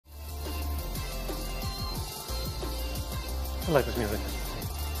I like this music.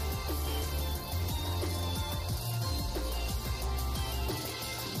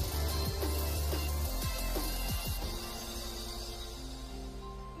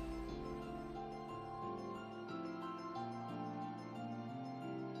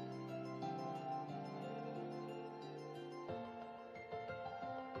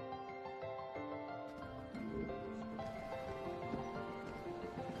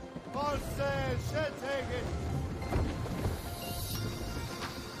 All sail, shall take it.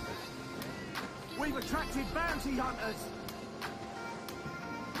 We've attracted bounty hunters.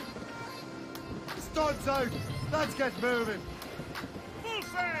 Studs out. Let's get moving. Full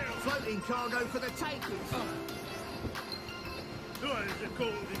sail! Floating cargo for the takings. Twas a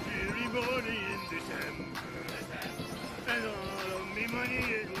cold and dreary morning in December, and all of me money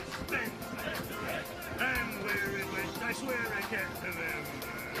it was spent. And where it went, I swear I can't remember.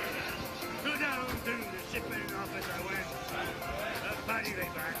 So down to the shipping office I went, a body lay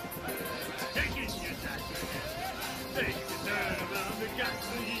back, taking your tax, taking a turn around the gas.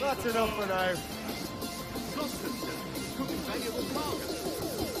 That's enough for now. Constance cooking valuable cargo.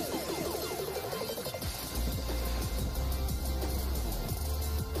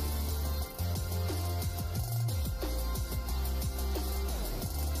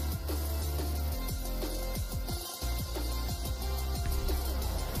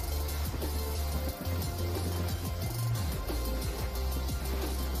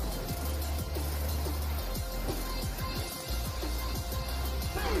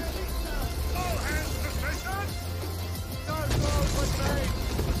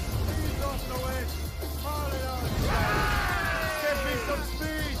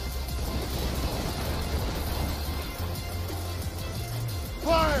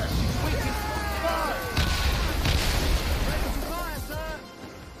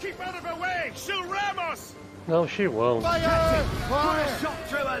 No, she won't. Fire! Fire! Put a shot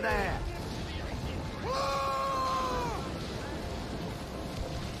through her there.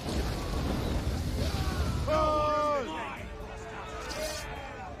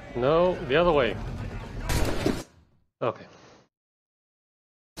 No, the other way. Okay.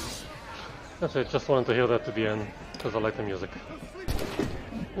 That's it, just wanted to hear that to the end, because I like the music.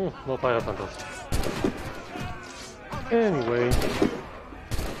 No pirate hunters. Anyway.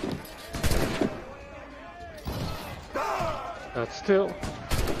 That's still.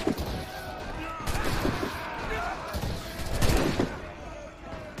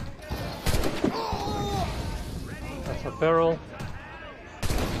 That's a barrel.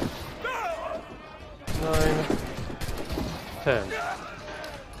 9, 10.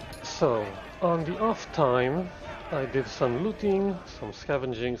 So, on the off time, I did some looting, some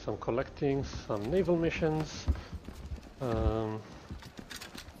scavenging, some collecting, some naval missions.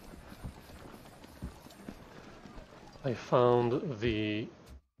 I found the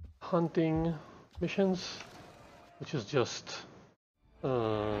hunting missions, which is just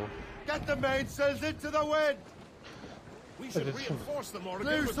Get the mainsails into the wind! We should reinforce them more.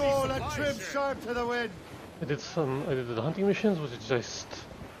 Loose all and trim sharp to the wind! I did the hunting missions, which is just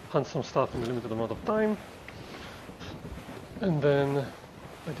hunt some stuff in a limited amount of time. And then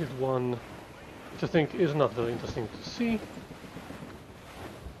I did one which I think is not very interesting to see.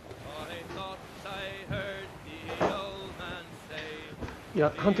 Yeah,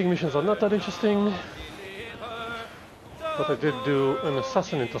 hunting missions are not that interesting, but I did do an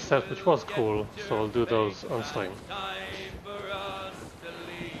assassin intercept, which was cool, so I'll do those on stream.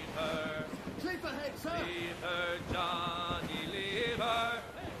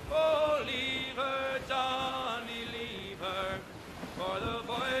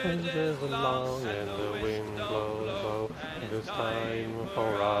 Voyages along and the wind blows low, and it's time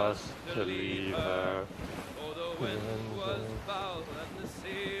for us to leave her.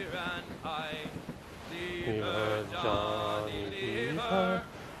 Leave her, Johnny, leave her.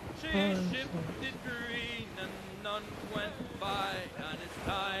 She shifted green and none went by, and it's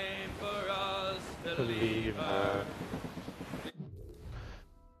time for us to leave her.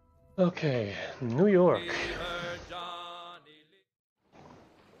 Okay, New York.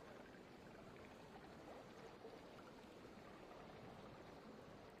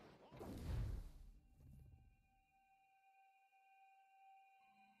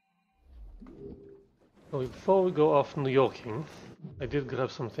 So before we go off New Yorking, I did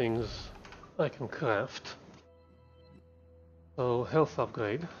grab some things I can craft. So health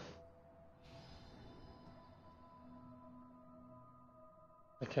upgrade.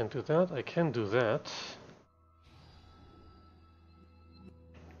 I can't do that. I can do that.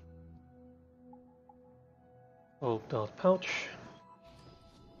 Old dart pouch.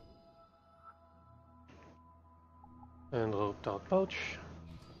 And roped out pouch.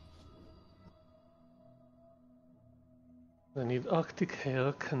 I need Arctic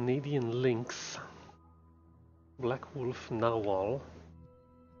hare, Canadian lynx, black wolf, narwhal,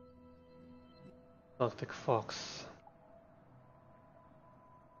 Arctic fox,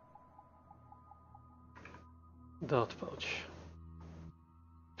 dart pouch.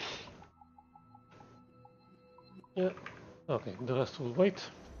 Yeah, okay, the rest will wait.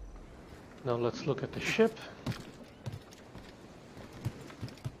 Now let's look at the ship.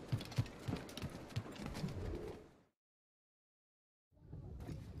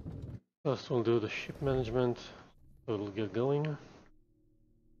 First we'll do the ship management, so it'll get going.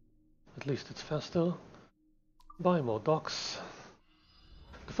 At least it's faster. Buy more docks.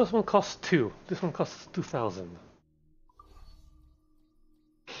 The first one costs 2, this one costs 2,000.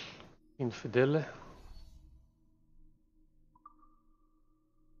 Infidele.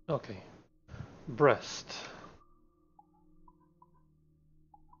 Okay. Brest.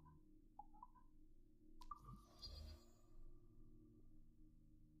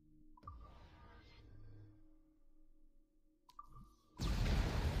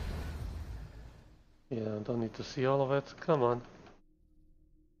 Yeah, don't need to see all of it. Come on.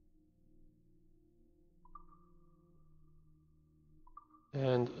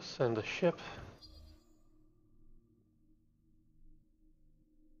 And send a ship.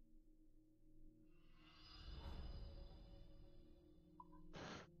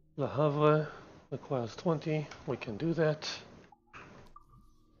 Le Havre requires 20. We can do that.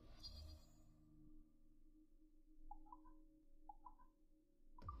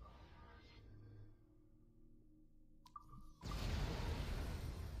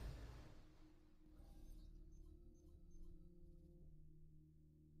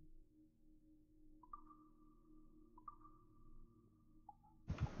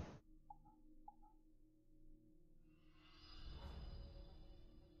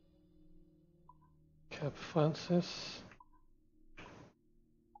 Cap Francis.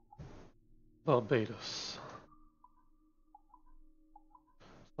 Barbados.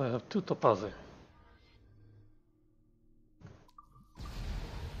 I have 2 topaze.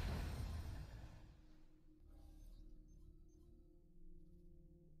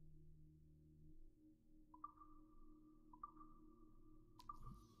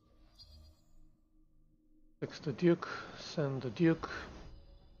 Fix the Duke, send the Duke.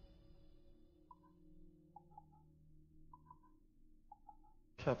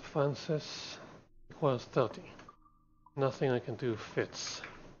 Cap Francis requires 30. Nothing I can do fits.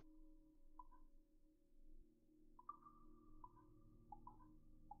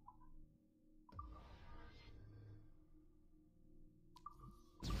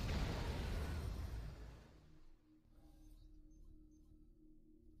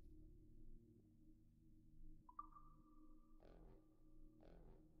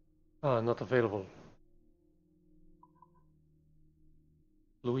 Ah, not available.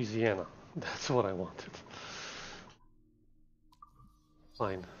 Louisiana. That's what I wanted.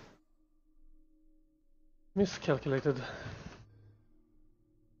 Fine. Miscalculated.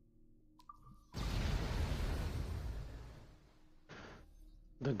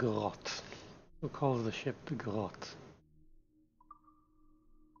 The Grot. Who calls the ship the Grot?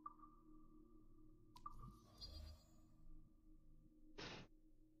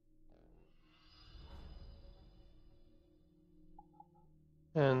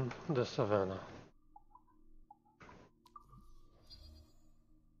 And the Savannah.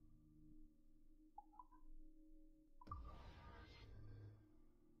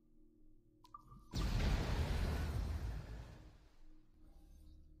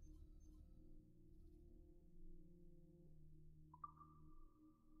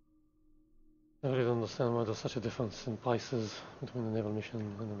 I really don't understand why there's such a difference in prices between the naval mission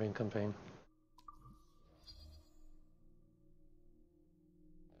and the main campaign.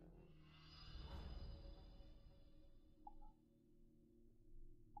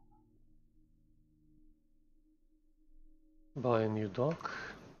 Buy a new dock?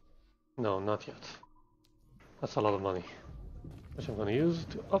 No, not yet. That's a lot of money, which I'm going to use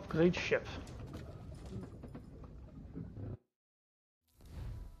to upgrade ship.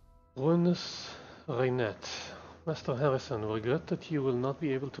 Runes Reinette. Master Harrison, we regret that you will not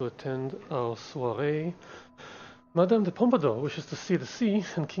be able to attend our soiree. Madame de Pompadour wishes to see the sea,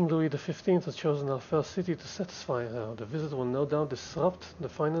 and King Louis XV has chosen our fair city to satisfy her. The visit will no doubt disrupt the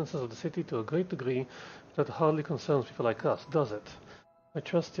finances of the city to a great degree, but that hardly concerns people like us, does it? I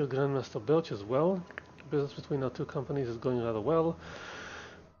trust your Grandmaster Birch is well. The business between our two companies is going rather well.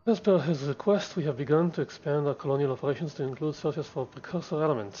 As per his request, we have begun to expand our colonial operations to include searches for precursor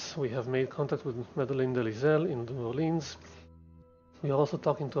elements. We have made contact with Madeleine de Lisle in New Orleans. We are also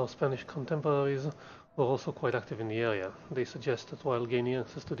talking to our Spanish contemporaries, who are also quite active in the area. They suggest that while gaining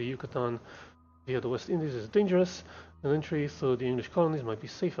access to the Yucatan via the West Indies is dangerous, an entry through the English colonies might be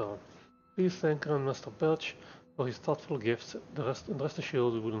safer. Please thank Grandmaster Birch for his thoughtful gifts, and rest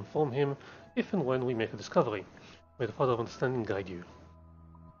assured we will inform him if and when we make a discovery. May the Father of Understanding guide you.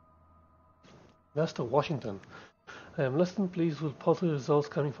 Master Washington, I am less than pleased with paltry results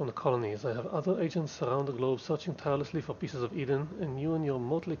coming from the colonies. I have other agents around the globe searching tirelessly for pieces of Eden, and you and your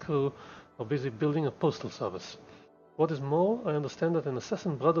motley crew are busy building a postal service. What is more, I understand that an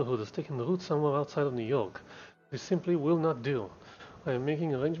assassin brotherhood has taken root somewhere outside of New York. This simply will not do. I am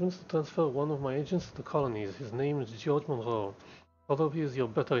making arrangements to transfer one of my agents to the colonies. His name is George Monroe. Although he is your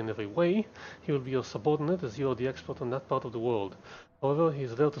better in every way, he will be your subordinate as you are the expert on that part of the world. However, he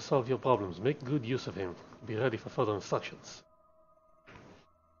is there to solve your problems. Make good use of him. Be ready for further instructions.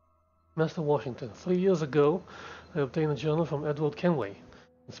 Master Washington, 3 years ago, I obtained a journal from Edward Kenway.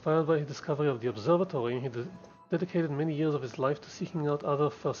 Inspired by his discovery of the observatory, he dedicated many years of his life to seeking out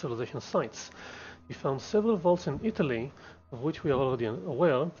other first civilization sites. He found several vaults in Italy, of which we are already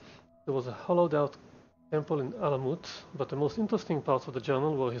aware. There was a hollowed-out temple in Alamut, but the most interesting parts of the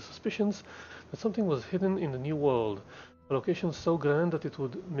journal were his suspicions that something was hidden in the New World, a location so grand that it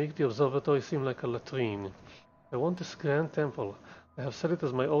would make the observatory seem like a latrine. I want this grand temple. I have set it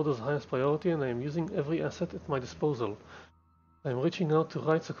as my order's highest priority, and I am using every asset at my disposal. I am reaching out to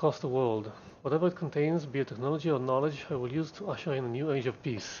rights across the world. Whatever it contains, be it technology or knowledge, I will use to usher in a new age of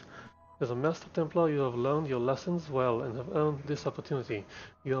peace. As a Master Templar, you have learned your lessons well and have earned this opportunity.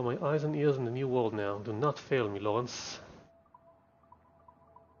 You are my eyes and ears in the New World now. Do not fail me, Lawrence.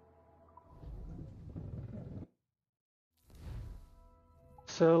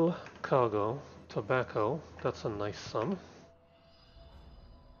 Sell cargo, tobacco, that's a nice sum.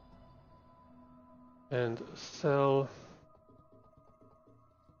 And sell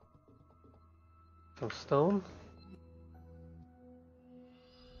some stone,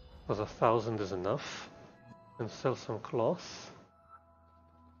 because 1,000 is enough. And sell some cloth.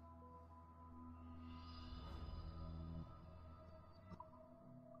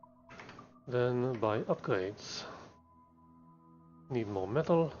 Then buy upgrades. Need more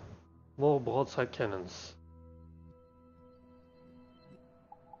metal, more broadside cannons.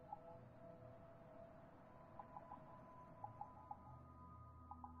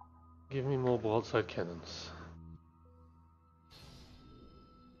 Give me more broadside cannons.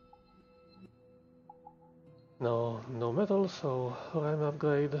 No metal, so ram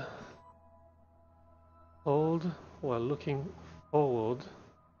upgrade. Hold while looking forward.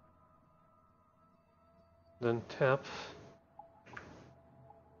 Then tap.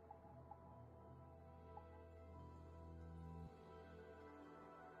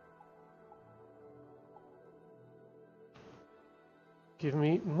 Give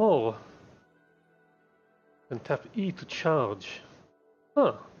me more. Then tap E to charge.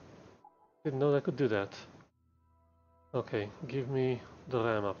 Huh. Didn't know I could do that. Okay, give me the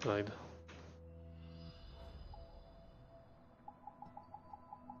RAM upgrade.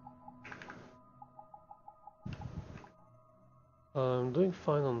 I'm doing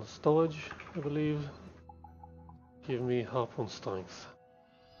fine on storage, I believe. Give me harpoon strength.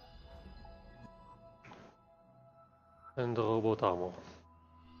 And robot armor.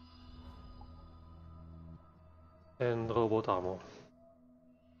 And robot armor.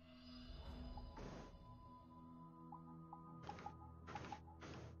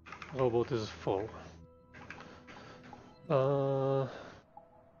 Robot is full.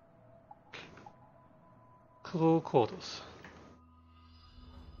 Crew quarters.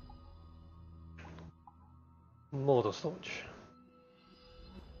 Motor storage.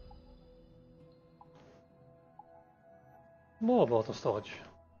 More motor storage.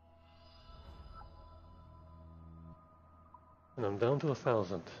 And I'm down to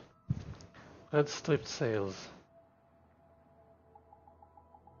 1,000. Red stripped sails.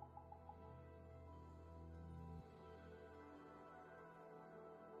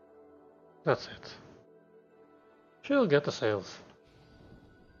 That's it. Sure, get the sails.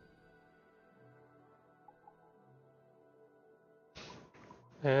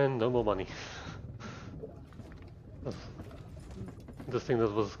 And no more money. That's the thing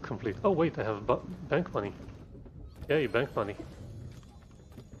that was complete. Oh wait, I have bank money. Yay, bank money.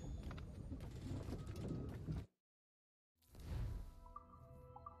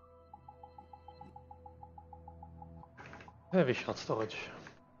 Heavy shot storage.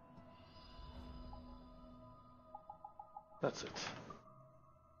 That's it.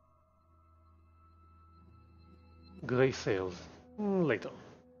 Grey sails. Later.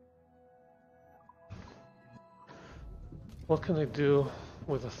 What can I do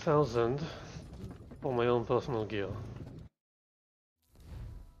with 1,000 for my own personal gear?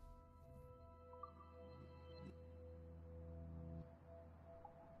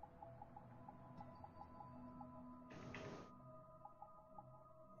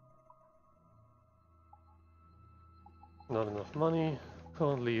 Not enough money.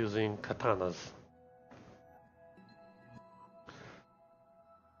 Currently using katanas.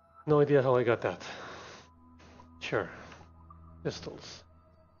 No idea how I got that. Sure. Pistols.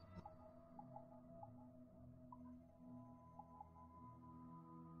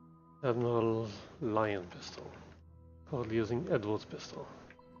 Admiral Lion pistol. Currently using Edward's pistol.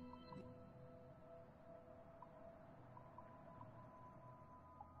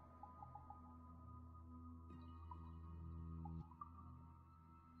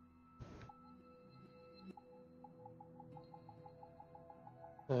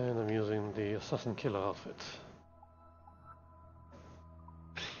 And I'm using the Assassin Killer outfit.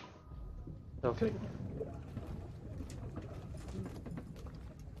 Okay.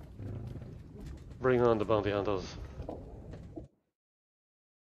 Bring on the bounty hunters.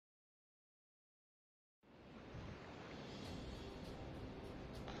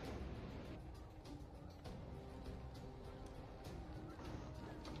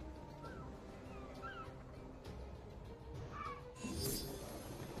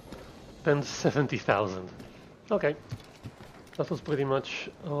 Spend 70,000. Okay. That was pretty much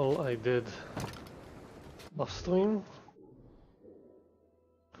all I did off stream.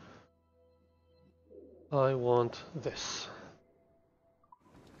 I want this.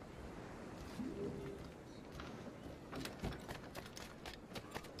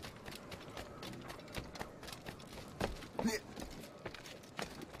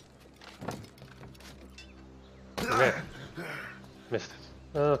 There. Missed it.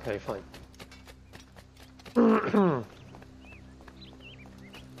 Okay, fine.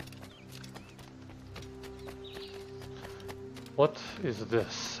 What is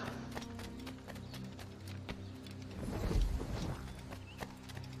this?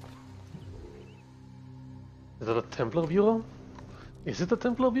 Is that a Templar Bureau? Is it a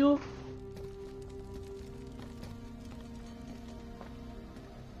Templar Bureau?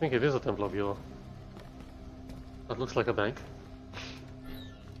 I think it is a Templar Bureau. That looks like a bank.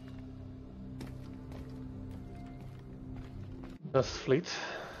 That's fleet.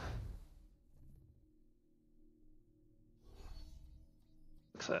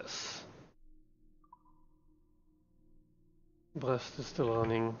 Success. Brest is still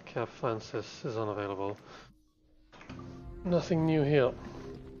running. Cap Francis is unavailable. Nothing new here.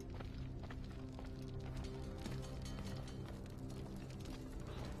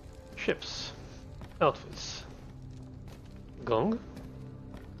 Ships. Outfits. Gong.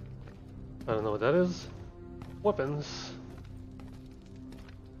 I don't know what that is. Weapons.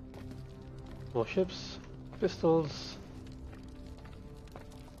 More ships. Pistols.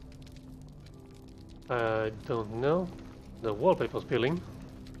 I don't know. The wallpaper's peeling.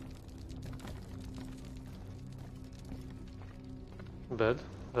 Bed,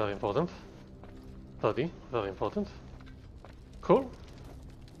 very important. Study, very important. Cool.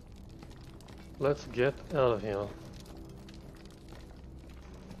 Let's get out of here.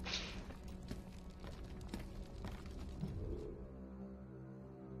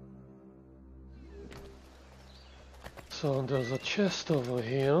 So there's a chest over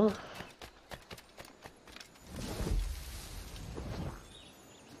here.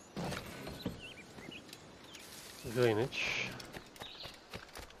 Greenwich.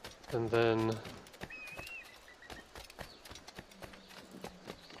 And then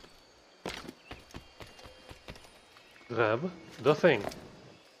grab the thing.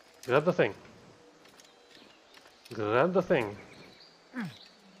 Grab the thing. Grab the thing.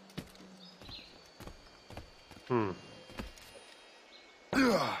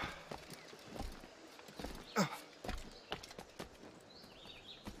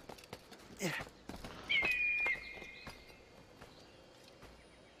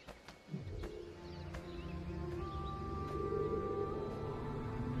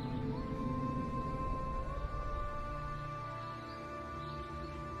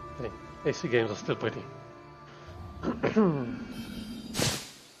 AC games are still pretty.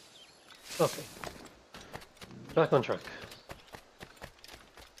 Okay. Back on track.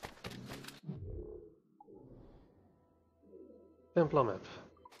 Templar map.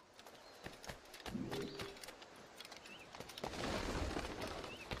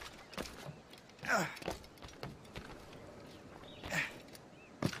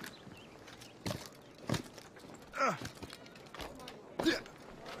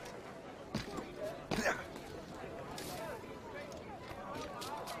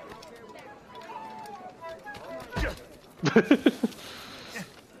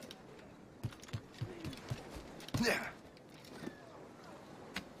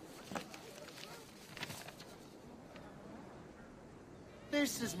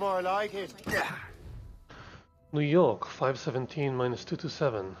 This is more like it. New York, 517 minus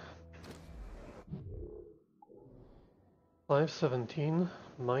 227. 517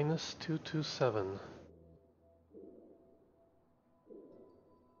 minus 227.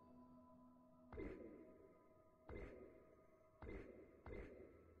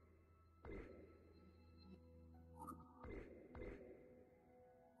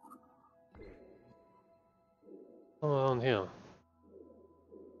 Around here.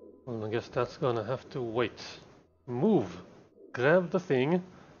 Well, I guess that's gonna have to wait. Move! Grab the thing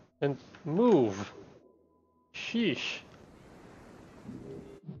and move! Sheesh!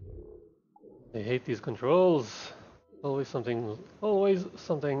 I hate these controls. Always something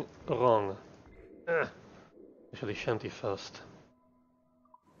wrong. Actually, Shanty first.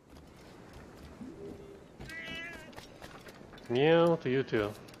 Meow to you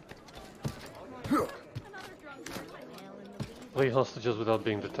too. 3 hostages without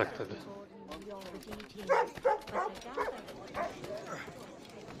being detected.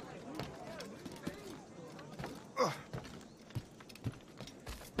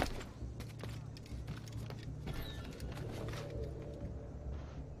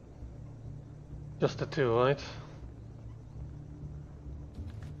 Just the 2, right?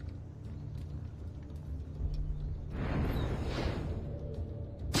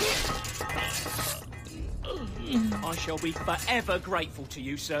 I shall be forever grateful to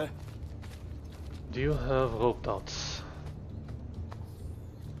you, sir. Do you have rope darts?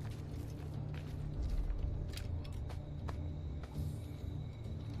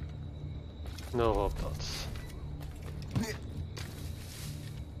 No rope darts.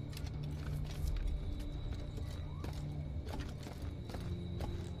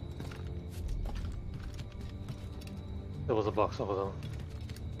 There was a box over there.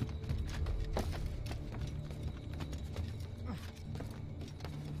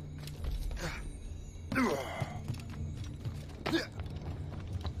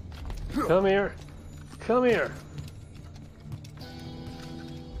 Come here! Come here!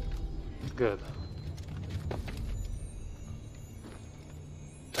 Good.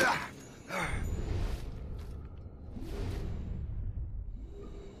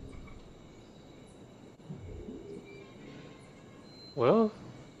 Well,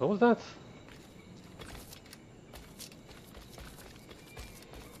 what was that?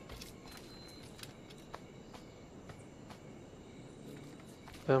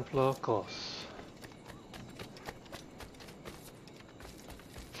 Templar Cross.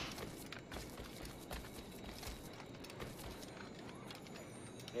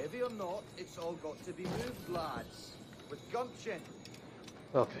 Heavy or not, it's all got to be moved, lads. With gumption.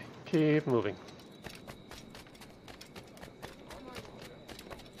 Okay, keep moving.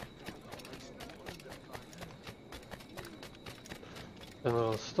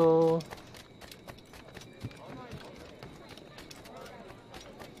 General store.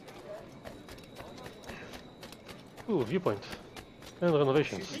 Ooh, viewpoint. And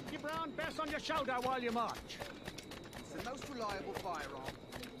renovations. Keep your brown bess on your shoulder while you march. It's the most reliable firearm.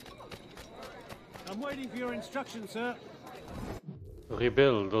 I'm waiting for your instructions, sir.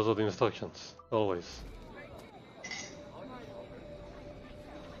 Rebuild, those are the instructions. Always.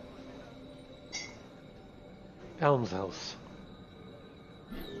 Elm's house.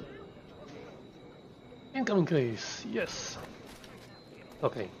 Incoming case, yes.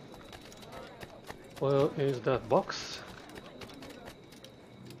 Okay. Where is that box?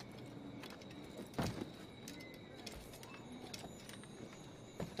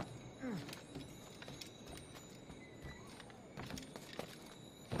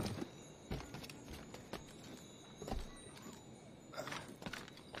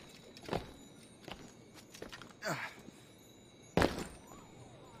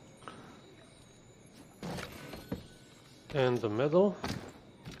 And the medal.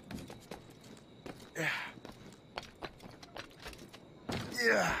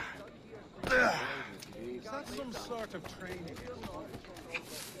 Is that some sort of training?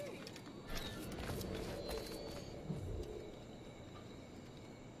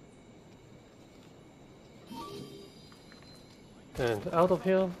 And out of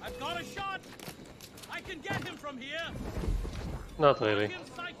here? I've got a shot! I can get him from here! Not really.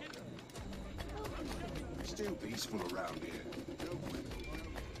 Still peaceful around here.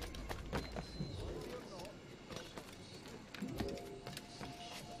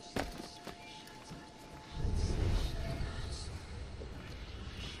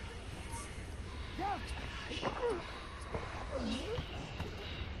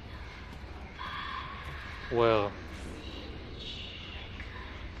 Where?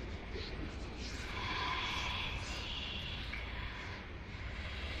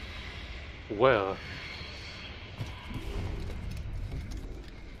 Where?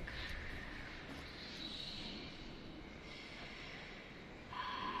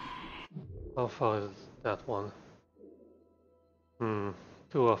 How far is that one?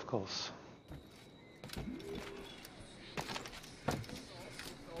 Two, of course.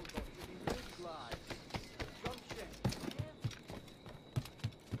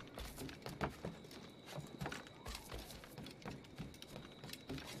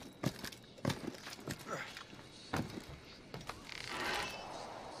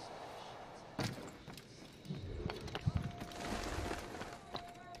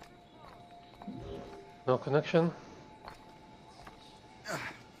 No connection?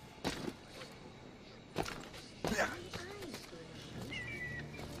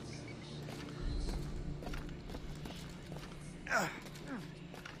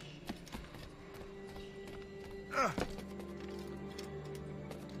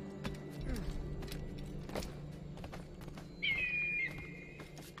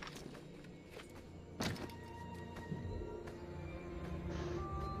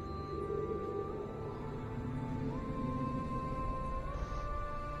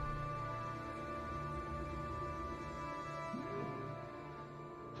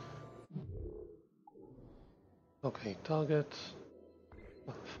 Okay, target,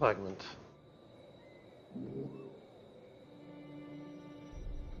 fragment.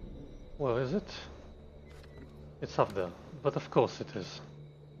 Where is it? It's up there, but of course it is.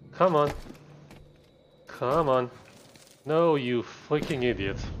 Come on. Come on. No, you freaking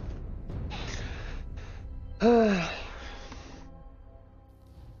idiot.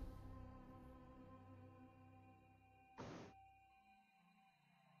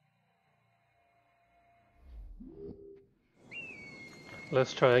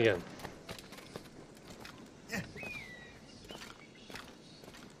 Let's try again.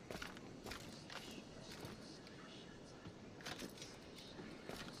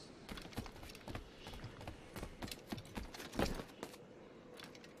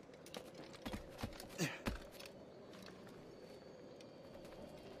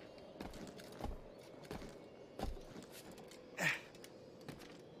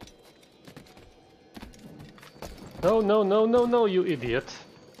 No, no, no, no, no, you idiot.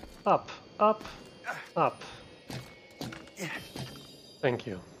 Up, up, up. Thank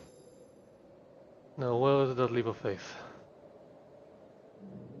you. Now, where is that leap of faith?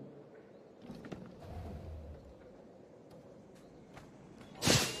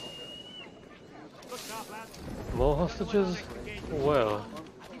 More hostages? Where?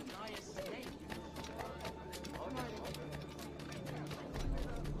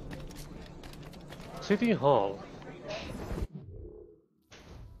 City Hall.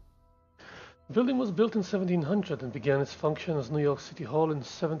 The building was built in 1700 and began its function as New York City Hall in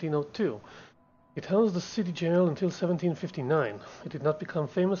 1702. It housed the city jail until 1759. It did not become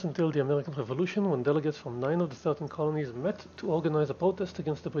famous until the American Revolution, when delegates from 9 of the 13 colonies met to organize a protest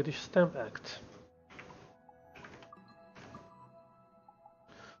against the British Stamp Act.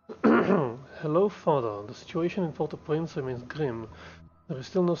 Hello, Father. The situation in Port-au-Prince remains grim. There is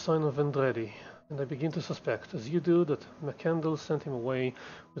still no sign of Vendredi, and I begin to suspect, as you do, that McCandle sent him away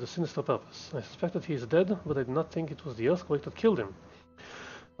with a sinister purpose. I suspect that he is dead, but I do not think it was the earthquake that killed him.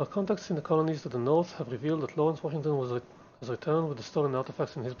 Our contacts in the colonies to the north have revealed that Lawrence Washington has returned with the stolen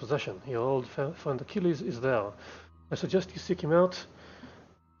artifacts in his possession. Your old friend Achilles is there. I suggest you seek him out.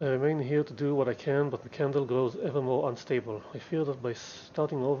 I remain here to do what I can, but McCandle grows ever more unstable. I fear that by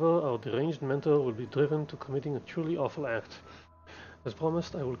starting over, our deranged mentor will be driven to committing a truly awful act. As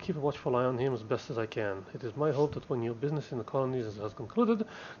promised, I will keep a watchful eye on him as best as I can. It is my hope that when your business in the colonies has concluded,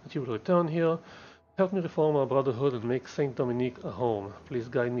 that you will return here, help me reform our brotherhood and make Saint Dominique a home. Please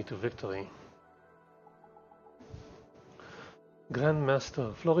guide me to victory. Grand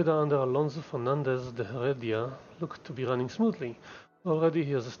Master, Florida under Alonso Fernandez de Heredia looked to be running smoothly. Already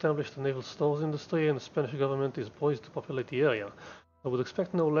he has established a naval stores industry and the Spanish government is poised to populate the area. I would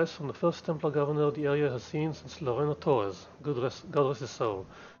expect no less from the first Templar governor the area has seen since Lorena Torres, God rest his soul.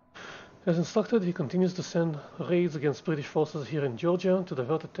 As instructed, he continues to send raids against British forces here in Georgia to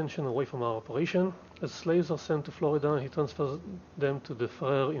divert attention away from our operation. As slaves are sent to Florida, he transfers them to the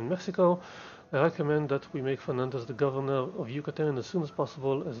Ferrer in Mexico. I recommend that we make Fernandez the governor of Yucatan as soon as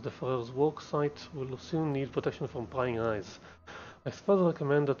possible, as the Ferrer's work site will soon need protection from prying eyes. I further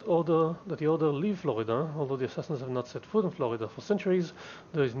recommend that the order leave Florida. Although the assassins have not set foot in Florida for centuries,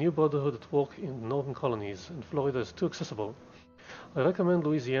 there is new brotherhood at work in the northern colonies, and Florida is too accessible. I recommend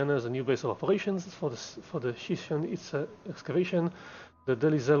Louisiana as a new base of operations for the Shishan Itza excavation. The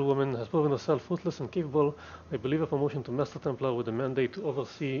Delizel woman has proven herself ruthless and capable. I believe a promotion to Master Templar with a mandate to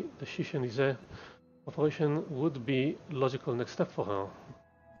oversee the Shishan Itza operation would be a logical next step for her.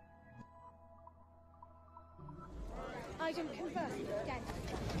 Item confirmed. Scan.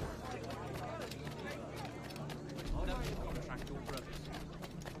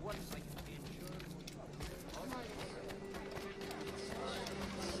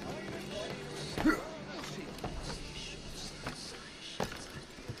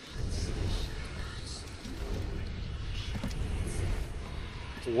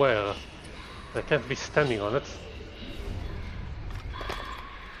 Where? I can't be standing on it.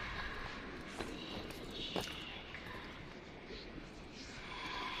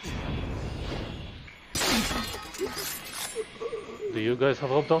 Do you guys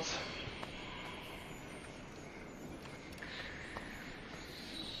have rope dots?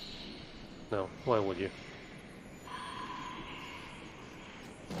 No, why would you?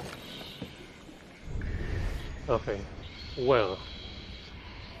 Okay, where?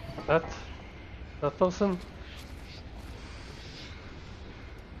 That person?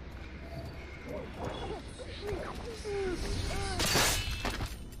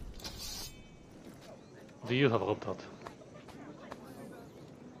 Do you have a rope dot?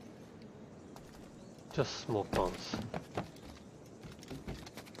 Just smoke bombs.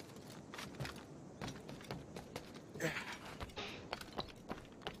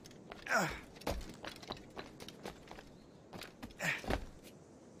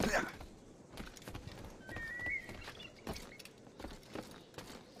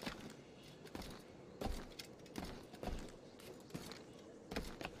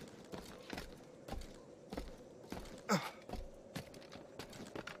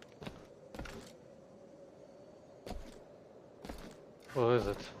 Where is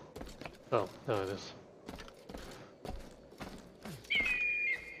it? Oh, there it is.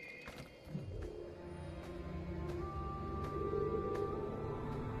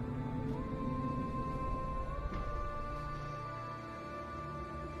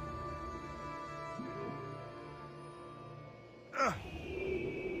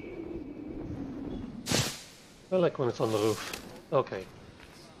 I like when it's on the roof. Okay.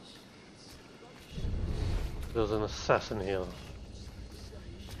 There's an assassin here.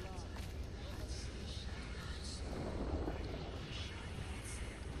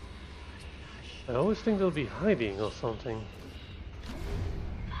 I always think they'll be hiding or something.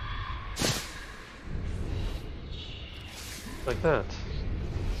 Like that.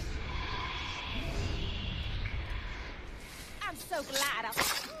 I'm so glad I...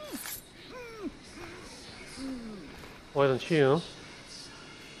 Why don't you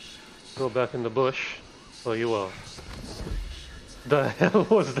go back in the bush where you are? The hell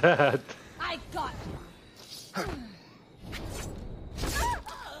was that? I got you.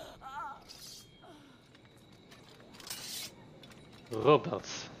 Rope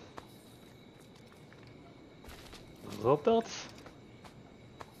darts. Rope darts?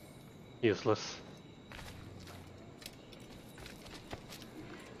 Useless.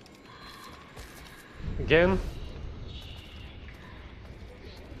 Again?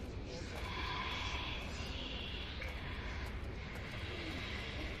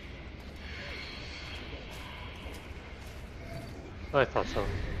 I thought so.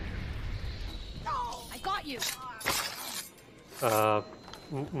 I got you.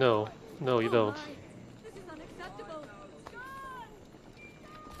 No. No, you don't. This is unacceptable.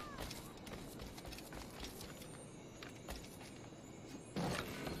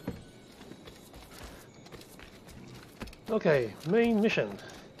 Okay, main mission.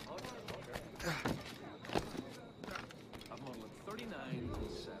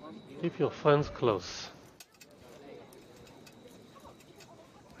 Keep your friends close.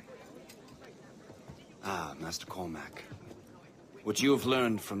 Ah, Master Cormac. What you have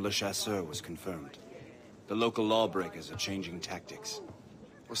learned from Le Chasseur was confirmed. The local lawbreakers are changing tactics.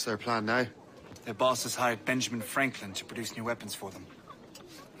 What's their plan now? Their boss has hired Benjamin Franklin to produce new weapons for them.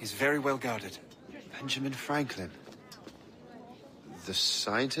 He's very well guarded. Benjamin Franklin? The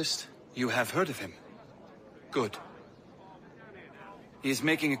scientist? You have heard of him? Good. He is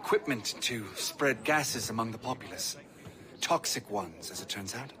making equipment to spread gases among the populace. Toxic ones, as it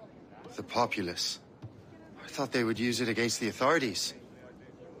turns out. The populace? I thought they would use it against the authorities.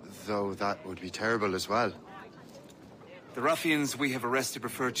 Though that would be terrible as well. The ruffians we have arrested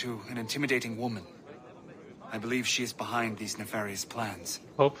refer to an intimidating woman. I believe she is behind these nefarious plans.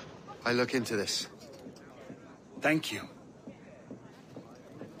 Hope. I'll look into this. Thank you.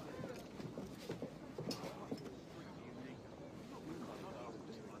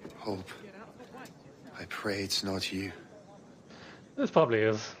 Hope. I pray it's not you. This probably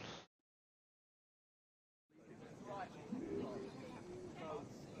is.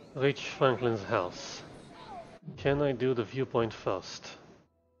 Reach Franklin's house. Can I do the viewpoint first?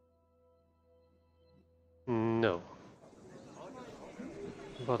 No.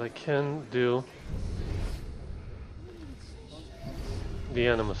 But I can do the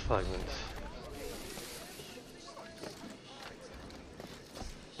Animus fragment.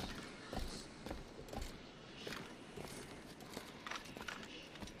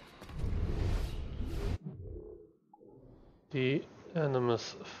 The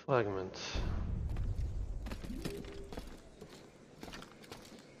Animus fragment.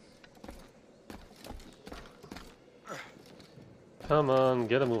 Come on,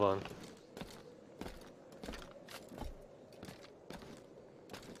 get a move on.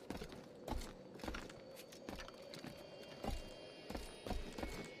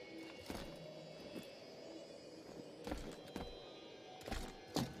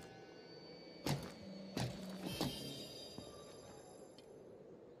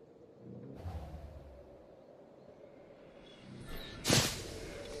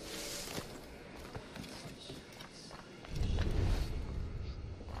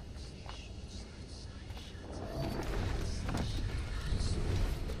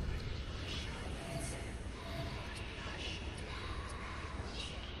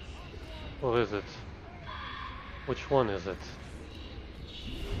 Or is it? Which one is it?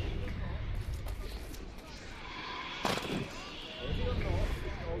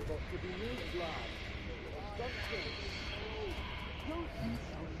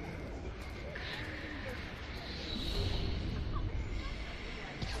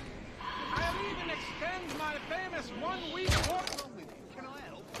 I'll even extend my famous 1 week work. Can I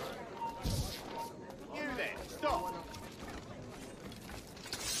help? You there, stop!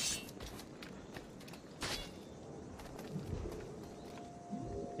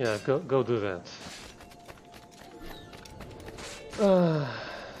 Yeah, go do that.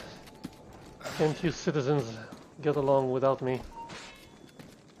 Can't you citizens get along without me?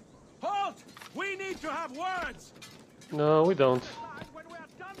 Halt! We need to have words! No, we don't. When we are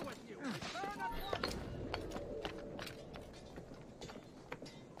done with you, burn at once!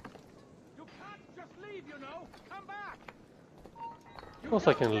 You can't just leave, you know! Come back! Of course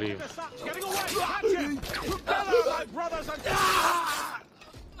I can leave. Getting away! Catch him! Together, my brothers and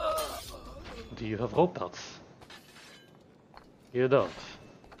Do you have rope belts? You don't.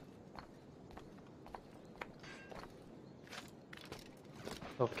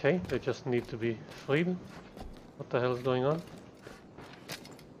 Okay, they just need to be freed. What the hell is going on?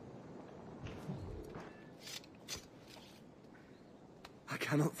 I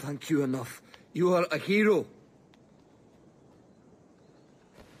cannot thank you enough. You are a hero.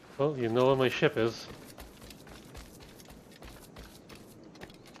 Well, you know where my ship is.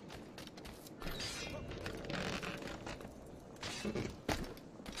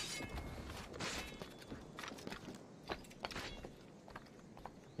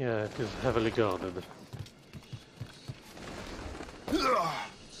 Yeah, it is heavily guarded.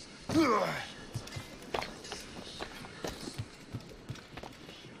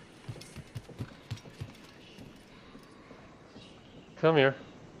 Come here.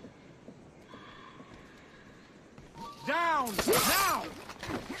 down! Now!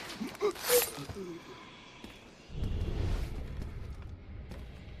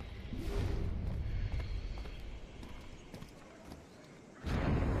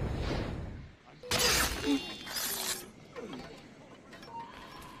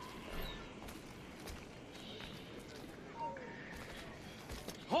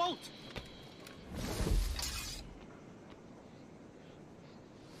 Halt!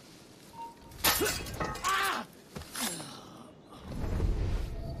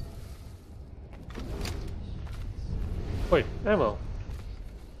 Wait, ammo.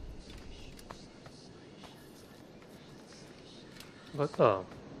 But, oh,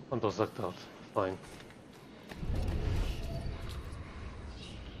 one sucked out. Fine.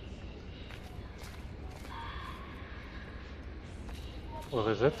 What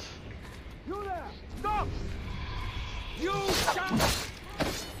is it? You there! Stop! You shall...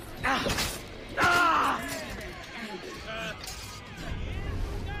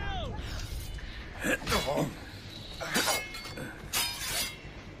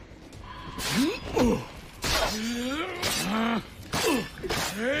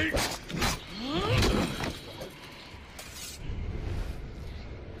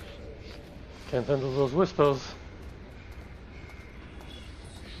 Can't handle those whispers.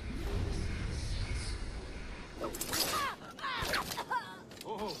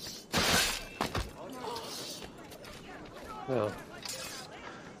 Oh,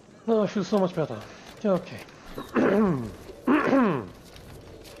 No, I feel so much better. Okay.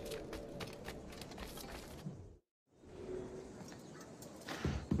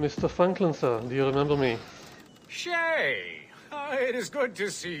 Mr. Franklin, sir, do you remember me? Shay! It is good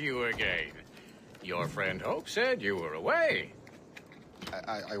to see you again. Your friend Hope said you were away.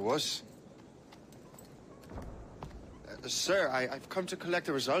 I was. Sir, I've come to collect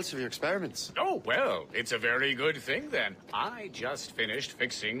the results of your experiments. Oh, well, it's a very good thing then. I just finished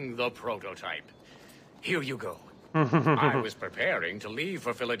fixing the prototype. Here you go. I was preparing to leave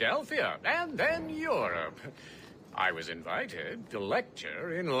for Philadelphia and then Europe. I was invited to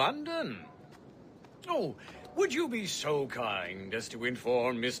lecture in London. Oh, would you be so kind as to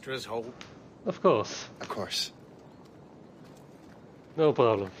inform Mistress Hope? Of course. Of course. No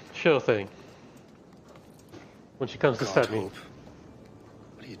problem. Sure thing. When she comes to God, stab me. Hope.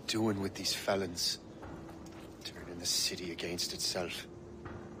 What are you doing with these felons? Turning the city against itself.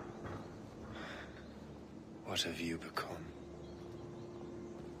 What have you become?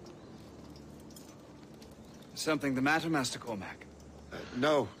 Something the matter, Master Cormac?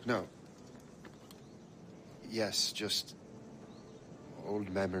 No. Yes, just old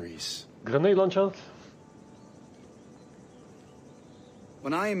memories. Grenade launcher?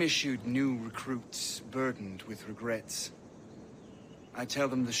 When I am issued new recruits burdened with regrets, I tell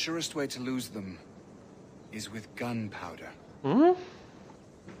them the surest way to lose them is with gunpowder. Hmm?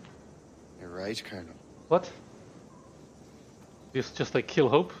 You're right, Colonel. What? This just like kill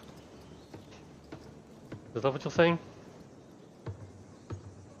Hope? Is that what you're saying?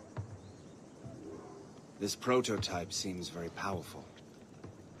 This prototype seems very powerful.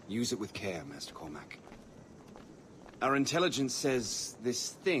 Use it with care, Master Cormac. Our intelligence says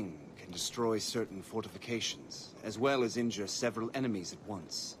this thing can destroy certain fortifications, as well as injure several enemies at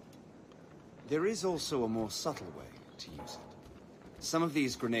once. There is also a more subtle way to use it. Some of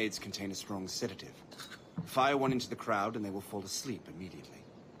these grenades contain a strong sedative. Fire one into the crowd and they will fall asleep immediately.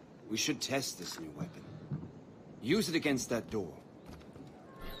 We should test this new weapon. Use it against that door.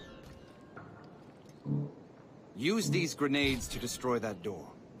 Use these grenades to destroy that door.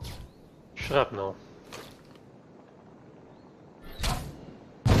 Shrapnel.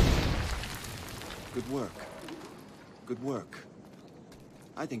 Good work. Good work.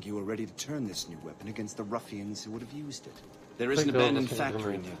 I think you are ready to turn this new weapon against the ruffians who would have used it. There is an abandoned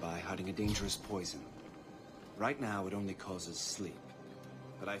factory nearby hiding a dangerous poison. Right now, it only causes sleep.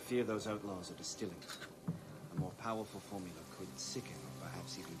 But I fear those outlaws are distilling it. A more powerful formula could sicken or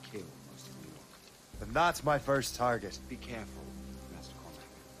perhaps even kill most of New York. Then that's my first target. Be careful, Master Cormac.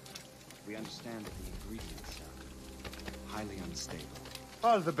 We understand that the ingredients are highly unstable.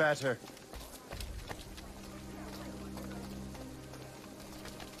 All the better.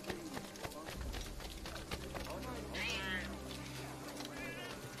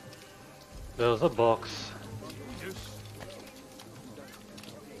 There's a box.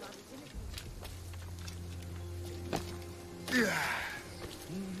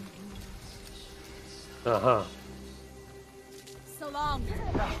 Uh-huh. So long.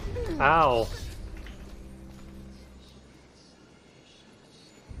 Ow.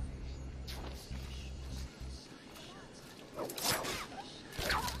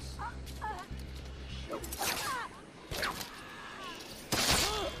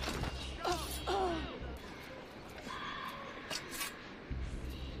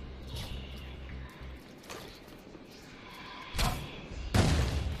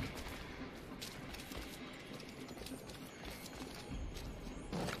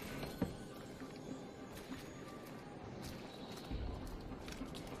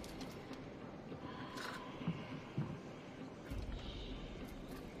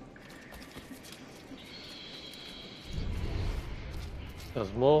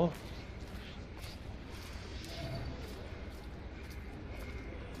 There's more.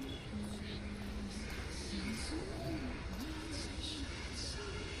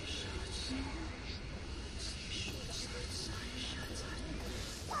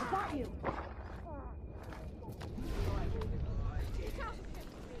 I got you.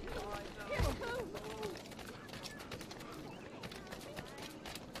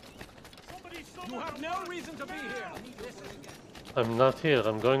 You have no reason to be here. I'm not here.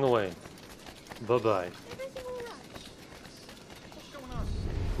 I'm going away. Bye-bye.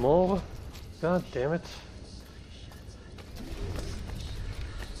 More? God damn it.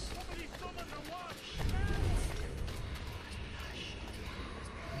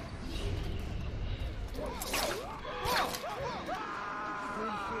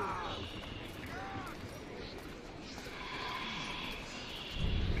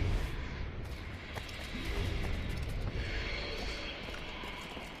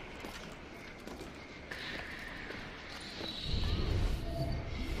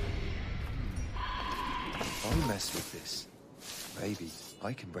 mess with this. Maybe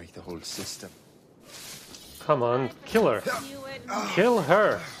I can break the whole system. Come on, kill her. You would. Kill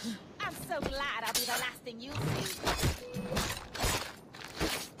her. I'm so glad I'll be the last thing you see.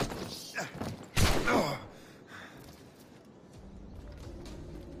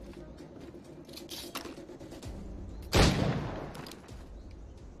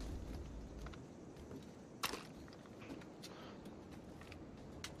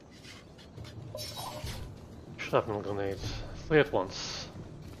 Shrapnel grenades. 3 at once.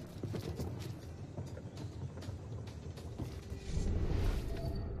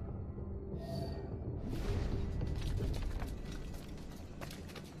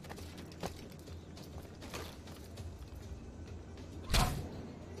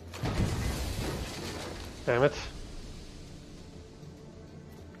 Damn it.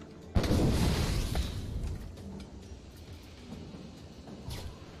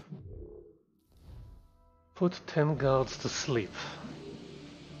 Put 10 guards to sleep.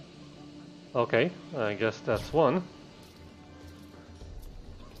 Okay, I guess that's one.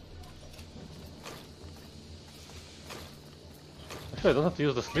 Actually, I don't have to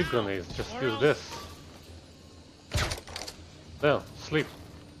use the sleep grenades, just use this. There, sleep.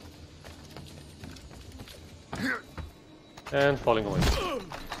 And falling away.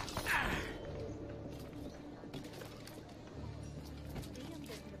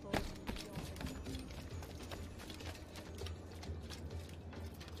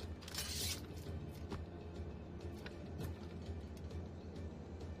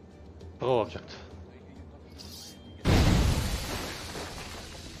 Throw object.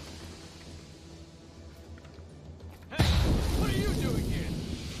 Hey, what are you doing here?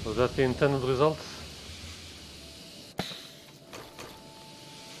 Was that the intended result?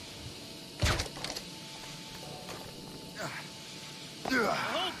 The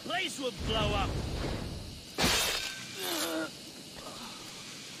whole place will blow up.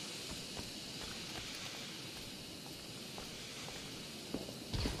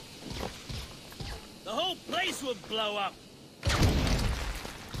 The whole place will blow up.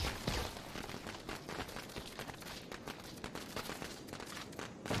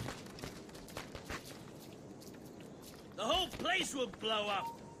 The whole place will blow up.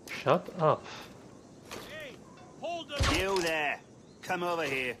 Shut up. Hey, hold the... You there. Come over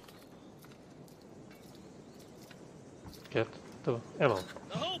here. Get the ammo.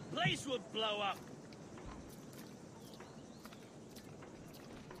 The whole place will blow up.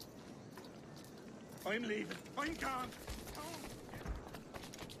 I'm leaving. I'm gone.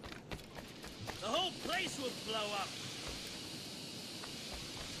 The whole place will blow up.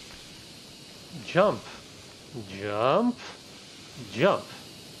 Jump. Jump. Jump.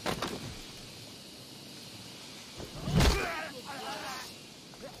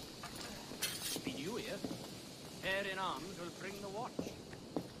 Be you here. Pair in arms will bring the watch.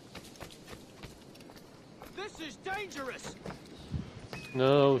 This is dangerous.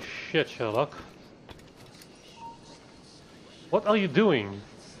 No shit, Sherlock. What are you doing?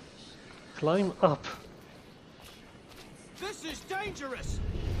 Climb up. This is dangerous.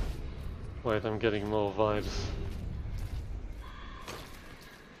 Wait, I'm getting more vibes.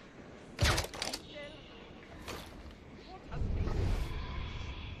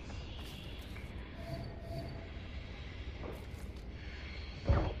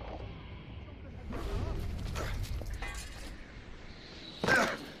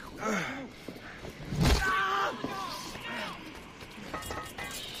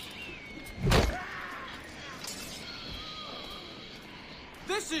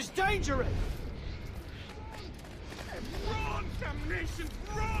 This is dangerous. Run, damnation,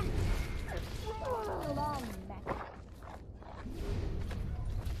 run!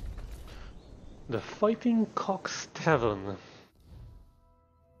 The Fighting Cock's Tavern.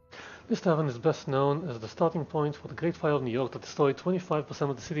 This tavern is best known as the starting point for the Great Fire of New York that destroyed 25%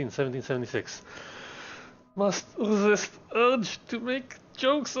 of the city in 1776. Must resist urge to make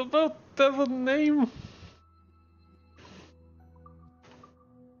jokes about tavern name.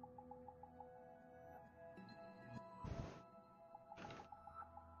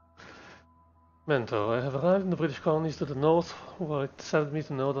 Mentor, I have arrived in the British colonies to the north, where it saddened me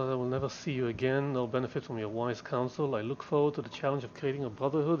to know that I will never see you again, nor benefit from your wise counsel. I look forward to the challenge of creating a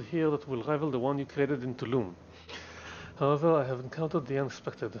brotherhood here that will rival the one you created in Tulum. However, I have encountered the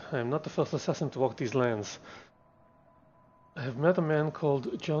unexpected. I am not the first assassin to walk these lands. I have met a man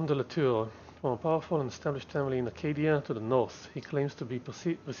called John de la Tour, from a powerful and established family in Acadia to the north. He claims to be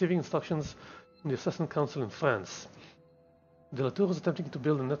receiving instructions from the Assassin Council in France. Delatour is attempting to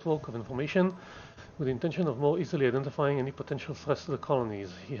build a network of information with the intention of more easily identifying any potential threats to the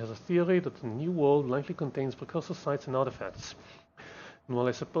colonies. He has a theory that the New World likely contains precursor sites and artifacts. And while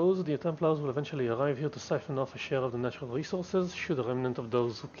I suppose the Templars will eventually arrive here to siphon off a share of the natural resources, should a remnant of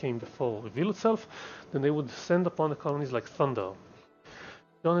those who came before reveal itself, then they would descend upon the colonies like thunder.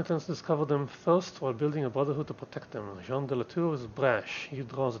 Jean intends to discover them first while building a brotherhood to protect them. Jean de la Tour is brash. He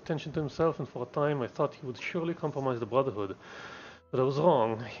draws attention to himself, and for a time I thought he would surely compromise the brotherhood. But I was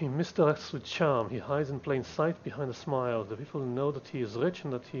wrong. He misdirects with charm. He hides in plain sight behind a smile. The people know that he is rich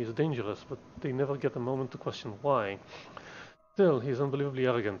and that he is dangerous, but they never get a moment to question why. Still, he is unbelievably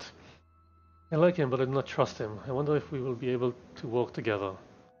arrogant. I like him, but I do not trust him. I wonder if we will be able to work together.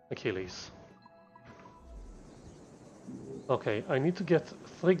 Achilles. Okay, I need to get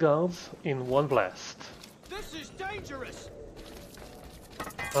 3 guards in 1 blast. This is dangerous.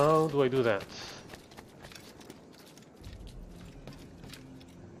 How do I do that?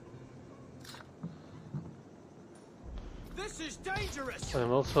 This is dangerous.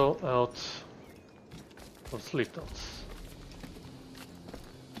 I'm also out of sleep dots.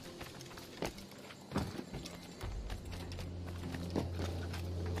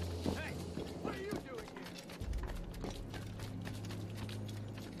 Hey, what are you doing here?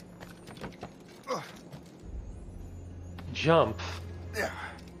 Jump.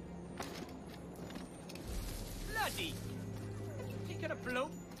 Bloody! You gonna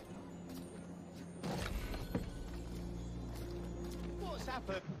float? What's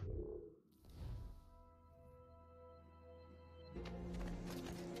happened?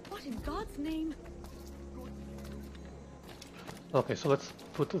 What in God's name? Okay, so let's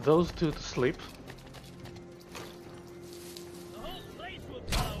put those 2 to sleep. The whole place will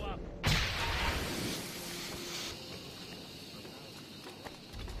blow up.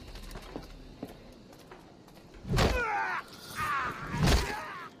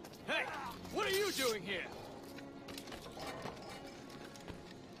 Hey, what are you doing here?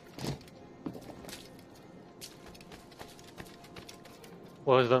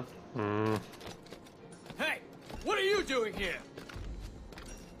 What is that? Hey, what are you doing here?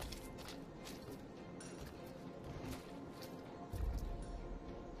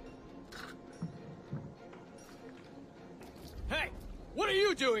 Hey, what are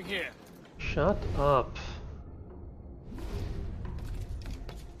you doing here? Shut up.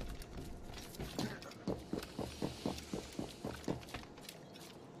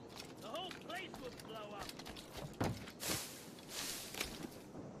 The whole place will blow up.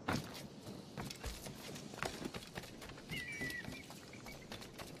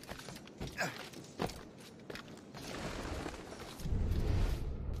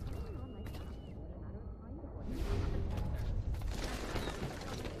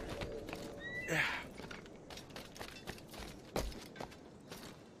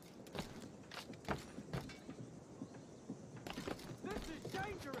 This is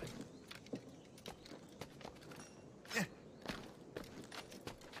dangerous.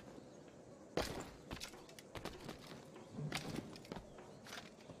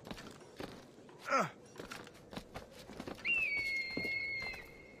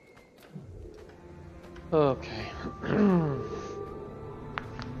 Okay.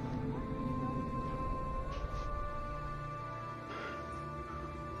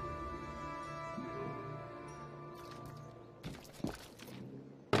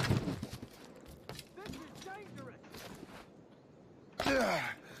 This is dangerous.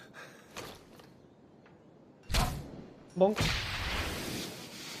 Bonk.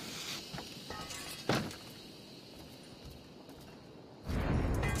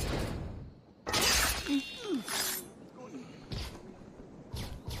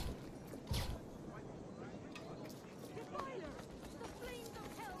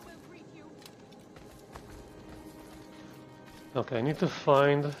 Okay, I need to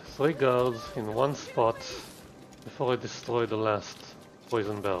find 3 guards in 1 spot before I destroy the last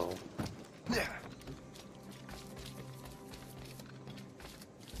poison barrel.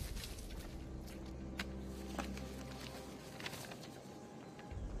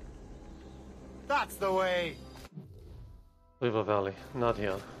 That's the way. River Valley, not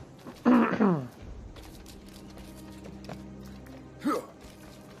here.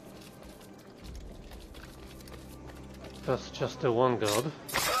 That's just the 1 guard.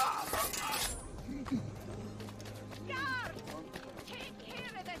 Guard! Take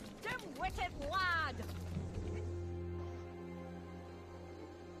care of this dim-witted lad!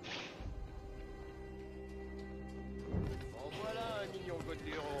 En voilà un mignon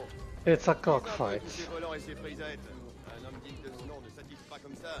godéron. It's a cockfight. Ces volants et ces frisettes. Un homme digne de ce nom ne s'attise pas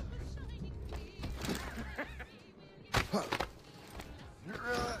comme ça.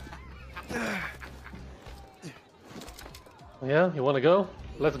 Yeah, you want to go?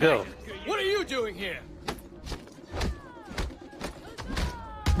 Let's go. What are you doing here?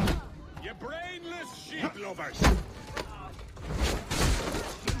 You brainless sheep lovers! Are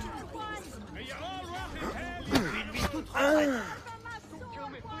you all rotten hell? You leave me to try. Don't kill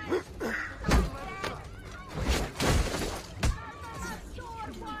me, please!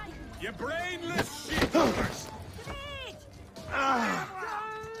 You brainless sheep lovers!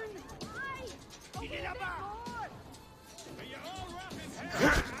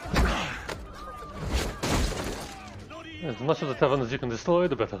 As much of the tavern as you can destroy,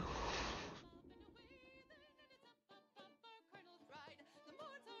 the better.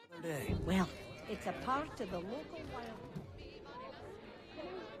 Well, it's a part of the local wild.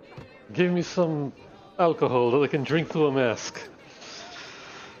 Give me some alcohol that I can drink through a mask.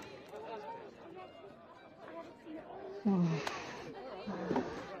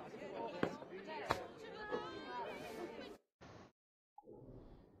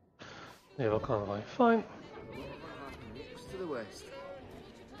 Naval convoy, fine. To the west.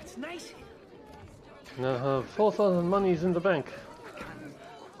 It's nice. Now have 4,000 monies in the bank. I can't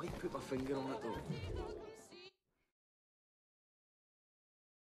quite put my finger on it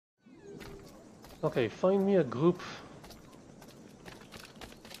though. Okay, find me a group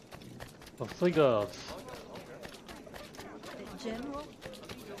of 3 guards. General?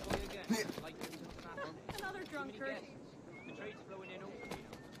 Another drunkard.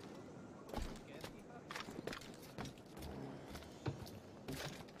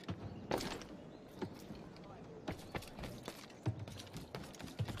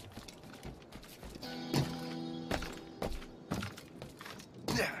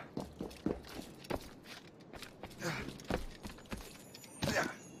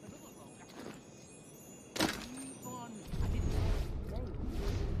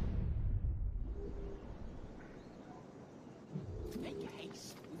 Make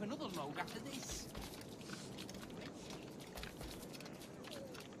haste. We've another load after this.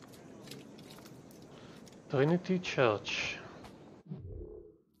 Trinity Church.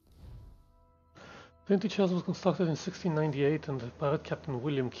 Trinity Church was constructed in 1698 and the pirate captain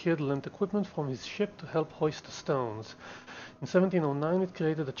William Kidd lent equipment from his ship to help hoist the stones. In 1709 it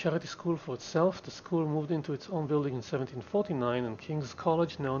created a charity school for itself. The school moved into its own building in 1749 and King's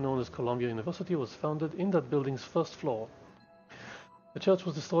College, now known as Columbia University, was founded in that building's first floor. The church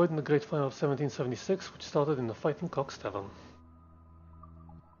was destroyed in the Great Fire of 1776, which started in the Fighting Cock's Tavern.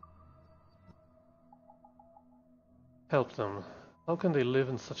 Help them. How can they live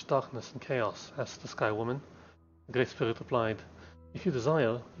in such darkness and chaos? Asked the Sky Woman. The Great Spirit replied, if you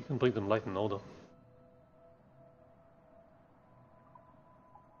desire, you can bring them light and order.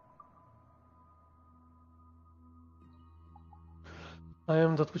 I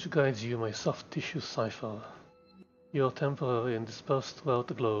am that which guides you, my soft tissue cipher. You are temporary and dispersed throughout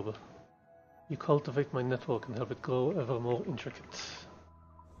the globe. You cultivate my network and help it grow ever more intricate.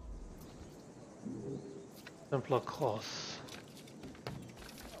 Templar Cross.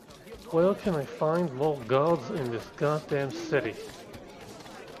 Where can I find more guards in this goddamn city?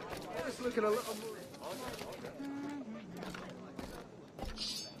 Just looking a little more.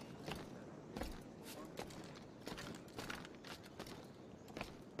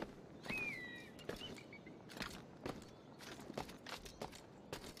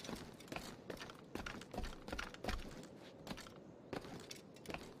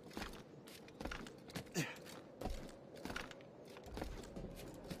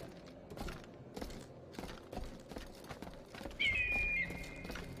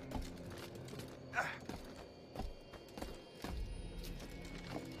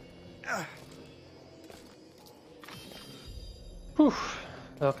 Poof.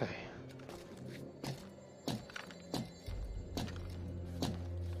 Okay.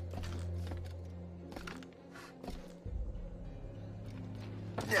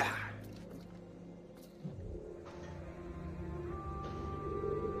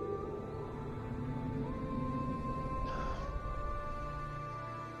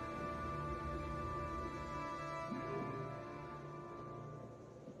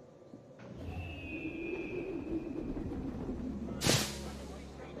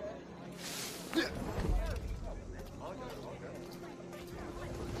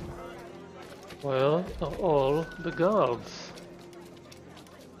 Where are all the guards?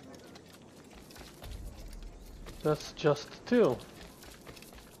 That's just 2.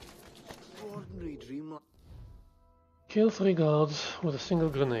 Ordinary dreamland. Kill 3 guards with a single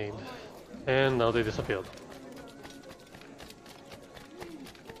grenade. And now they disappeared.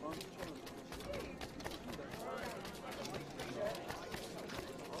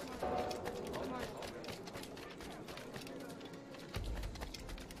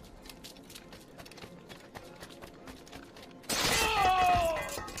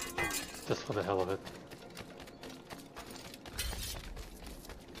 for the hell of it.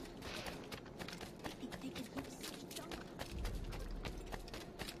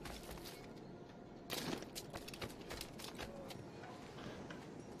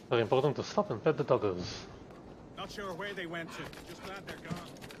 Very important to stop and pet the doggos. Not sure where they went to. Just glad they're gone.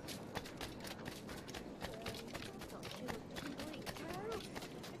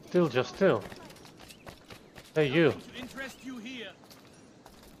 Still, just still. Hey, you. To interest you here.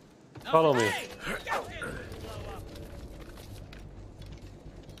 Follow me.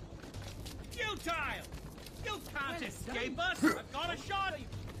 Futile! You can't escape us! I've got a shot!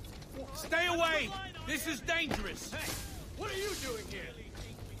 Stay away! This is dangerous! Hey, what are you doing here?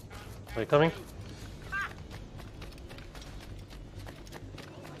 Are you coming?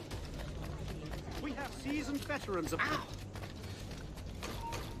 We have seasoned veterans of... Ow!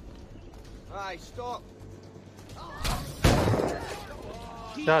 Aye, stop!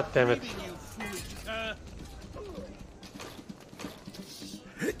 God damn it.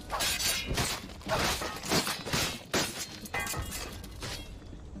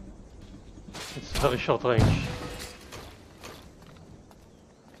 It's very short range.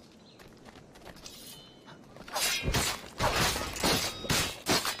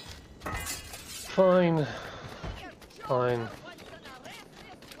 Fine. Fine.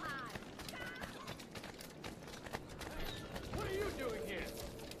 What are you doing here?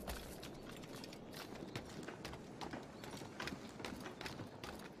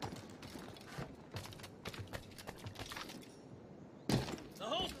 The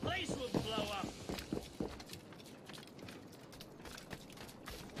whole place will blow up.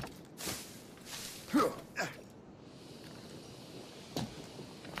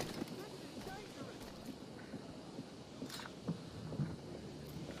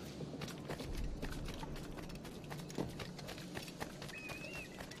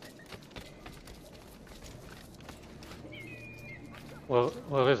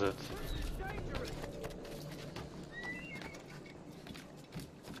 Where is it?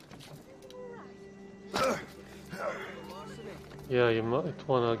 Yeah, you might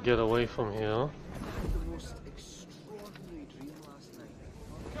wanna get away from here. The most extraordinary dream last night.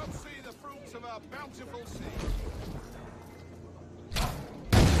 Come see the fruits of our bountiful sea.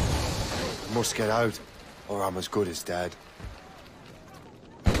 Must get out, or I'm as good as dead.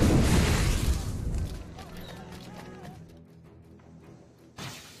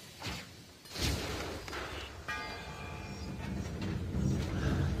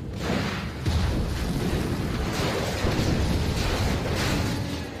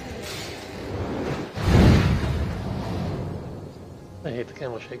 I hate the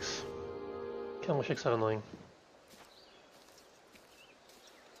camera shakes. Camera shakes are annoying.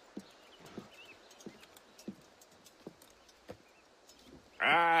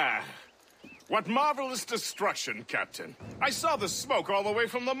 Ah, what marvelous destruction, Captain. I saw the smoke all the way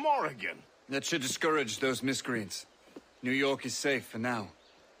from the Morrigan. That should discourage those miscreants. New York is safe for now.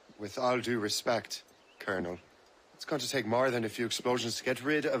 With all due respect, Colonel, it's going to take more than a few explosions to get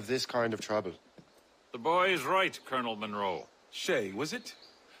rid of this kind of trouble. The boy is right, Colonel Monroe. Shay, was it?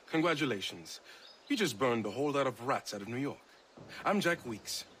 Congratulations. You just burned a whole lot of rats out of New York. I'm Jack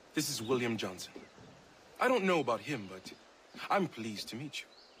Weeks. This is William Johnson. I don't know about him, but I'm pleased to meet you.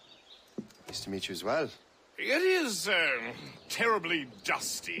 Nice to meet you as well. It is, terribly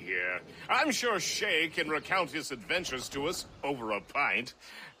dusty here. I'm sure Shay can recount his adventures to us over a pint.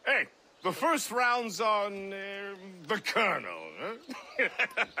 Hey, the first round's on, the Colonel, huh?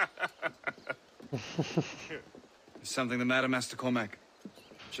 Is something the matter, Master Cormac?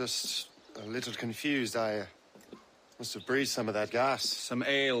 Just a little confused. I must have breathed some of that gas. Some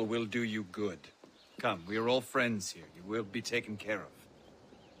ale will do you good. Come, we are all friends here. You will be taken care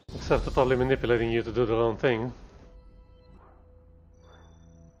of. Except for probably manipulating you to do the wrong thing.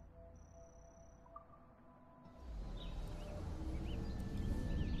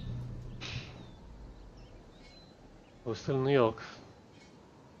 We're still in New York.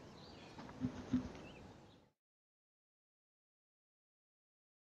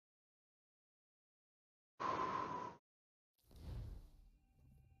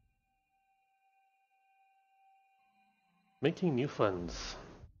 Making new friends.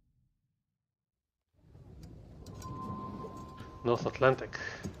 North Atlantic.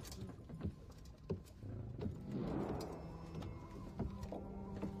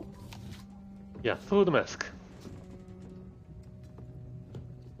 Yeah, through the mask.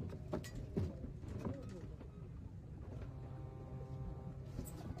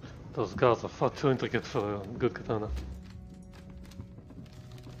 Those guards are far too intricate for a good katana.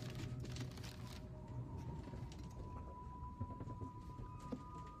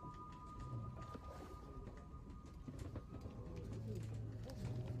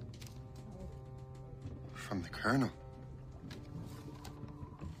 from the Colonel.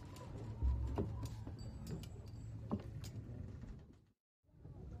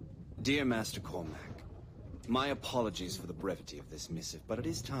 Dear Master Cormac, my apologies for the brevity of this missive, but it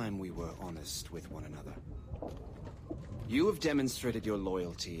is time we were honest with one another. You have demonstrated your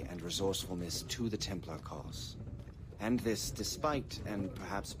loyalty and resourcefulness to the Templar cause. And this despite, and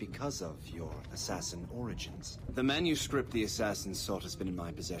perhaps because of, your assassin origins. The manuscript the assassin sought has been in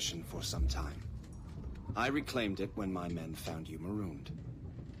my possession for some time. I reclaimed it when my men found you marooned.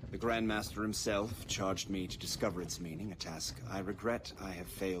 The Grand Master himself charged me to discover its meaning, a task I regret I have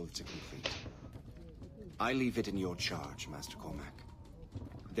failed to complete. I leave it in your charge, Master Cormac.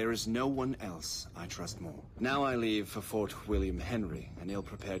 There is no one else I trust more. Now I leave for Fort William Henry, an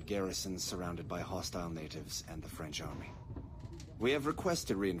ill-prepared garrison surrounded by hostile natives and the French army. We have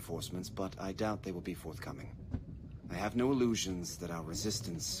requested reinforcements, but I doubt they will be forthcoming. I have no illusions that our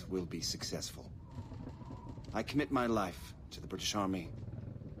resistance will be successful. I commit my life to the British Army,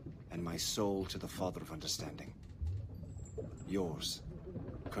 and my soul to the Father of Understanding. Yours,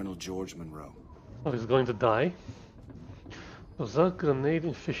 Colonel George Monroe. Oh, he's going to die. Berserk grenade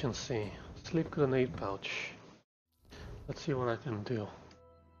efficiency. Sleep grenade pouch. Let's see what I can do.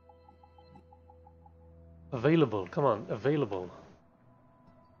 Available. Come on, available.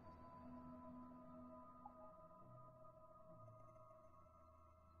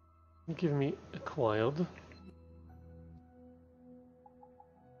 Give me acquired.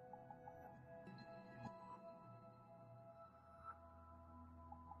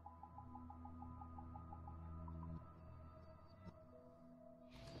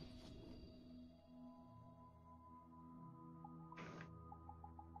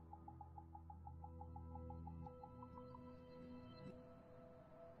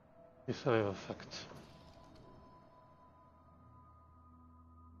 Save effect.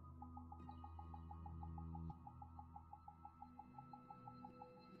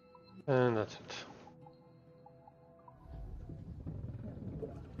 And that's it.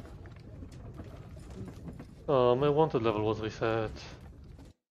 Oh, my wanted level was reset.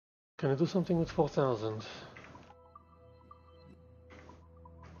 Can I do something with 4,000?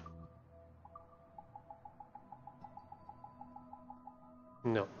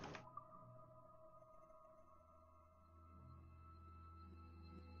 No.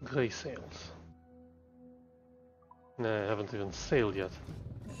 Grey sails. Nah, I haven't even sailed yet.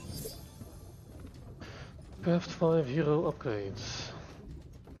 Craft 5 hero upgrades.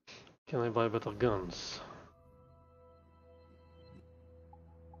 Can I buy better guns?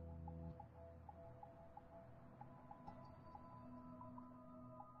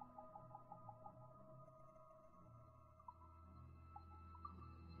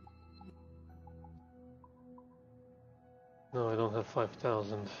 No, I don't have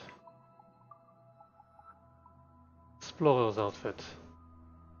 5,000. Explorer's outfit.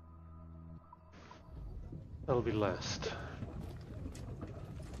 That'll be last.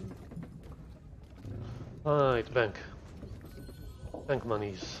 Alright, bank. Bank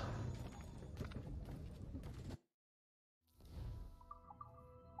monies.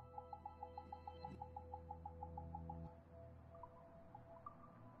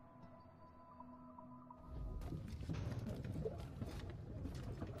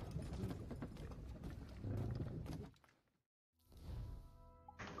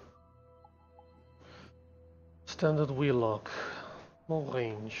 Standard wheel lock, more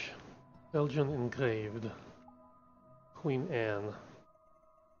range, Belgian engraved, Queen Anne.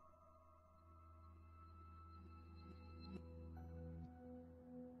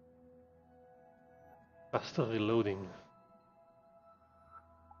 Faster reloading.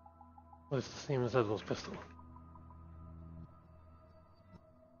 Well, it's the same as Edward's pistol.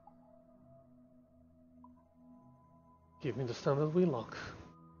 Give me the standard wheel lock.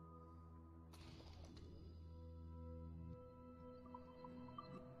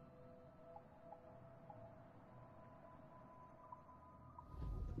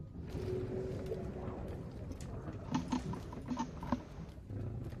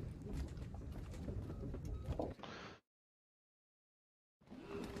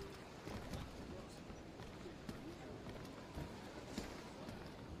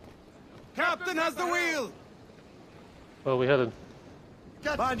 Captain has the wheel! Well, we had a...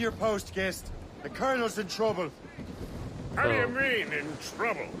 Get on your post, Gist. The Colonel's in trouble. How do you mean, in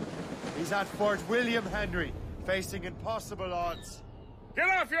trouble? He's at Fort William Henry, facing impossible odds. Get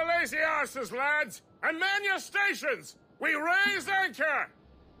off your lazy arses, lads, and man your stations! We raise anchor!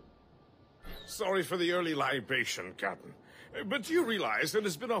 Sorry for the early libation, Captain. But do you realize that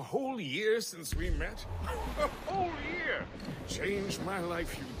it's been a whole year since we met? A whole year! Changed my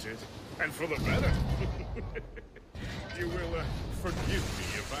life, you did. And for the better. You will forgive me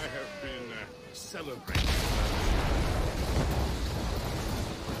if I have been celebrating.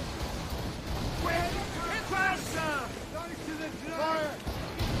 Fire!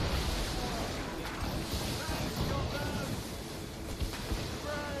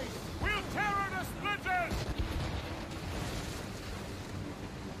 We'll tear her to splinters!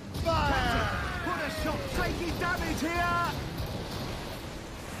 Fire! Put a shot taking damage here!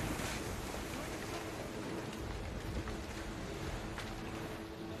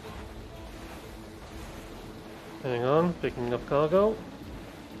 Hang on, picking up cargo.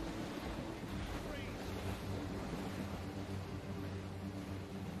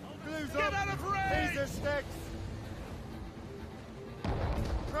 Glues Get up! out of range! Laser sticks!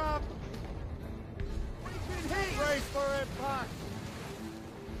 Drop! Brace for impact!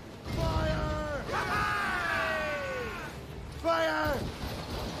 Fire! Fire!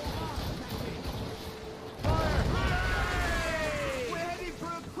 Fire! We're heading for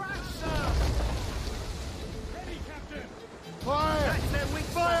a crash, sir! Ready, Captain! Fire! That's their weak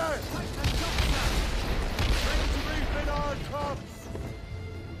Fire! spot. Take the shot, sir! Ready to refit our tops!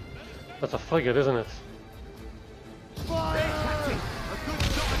 That's a frigate, isn't it? Fire! Captain, a good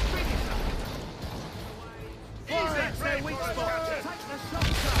shot and finisher! Fire! That's their weak spot. Take the shot,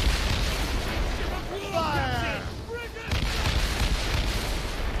 sir! Fire!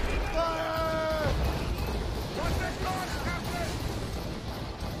 Fire! What's the course, Captain?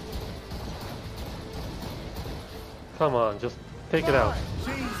 Come on, just take it out.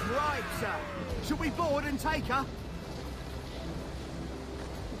 She's right, sir. Should we board and take her?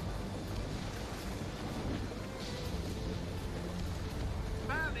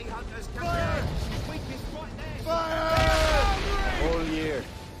 Bounty hunters come down. She's weakest right there. Fire! All year.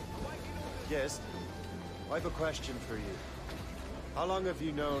 Yes, I've a question for you. How long have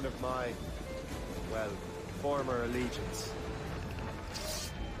you known of my, well, former allegiance?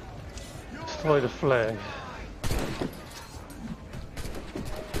 Destroy the flag.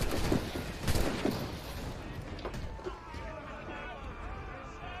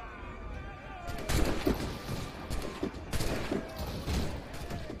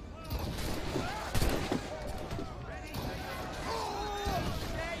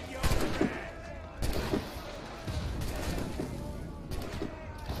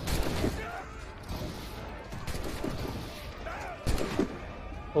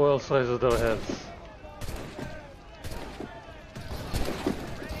 Who else raises their heads?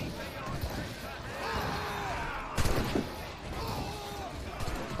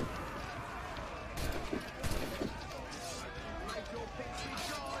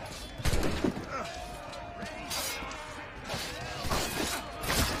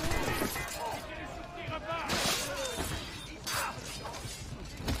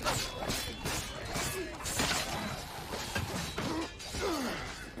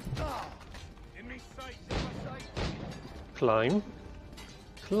 Climb.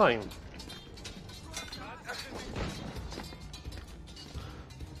 Climb.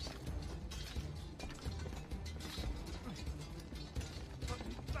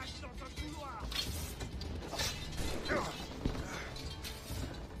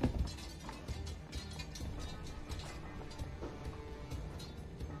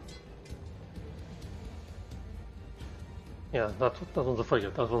 Yeah, that one's a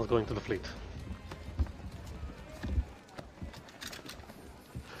frigate. That one's going to the fleet.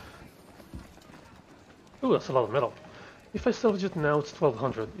 Ooh, that's a lot of metal. If I salvage it now, it's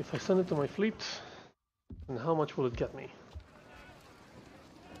 1200. If I send it to my fleet, then how much will it get me?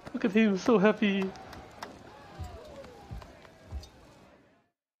 Look at him, so happy!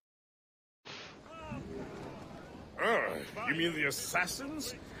 You mean the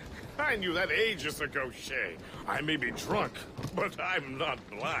assassins? I knew that ages ago, Shay. I may be drunk, but I'm not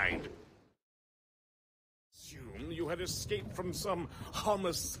blind. Assume you had escaped from some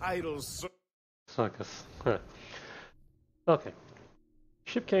homicidal Circus. Okay.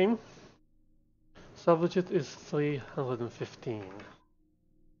 Ship came. Salvage it is 315.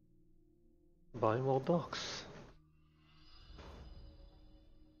 Buy more docks.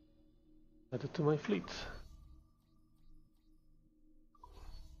 Add it to my fleet.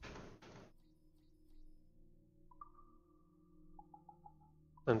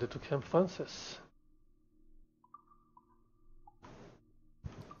 Send it to Camp Francis.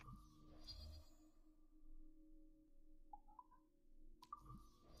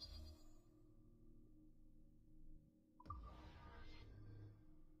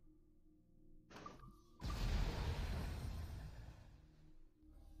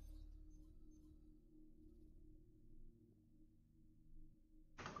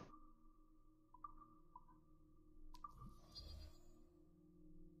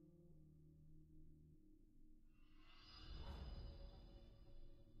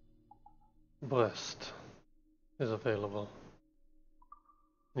 Brest is available.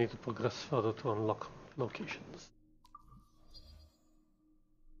 Need to progress further to unlock locations.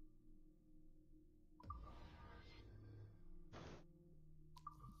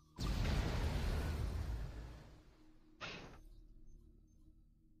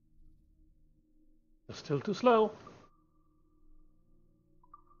 They're still too slow.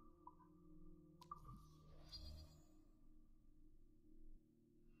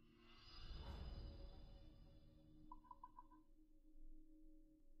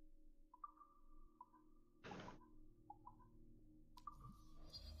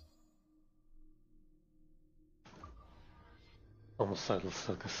 Homicidal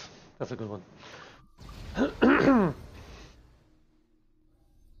circus. That's a good one.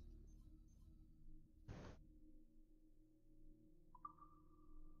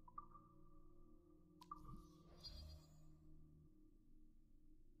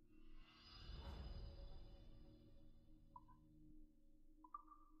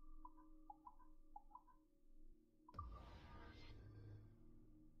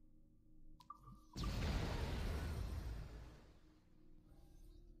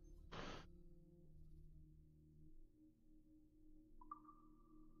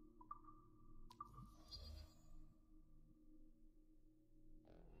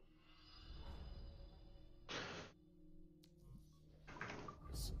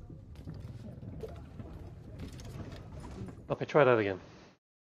 Okay, try that again.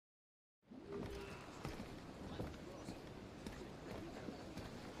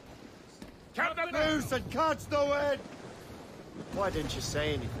 Captain! Loose and catch the wind! Why didn't you say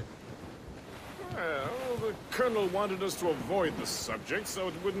anything? Well, the Colonel wanted us to avoid the subject so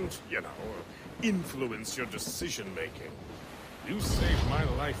it wouldn't, you know, influence your decision-making. You saved my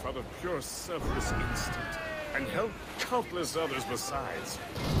life out of pure selfless instinct, and helped countless others besides.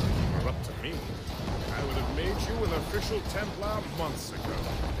 If it were up to me, I would have made you an official Templar months ago.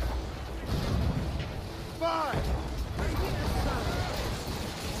 Fire!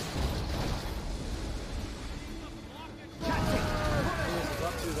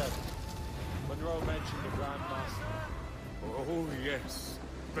 Up to that. Monroe mentioned the Grand Master. Oh, yes.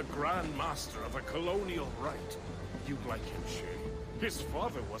 The Grand Master of the Colonial Rite. You'd like him, Shay. His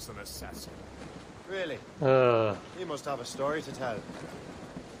father was an assassin. Really? He must have a story to tell.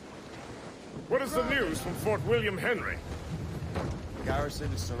 What is the news from Fort William Henry? The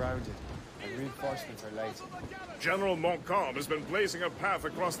garrison is surrounded, and reinforcements are late. General Montcalm has been blazing a path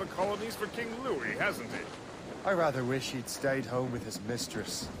across the colonies for King Louis, hasn't he? I rather wish he'd stayed home with his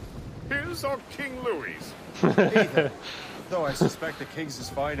mistress. His or King Louis? Either. Though I suspect the king's is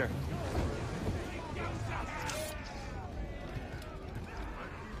finer.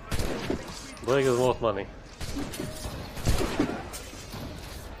 Brig is worth money.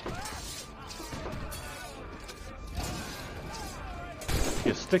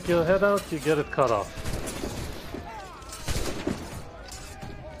 You stick your head out, you get it cut off.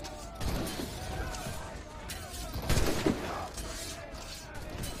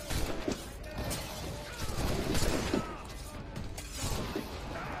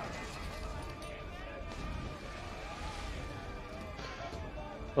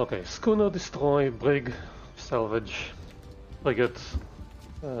 Okay, schooner, destroy, brig, salvage, frigate,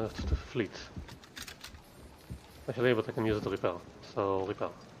 to the fleet. Actually, but I can use it to repair, so repair.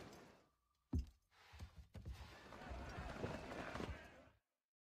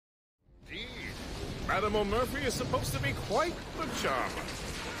 Indeed. Madame O'Murphy is supposed to be quite the charmer.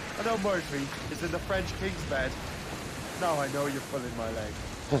 I know Murphy is in the French king's bed. Now I know you're pulling my leg.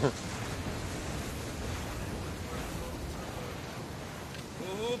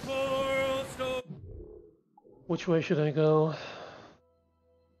 Which way should I go?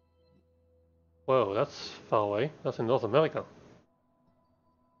 Whoa, that's far away. That's in North America.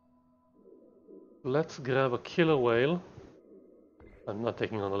 Let's grab a killer whale. I'm not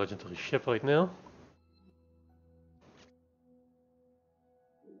taking on a legendary ship right now.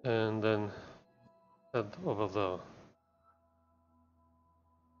 And then head over there.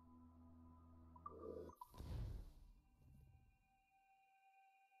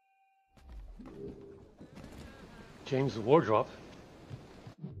 James Wardrop.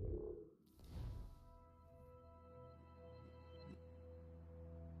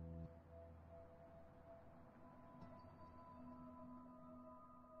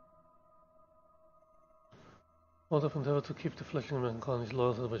 Wardrop endeavored to keep the fledgling American colonies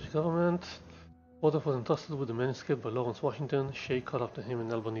loyal to the British government. Wardrop was entrusted with the manuscript by Lawrence Washington. Shea caught up to him in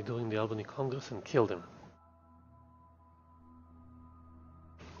Albany during the Albany Congress and killed him.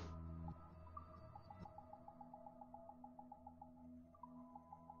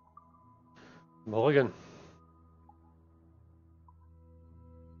 Morgan.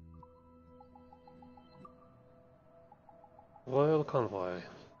 Royal Convoy.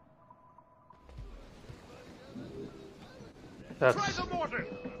 That's Try the mortar!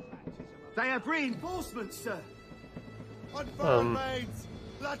 They have reinforcements, sir. Unfurled mains!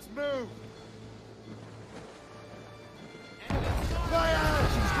 Let's move! Fire!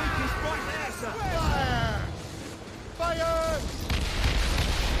 She's weakest right there, sir. Fire! Fire!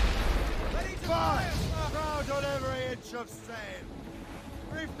 Fire! Crowd on every inch of sail.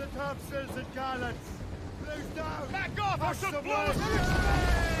 Reef the topsails and gallants. Loose down! Back off! I Push should the blow wind. us!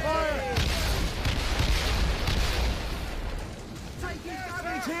 Fire! Taking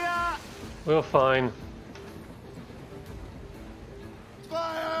damage here. we're fine.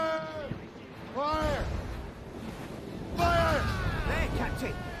 Fire! Fire! Fire! There,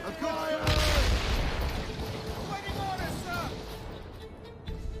 Captain. A good Fire! Waiting orders, sir!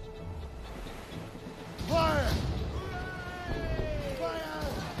 Fire! Fire!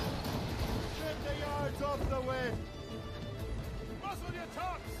 Trim the yards off the wind! Muzzle your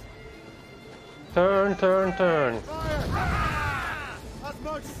tops! Turn, turn, turn. Fire! As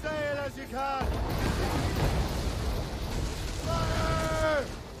much sail as you can! Fire!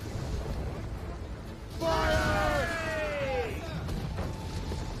 Fire!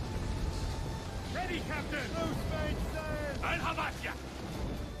 Ready, Captain! Loose main sail! And how about ya?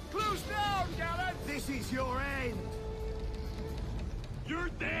 Close down, gallant! This is your end. You're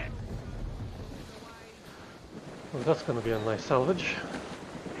dead! Well, that's gonna be a nice salvage.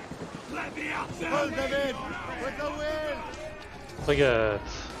 Let me out there! Pull them in! With the wind! Frigate.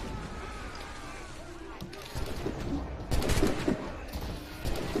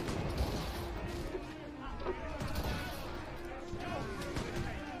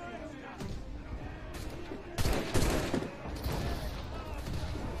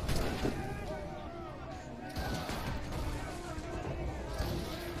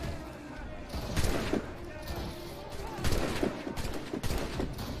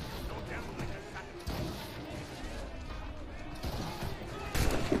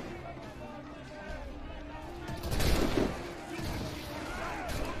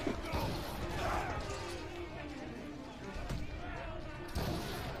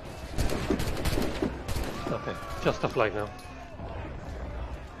 Okay, just a flag now.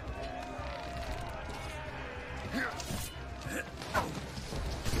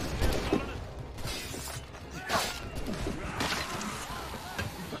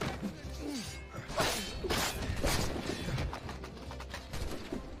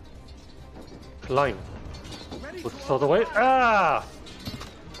 Climb. Put it all the way. Ah!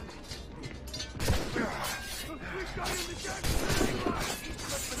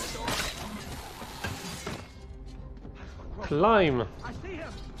 Climb.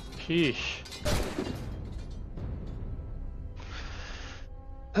 Sheesh.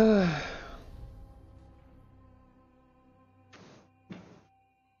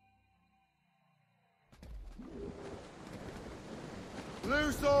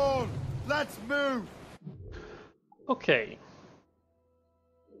 Loose all! Let's move! Okay.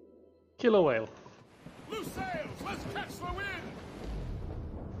 Killer whale. Loose sails! Let's catch the wind!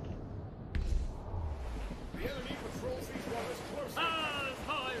 The enemy patrols these waters closely. As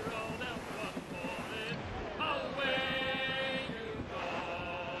I rolled out one morning, away you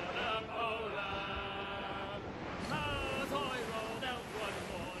gone, Poland. As I rolled out one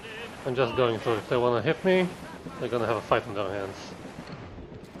morning, I'm just going through. If they want to hit me, they're gonna have a fight in their hands.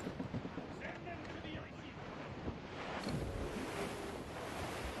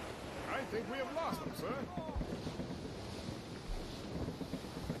 I think we have lost them, sir.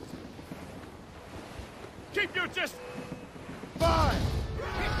 Keep your distance! Fire!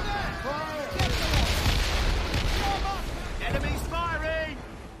 Enemies firing.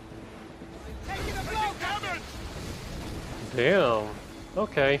 Taking a blow, damage! Damn.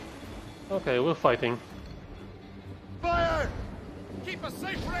 Okay. Okay, we're fighting. Fire! Keep a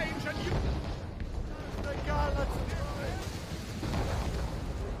safe range and you... The Gauntlets!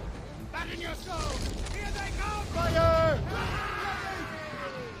 Back in your soul! Here they come! Fire!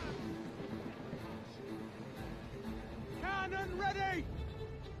 Cannon ready!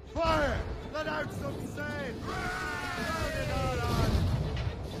 Fire! Let out some sail! Turn it all on!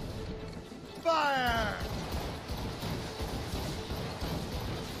 Fire!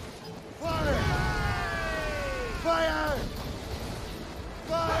 Fire! Fire!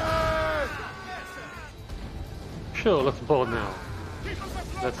 Fire! Sure, let's board now.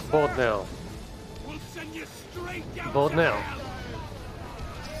 Let's board now. We'll send you straight down Board to now. hell.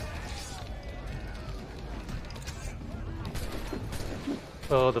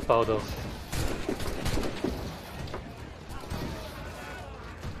 Oh, the powders.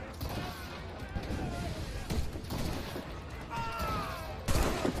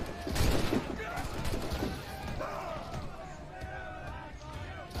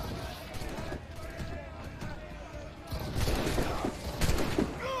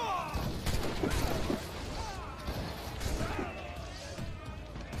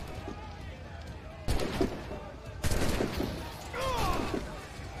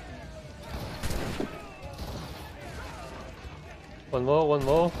 One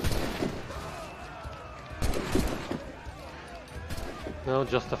more. No,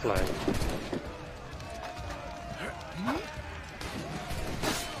 just a flag.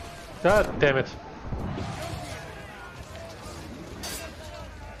 God damn it.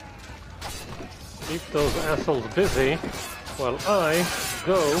 Keep those assholes busy while I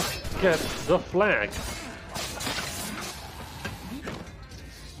go get the flag.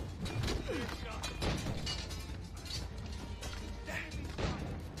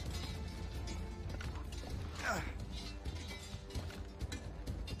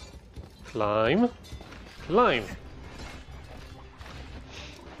 Climb. Climb.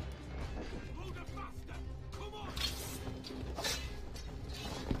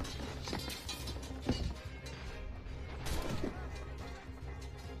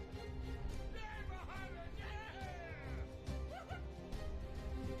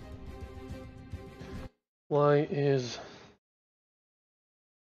 Why is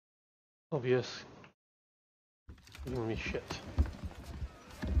obvious giving me shit?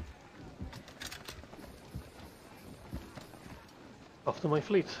 After my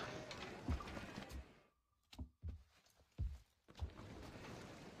fleet.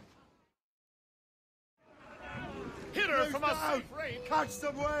 Hit her from a safe range! Catch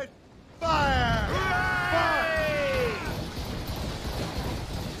some wind! Fire! Fire!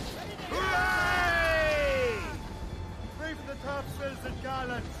 Hooray! Reef the topsails and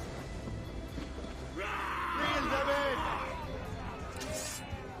gallants! Reel them in!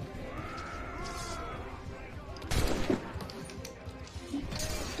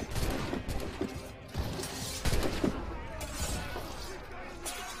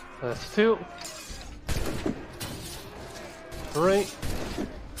 That's 2. 3.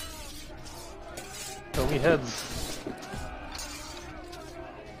 Show me heads.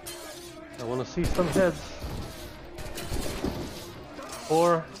 I want to see some heads.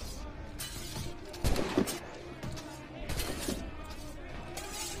 4.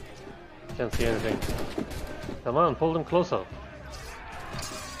 Can't see anything. Come on, pull them closer.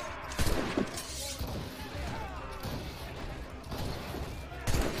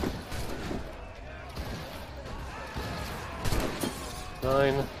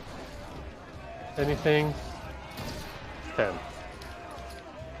 Nine. Anything? 10.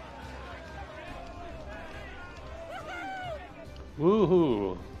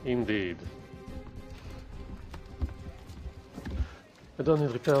 Woohoo! Indeed. I don't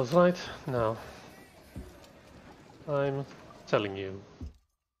need repairs right now. I'm telling you.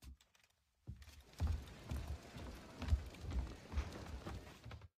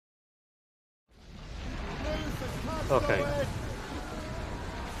 Okay.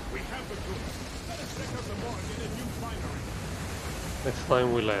 Next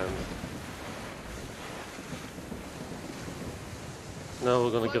time we land. Now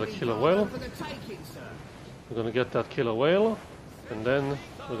we're gonna get a killer whale. We're gonna get that killer whale, and then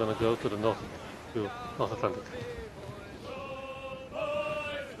we're gonna go to the North Atlantic.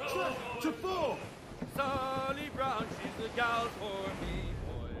 Sally Brown, she's the gal for me,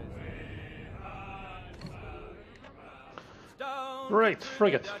 boys. Right,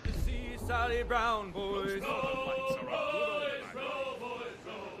 frigate. To see Sally Brown, boys.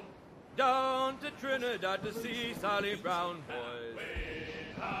 Down to Trinidad to see Sally Brown, boys.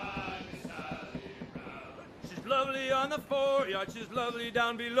 She's lovely on the foreyard, she's lovely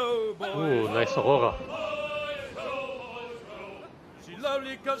down below, boys. Ooh, nice aurora. She's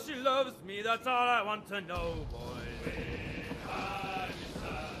lovely cause she loves me, that's all I want to know, boys.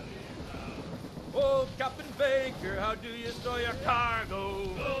 Oh, Captain Baker, how do you store your cargo?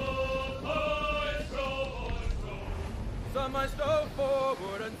 Some I stow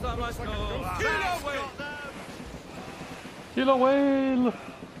forward and some I stow back. Killer whale!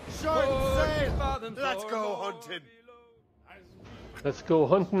 Short sail! Let's go hunting! Let's go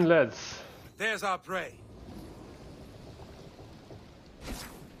hunting, lads. There's our prey.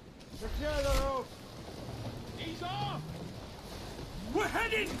 Secure the rope! He's off! We're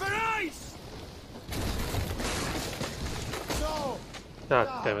heading for ice! No!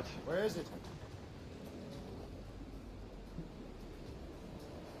 God damn it. Where is it?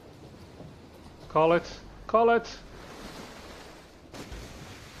 Call it. Call it.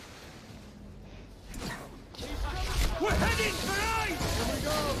 We're heading for ice! Here we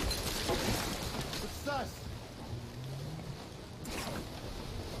go! Success!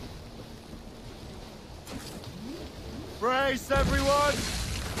 Brace, everyone!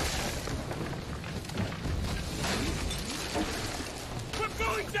 We're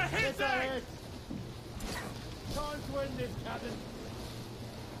going to hit them! Can't win this, Captain.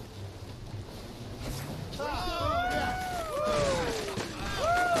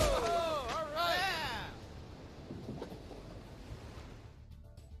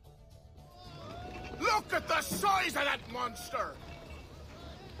 size of that monster!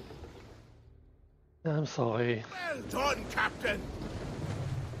 I'm sorry. Well done, Captain!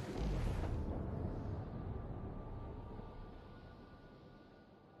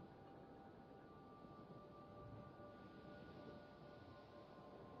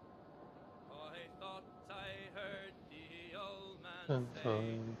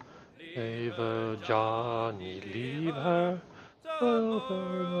 Leave her, Johnny, leave her.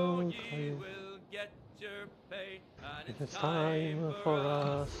 Tomorrow ye will get your pay, and It's time for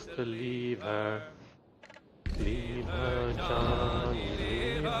us to leave her. Leave her, Johnny,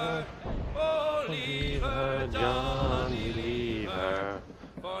 leave her. Oh, Leave her, Johnny, leave her.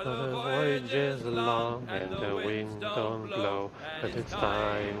 For the voyage is long and the wind don't blow, but it's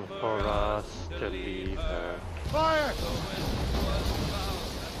time for us to leave her. Fire!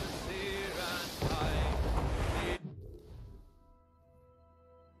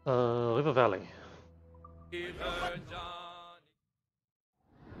 River Valley.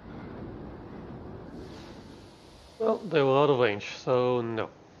 Well, they were out of range, so no.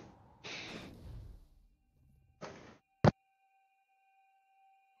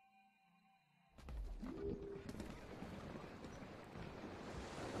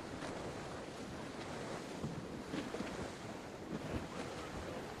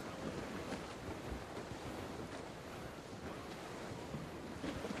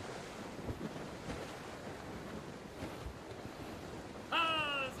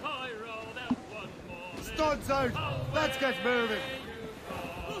 Studs out! Let's get moving!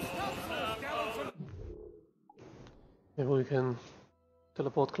 Maybe we can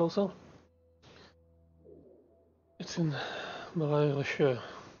teleport closer? It's in Marais Rocheux,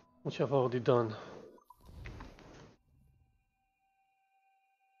 which I've already done.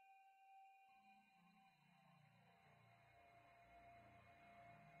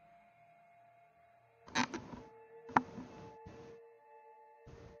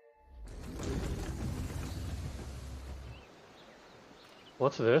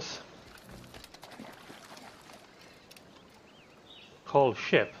 What's this? Call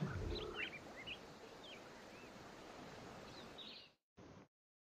ship.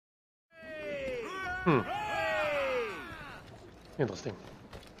 Interesting.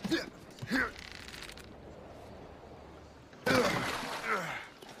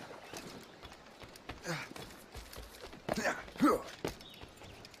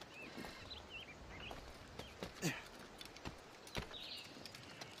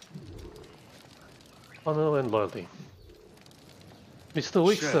 Honor and loyalty. Mr.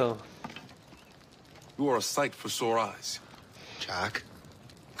 Wixer. You are a sight for sore eyes. Jack?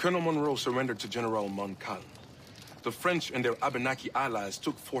 Colonel Monroe surrendered to General Montcalm. The French and their Abenaki allies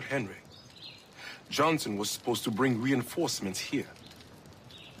took Fort Henry. Johnson was supposed to bring reinforcements here.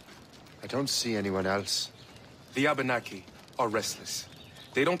 I don't see anyone else. The Abenaki are restless.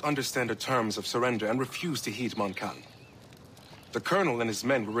 They don't understand the terms of surrender and refuse to heed Montcalm. The colonel and his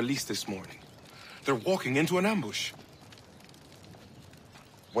men were released this morning. They're walking into an ambush.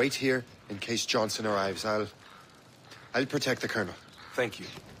 Wait here in case Johnson arrives. I'll protect the colonel. Thank you.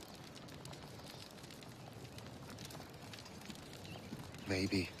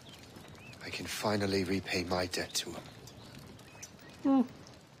 Maybe I can finally repay my debt to him.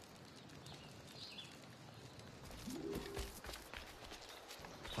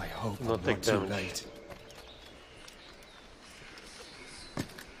 I hope I'm not too late.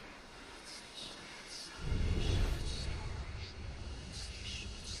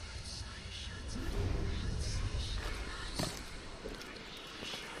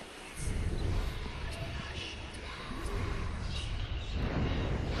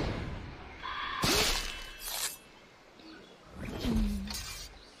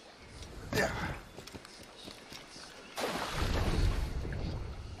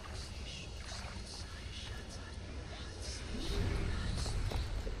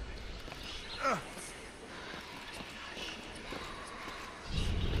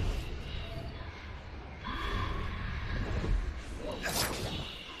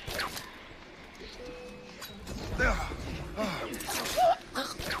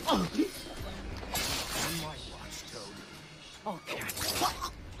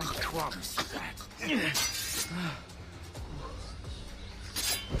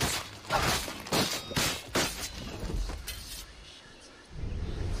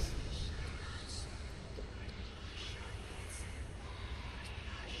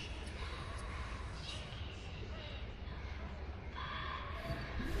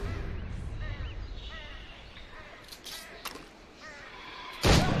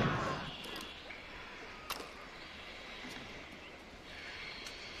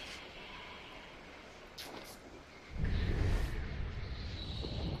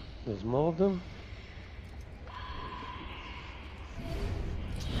 There's more of them.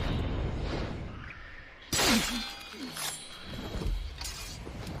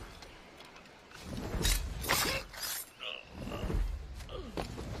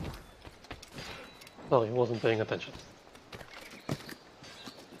 Sorry, he wasn't paying attention.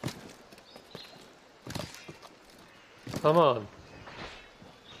 Come on.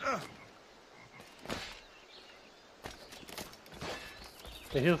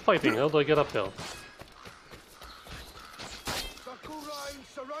 I hear fighting. How do I get up there? Circle round,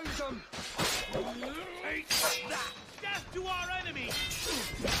 surround them! Take that! Death to our enemy!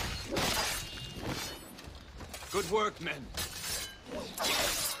 Good work, men.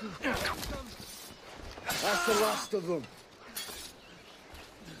 That's the last of them.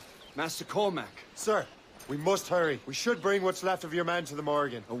 Master Cormac. Sir, we must hurry. We should bring what's left of your men to the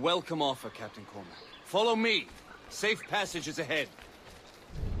Morgan. A welcome offer, Captain Cormac. Follow me. Safe passage is ahead.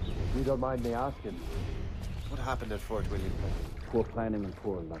 You don't mind me asking? What happened at Fort William? Poor planning and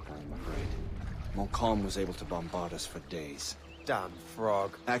poor luck, I'm afraid. Montcalm was able to bombard us for days. Damn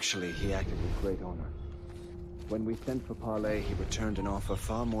frog. Actually, he acted with Great honor. When we sent for parley, He returned an offer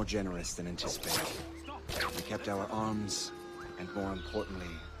far more generous than anticipated. We kept our arms, and more importantly,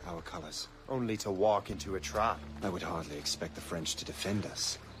 our colors. Only to walk into a trap. I would hardly expect the French to defend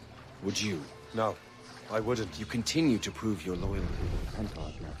us. Would you? No, I wouldn't. You continue to prove your loyalty.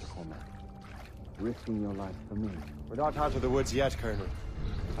 Pentards, Master Cormac. Risking your life for me. We're not out of the woods yet, Colonel.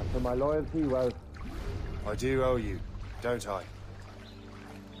 And for my loyalty, well... I do owe you, don't I?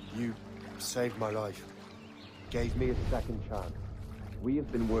 You saved my life. Gave me a second chance. We have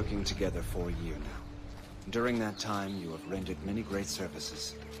been working together for a year now. During that time, you have rendered many great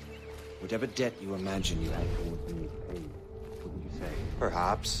services. Whatever debt you imagine you had towards me is paid, wouldn't you say?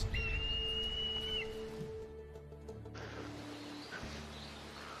 Perhaps.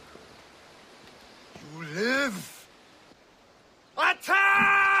 You live!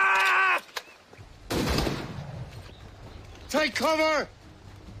 Attack! Take cover!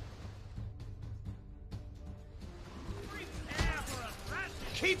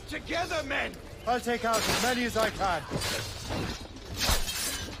 Keep together, men! I'll take out as many as I can.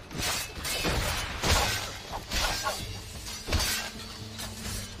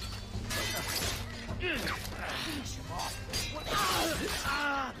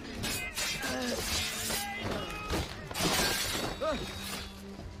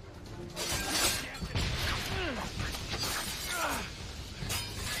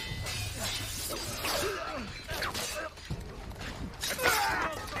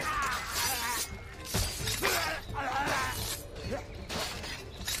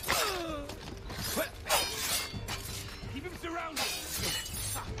 Keep him surrounded!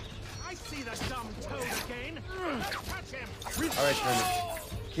 I see the dumb toad again! Catch him! All right, Colonel.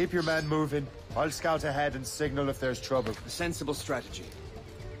 Keep your men moving. I'll scout ahead and signal if there's trouble. A sensible strategy.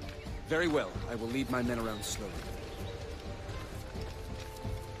 Very well. I will lead my men around slowly.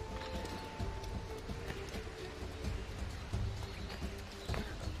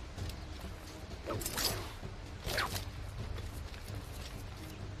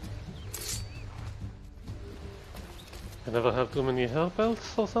 I never have too many hair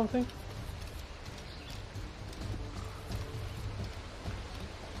belts or something?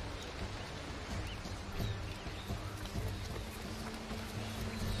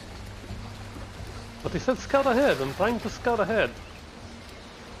 But he said scout ahead. I'm trying to scout ahead.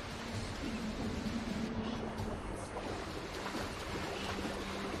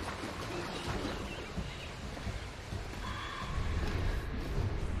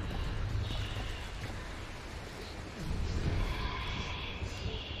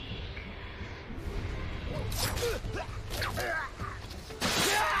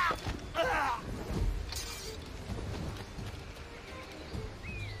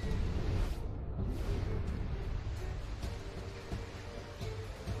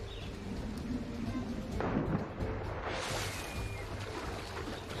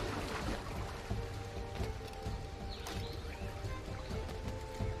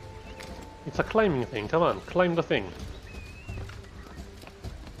 It's a climbing thing, come on, climb the thing.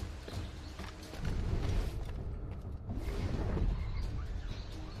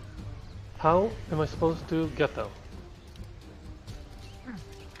 How am I supposed to get there?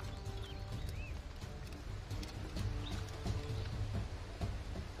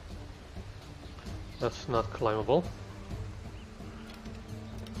 That's not climbable.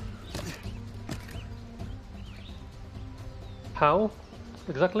 How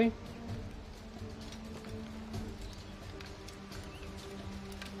exactly?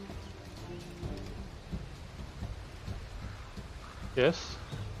 Yes.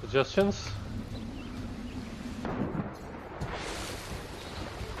 Suggestions?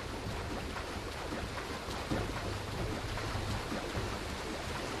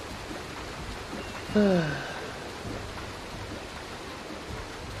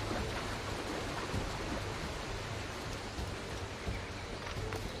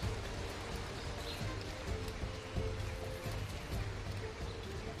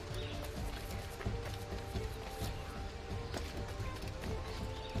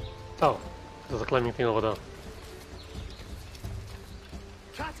 Oh, there's a climbing thing over there.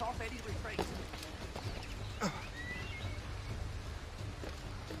 Cut off any retreat.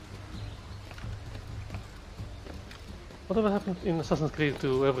 Whatever happened in Assassin's Creed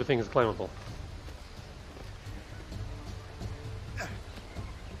to everything is climbable?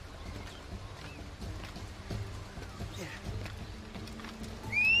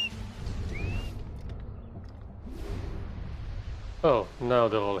 Oh, now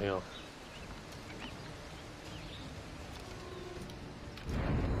they're all here.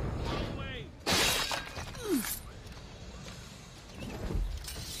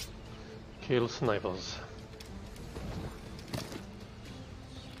 Kill snipers.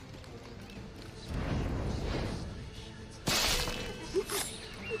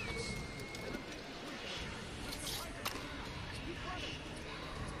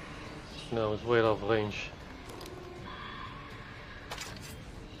 No, it's way out of range.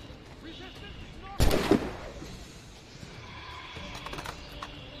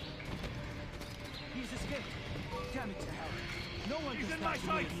 He's escaped. Damn it to hell. No one is in my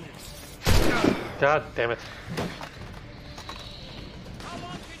sight. God damn it. How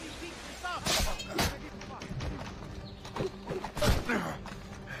long can you keep this up?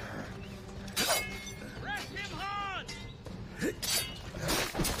 Press him hard!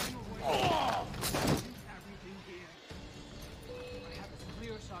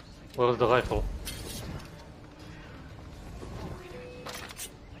 Where's the rifle?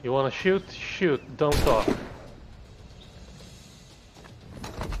 You wanna shoot? Shoot, don't talk.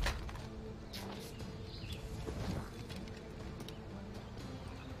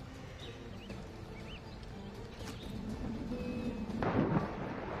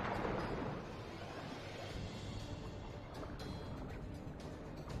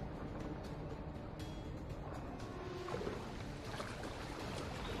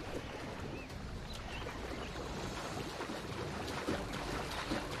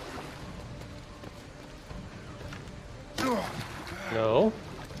 No.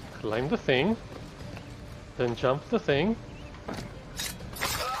 Climb the thing. Then jump the thing.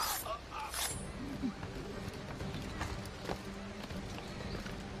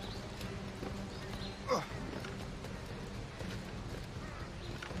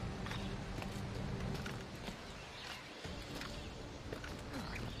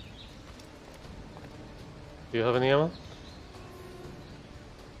 Do you have any ammo?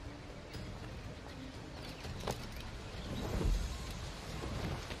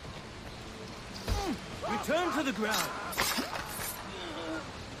 Return to the ground.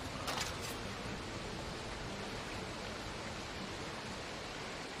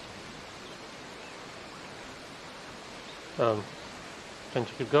 Can't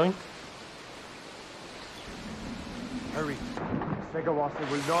you keep going? Hurry.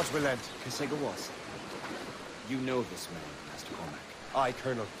 Segawasa will not relent. Segawasa? You know this man, Master Cormac. Aye,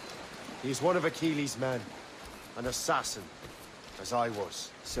 Colonel. He is one of Achilles' men. An assassin, as I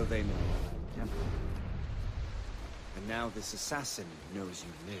was. So they know. And now this assassin knows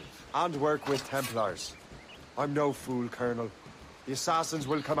you live. And work with Templars. I'm no fool, Colonel. The assassins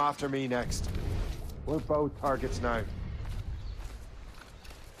will come after me next. We're both targets now.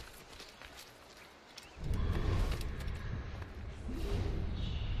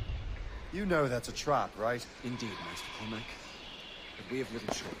 You know that's a trap, right? Indeed, Master Cormac. But we have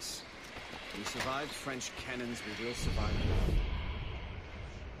little choice. We survived French cannons, we will survive them.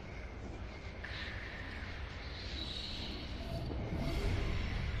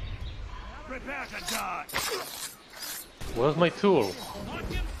 Prepare to die. Where's my tool?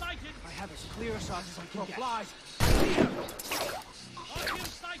 I have as clear a shot as I can get. Flies.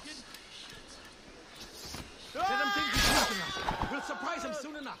 Let him think he's shooting us. We'll surprise him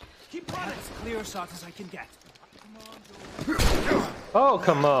soon enough. Keep running. As clear a shot as I can get. Oh,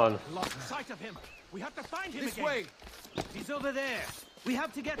 come on. Lost sight of him. We have to find him This again. way. He's over there. We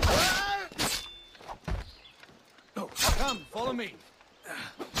have to get. Oh, come, follow me.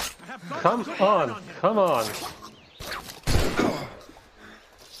 Come on, come on.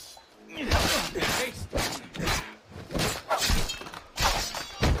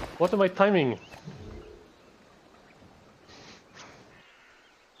 What am I timing?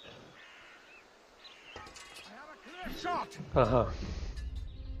 Aha.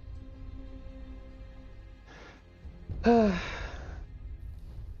 The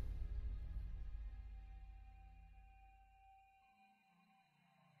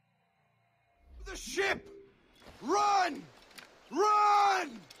ship! Run!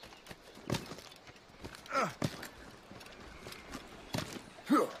 Run!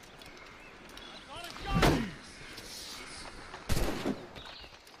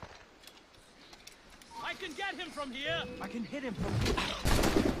 I can get him from here! I can hit him from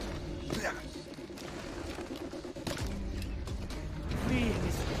here. Fleeing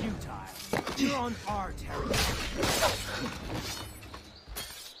is futile. You're on our territory.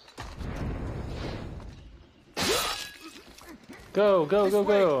 Go, go, go,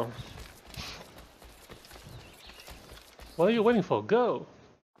 go! What are you waiting for? Go!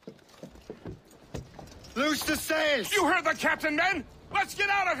 Loose the sails! You heard the captain, men! Let's get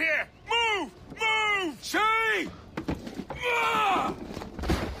out of here! Move! Move! Shay! Ah!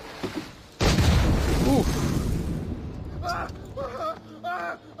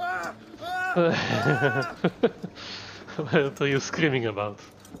 What are you screaming about?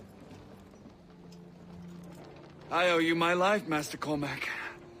 I owe you my life, Master Cormac.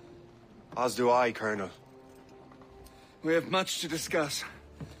 As do I, Colonel. We have much to discuss.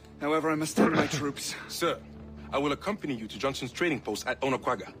 However, I must tend my troops. Sir, I will accompany you to Johnson's trading post at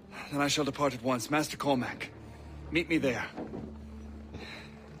Onakwaga. Then I shall depart at once. Master Cormac, meet me there.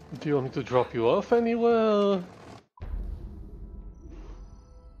 Do you want me to drop you off anywhere?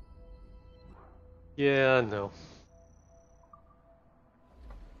 Yeah, no.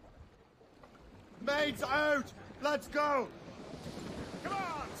 Maids out! Let's go! Come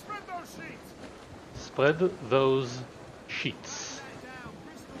on, spread those sheets! Spread those sheets.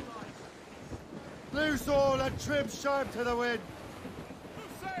 Loose all and trim sharp to the wind! Loose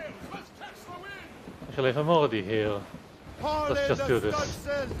sails! Let's catch the wind! Actually, if I'm already here, Haul let's in just do the this.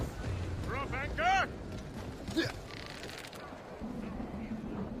 stunsails! Drop anchor!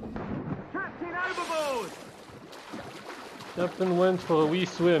 Captain overboard! Captain went for a wee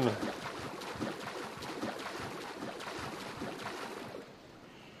swim.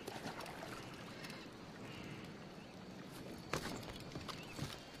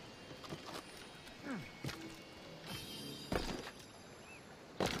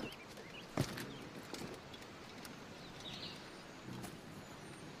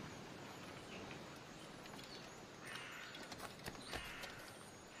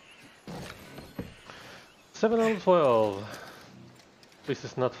 Seven out of 12. This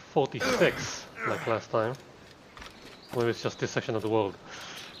is not 46 like last time. Maybe it's just this section of the world.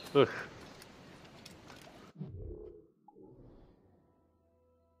 Ugh.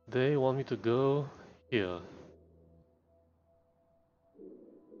 They want me to go here.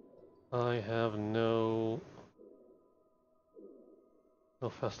 I have no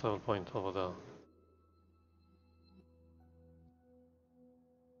fast travel point over there.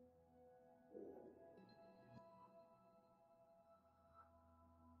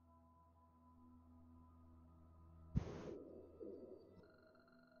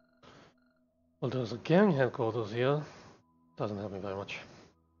 Well, there's a gang headquarters here. Doesn't help me very much.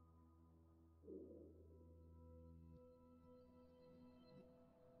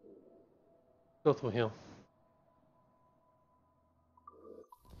 Go through here.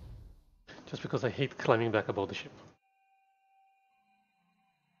 Just because I hate climbing back aboard the ship.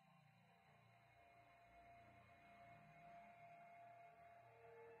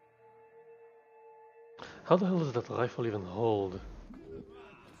 How the hell does that rifle even hold?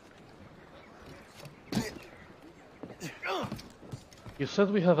 You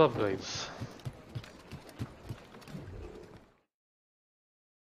said we have upgrades.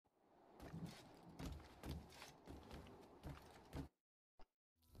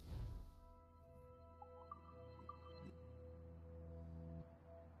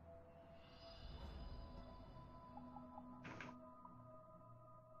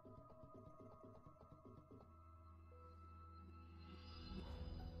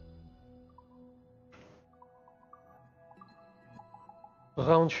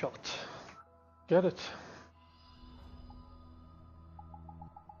 Round shot. Get it.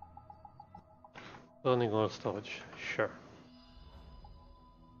 Burning oil storage. Sure.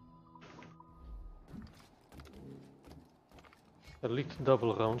 Elite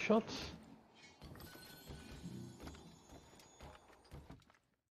double round shot.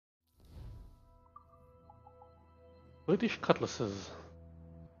 British cutlasses.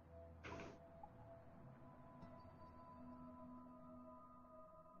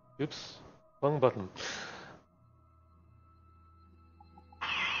 Oops, wrong button.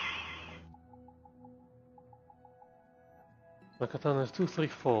 My katana is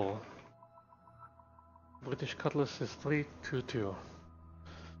 234. British cutlass is 322.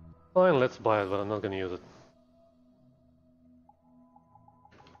 Fine, let's buy it, but I'm not gonna use it.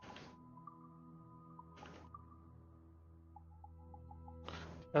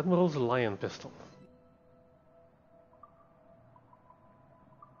 Admiral's Lion Pistol.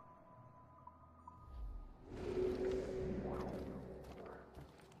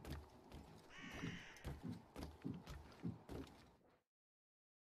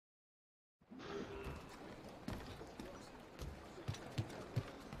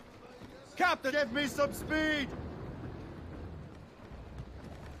 Captain, give me some speed!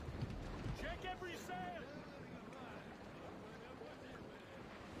 Check every sail!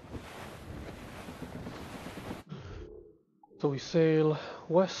 So we sail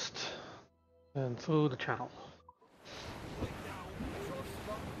west and through the channel.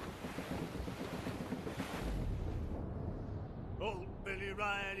 Old Billy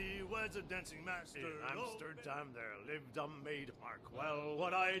Riley was a dancing master. In Amsterdam there lived a maid, mark well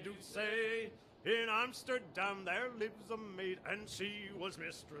what I do say. In Amsterdam there lives a maid, and she was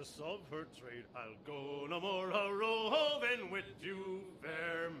mistress of her trade. I'll go no more a-roving with you,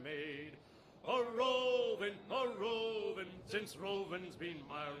 fair maid. A-roving, since roving's been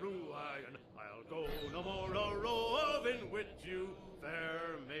my ruin. I'll go no more a-roving with you,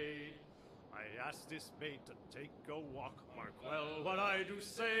 fair maid. I asked this maid to take a walk, mark well what I do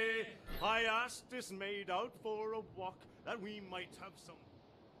say. I asked this maid out for a walk, that we might have some...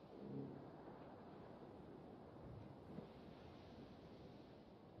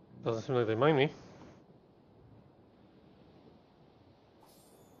 Doesn't seem like they mind me.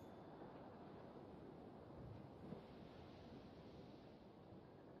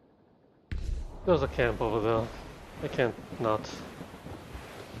 There's a camp over there. I can't not.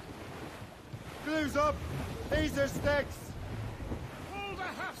 Glue's up! These are sticks! Pull the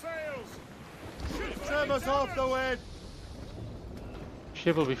half-sails! Trim us off the wind!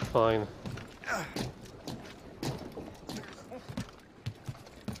 Ship will be fine.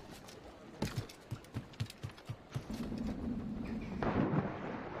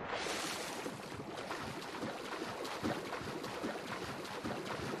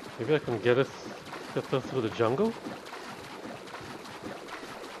 Maybe I can get her through the jungle?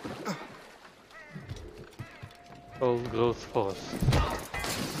 Old growth forest.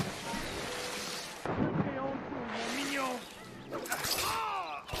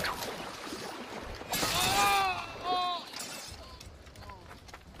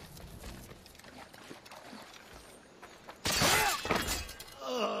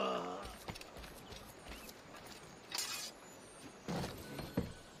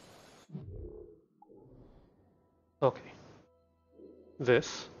 Okay.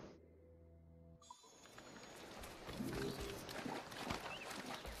 This.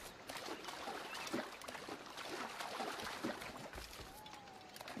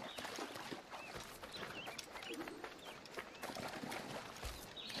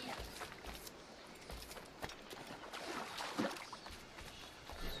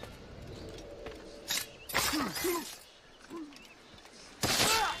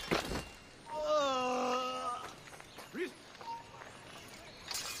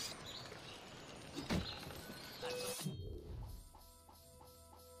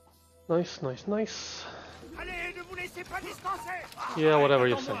 Nice, nice, nice. Allez, ne vous laissez pas distancer! Yeah, whatever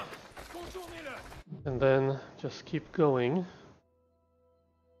you say. And then just keep going.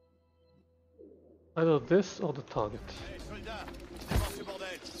 Either this or the target.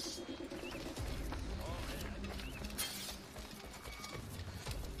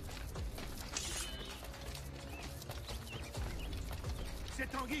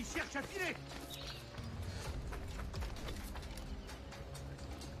 Cette anguille cherche à filer!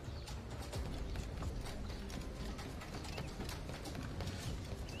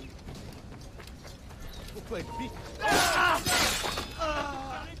 Pourquoi être vite?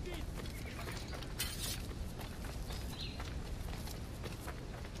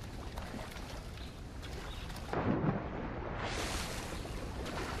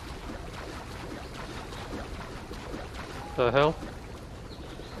 The hell?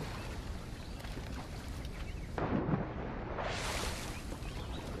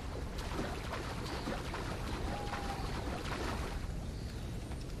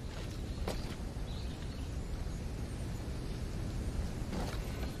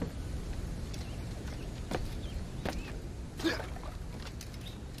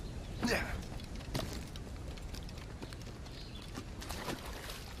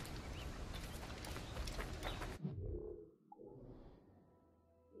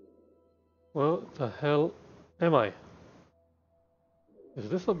 Where the hell am I? Is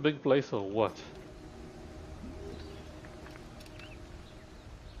this a big place or what?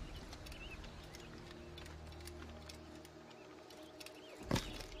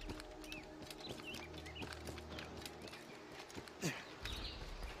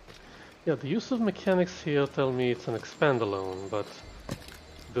 Yeah, the use of mechanics here tell me it's an expand-alone, but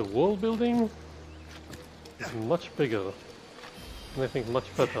the world building is much bigger, and I think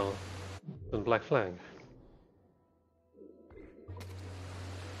much better than Black Flag.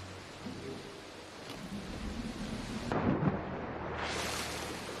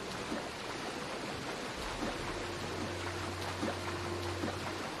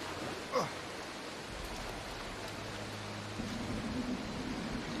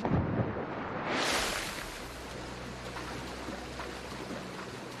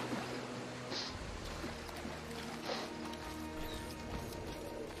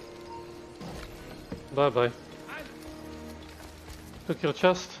 Bye-bye. Took your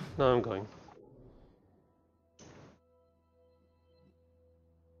chest, now I'm going.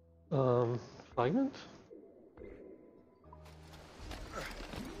 Fragment?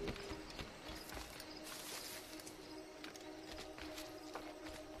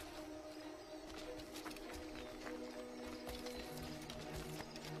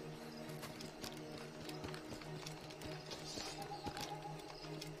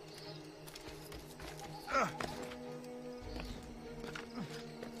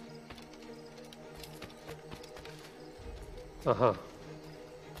 Aha.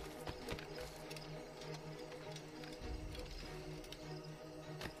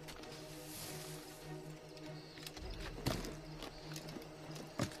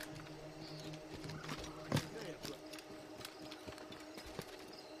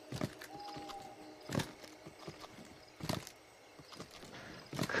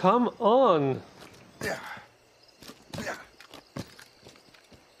 Come on!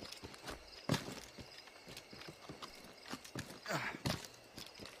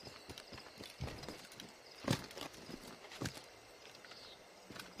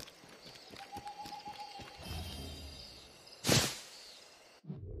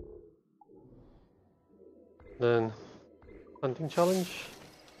 Then, hunting challenge.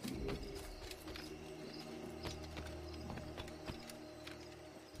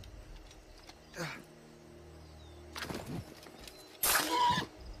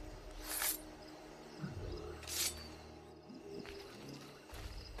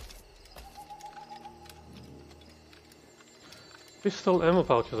 Pistol ammo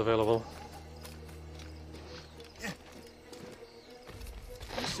pouch is available. You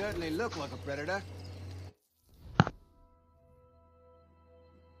certainly look like a predator.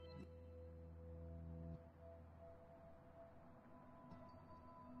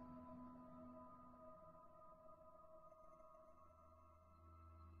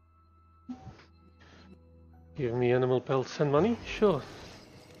 Give me animal pelts and money? Sure.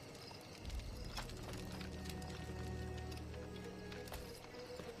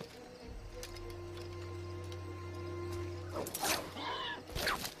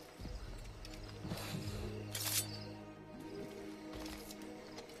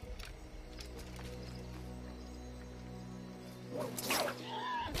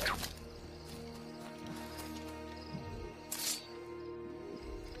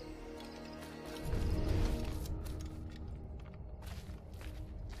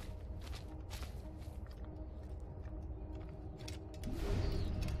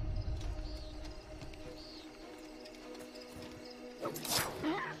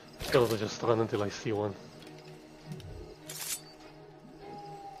 I'll just run until I see one.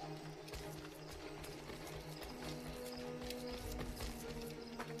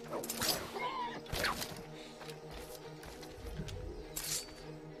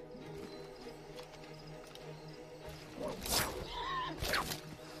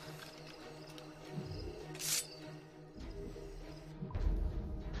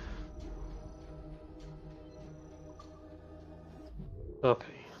 Okay.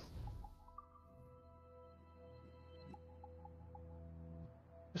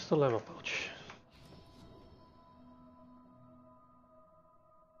 Pistol ammo pouch.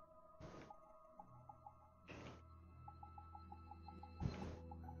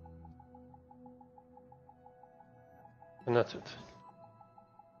 And that's it.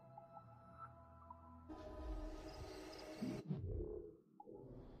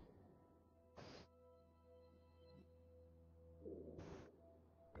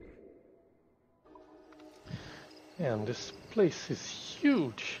 Damn, this place is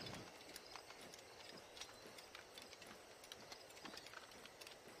huge.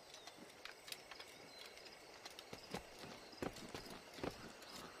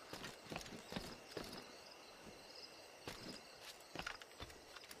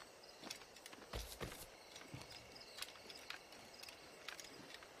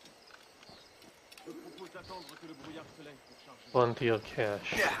 Frontier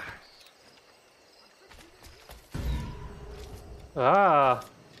cache. Ah!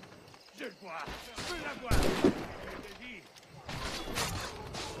 Je le vois. Je peux l'avoir.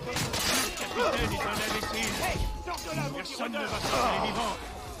 Le capitaine est un imbécile. Hey, sors de là, personne ne va sortir vivant.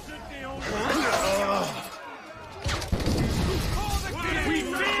 Jetez en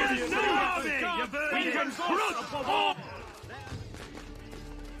We can crush!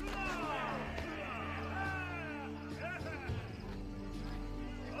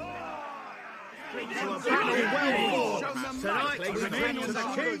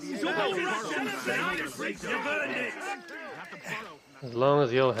 As long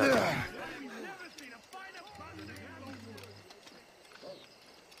as you're happy.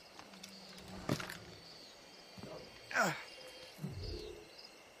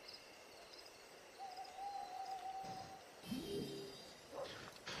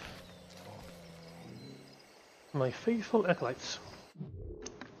 My faithful acolytes.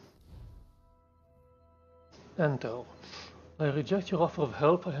 Anto. I reject your offer of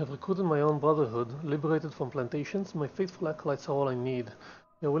help. I have recruited my own brotherhood, liberated from plantations. My faithful acolytes are all I need.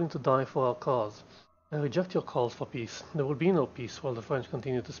 They are willing to die for our cause. I reject your calls for peace. There will be no peace while the French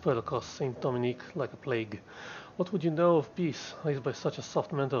continue to spread across Saint Dominique like a plague. What would you know of peace raised by such a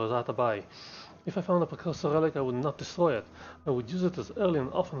soft mentor as Atabai? If I found a precursor relic, I would not destroy it. I would use it as early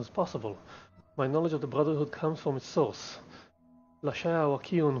and often as possible. My knowledge of the Brotherhood comes from its source. Lashaya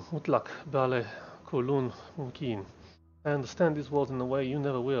Wakiun Mutlak Bale Kulun Mukin. I understand these words in a way you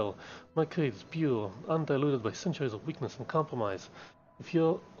never will. My creed is pure, undiluted by centuries of weakness and compromise. If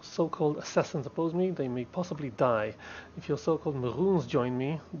your so-called assassins oppose me, they may possibly die. If your so-called Maroons join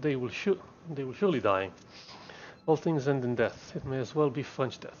me, they will surely die. All things end in death. It may as well be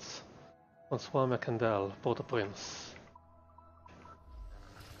French deaths. Bonsoir, Macandal, Port-au-Prince.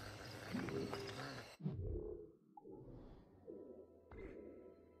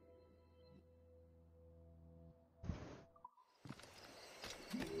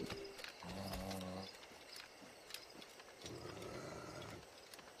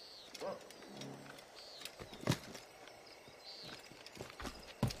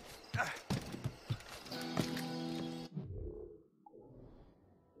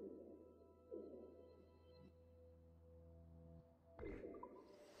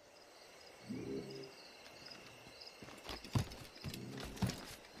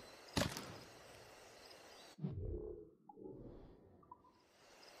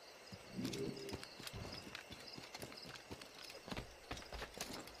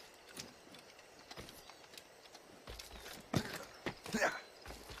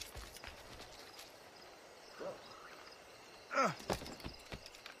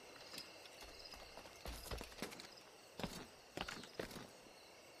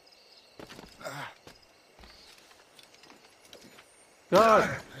 God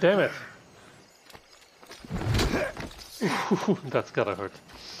damn it! That's gotta hurt.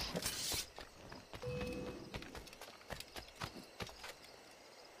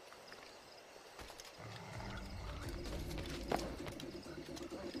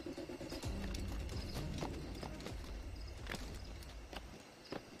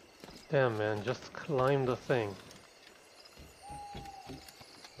 Damn, man, just climb the thing.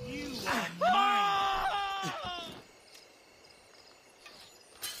 You are mine!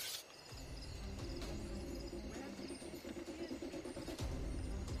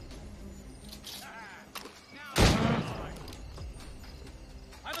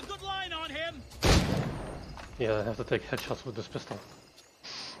 I have a good line on him! Yeah, I have to take headshots with this pistol.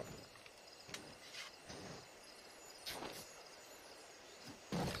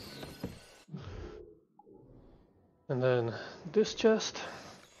 And then this chest.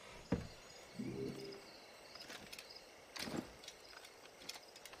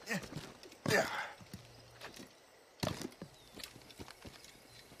 Yeah.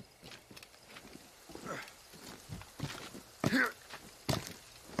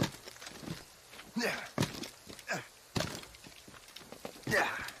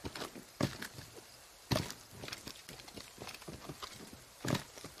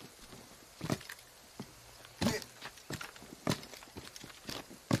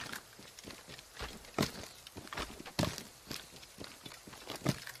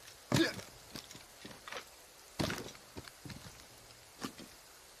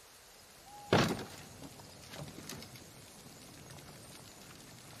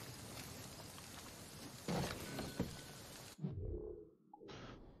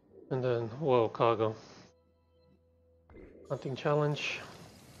 And then, whoa, cargo. Hunting challenge.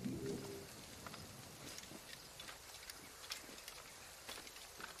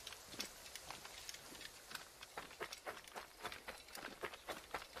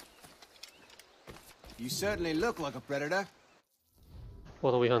 You certainly look like a predator.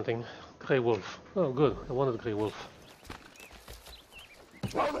 What are we hunting? Grey wolf. Oh, good. I wanted grey wolf.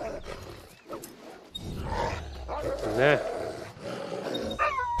 Nah.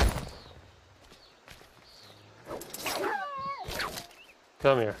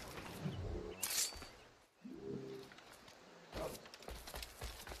 Come here.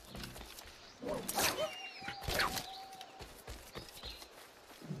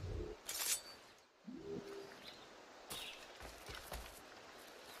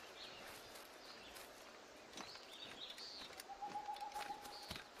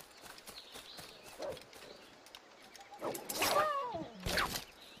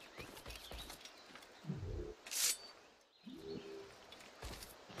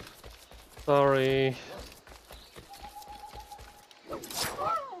 Sorry.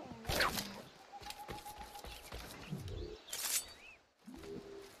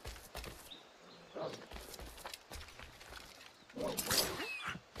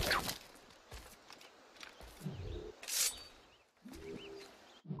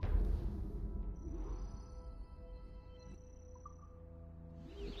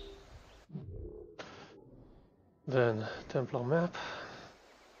 Then Templar map.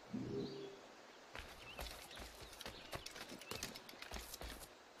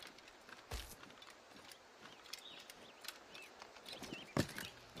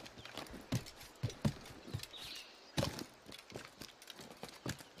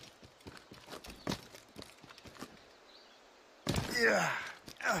 Yeah.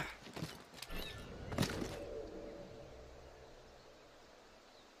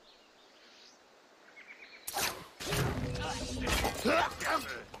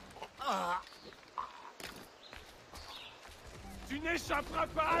 Tu n'échapperas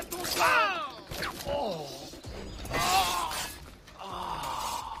pas à ton sort. Oh.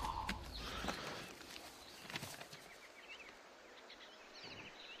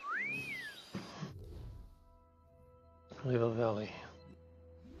 River Valley.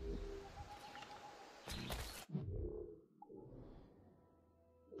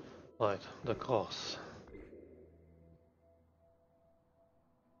 Right, the cross.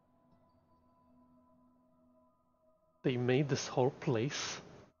 They made this whole place?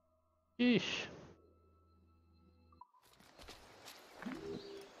 Eesh.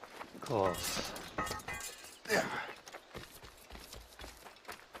 Cross. Yeah.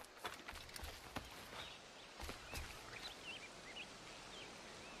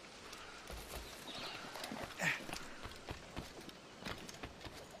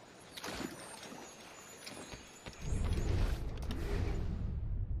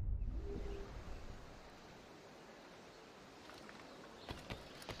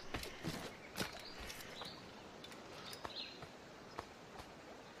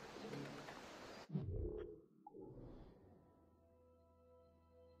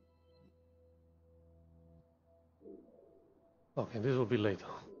 Okay, this will be later.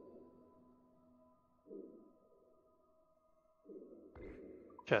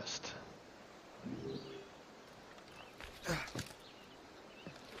 Chest.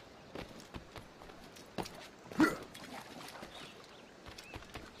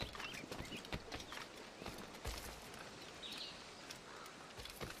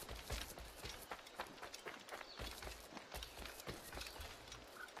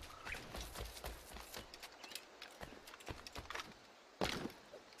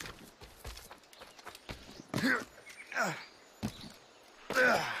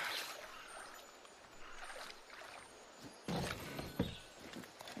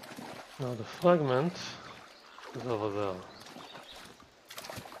 Now the fragment is over there.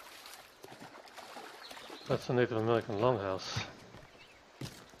 That's a Native American longhouse.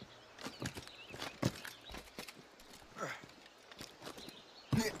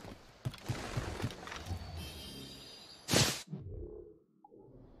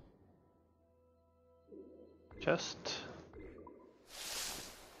 Chest.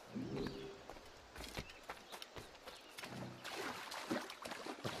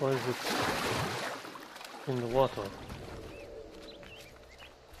 Why is it in the water?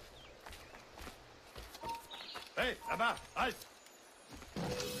 Hey, là-bas, halte!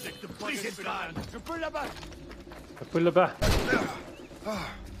 C'est que pris cette crâne! Je peux l'abattre! Je peux le bas.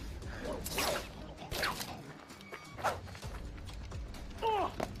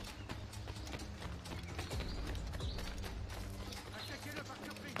 Attaquez-le par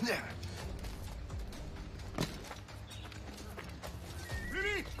surprise! Plus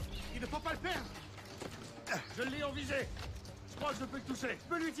vite! Il ne faut pas le perdre! Je l'ai en visée! Je crois que je peux le toucher! Je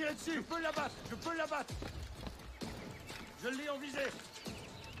peux lui tirer dessus! Je peux l'abattre! Je peux l'abattre! Je l'ai en visée!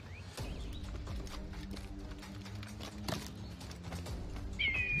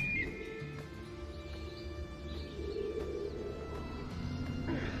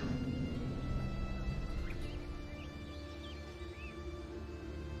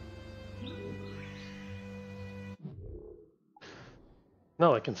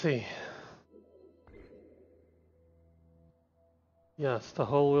 Now I can see. Yes, the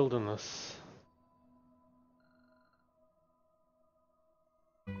whole wilderness.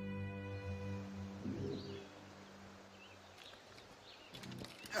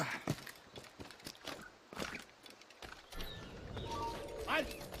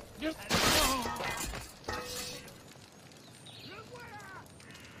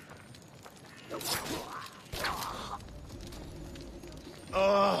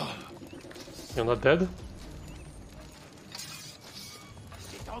 You're not dead?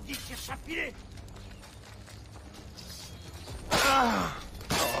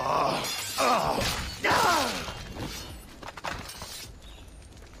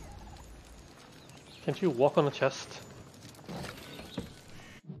 Can't you walk on a chest?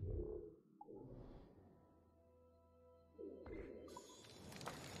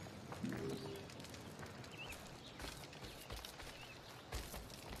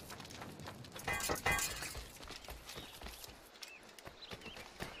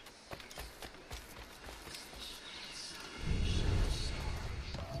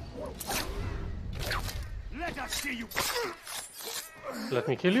 Let us see you. Let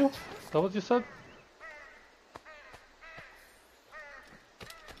me kill you? Is that what you said?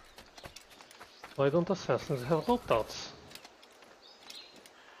 Why don't assassins have rope darts?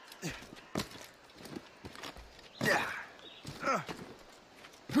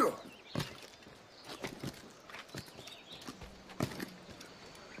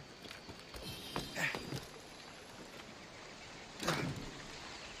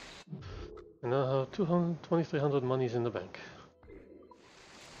 I now have 2,300 monies in the bank.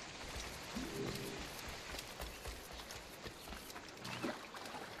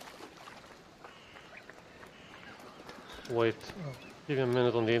 Wait, give me a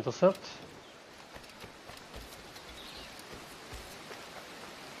minute on the intercept.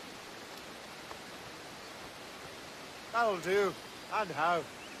 That'll do. And how?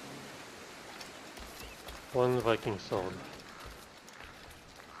 One Viking sword.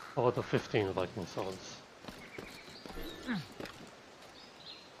 Out of 15 Viking swords.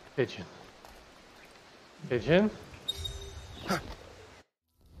 Pigeon. Pigeon?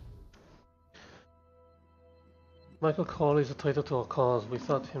 Michael Crawley is a traitor to our cause. We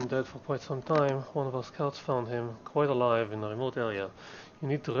thought him dead for quite some time. One of our scouts found him, quite alive, in a remote area. You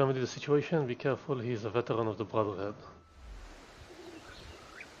need to remedy the situation. Be careful, he is a veteran of the Brotherhood.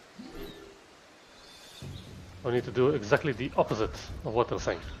 I need to do exactly the opposite of what they're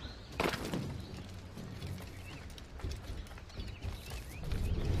saying.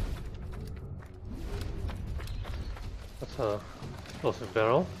 That's a explosive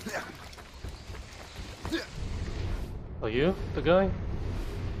barrel. Are you the guy?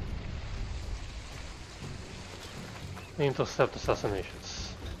 Intercept assassinations.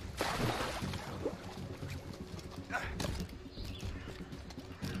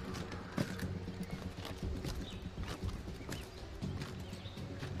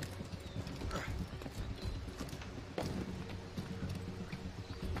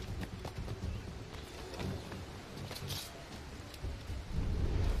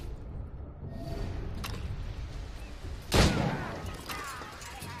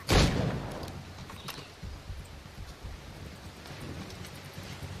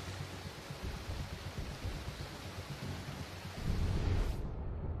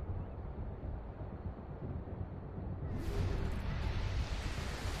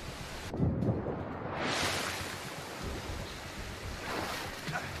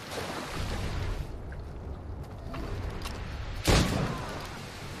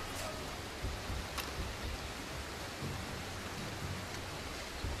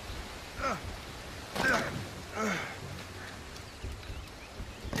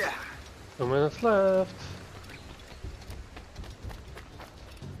 Yeah. 2 minutes left.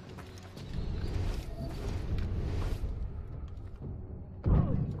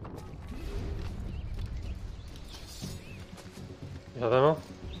 You have ammo?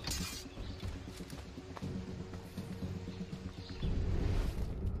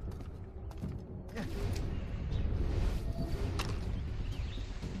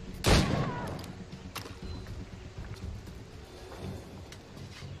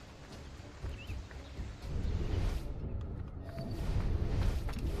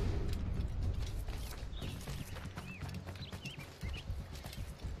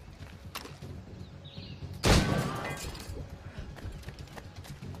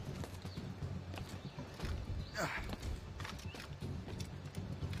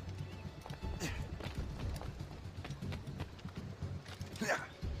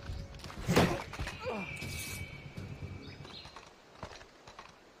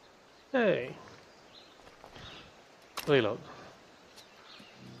 Hey. Reload.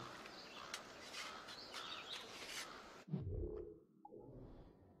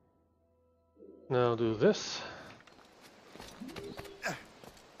 Now do this.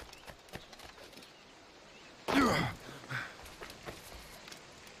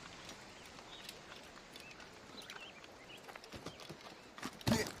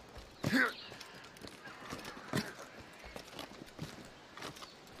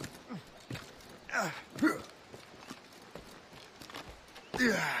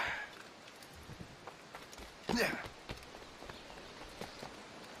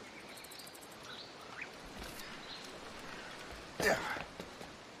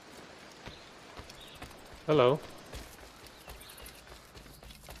 Hello.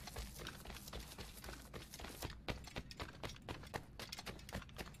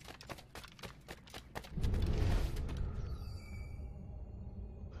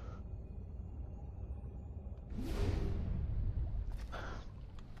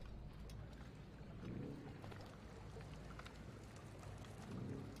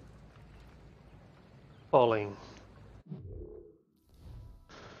 Falling.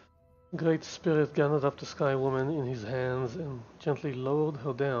 Great Spirit gathered up the Sky Woman in his hands and gently lowered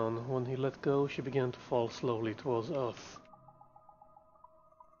her down. When he let go, she began to fall slowly towards Earth.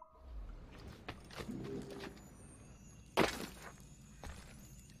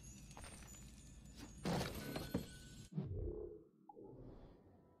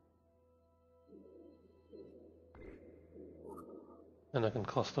 And I can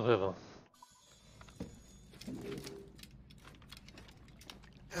cross the river.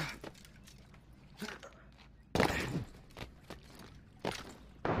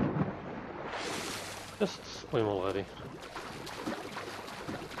 Just swim already.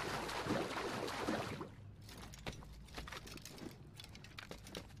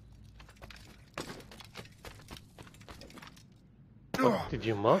 Oh, did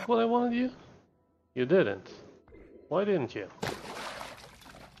you mark what I wanted you? You didn't. Why didn't you?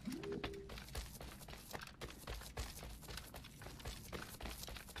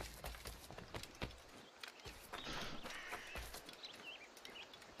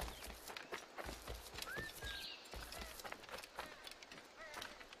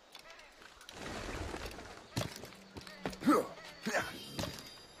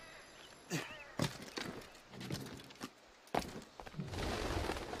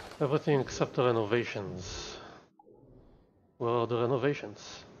 Everything except the renovations. Where are the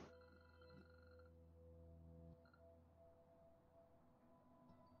renovations?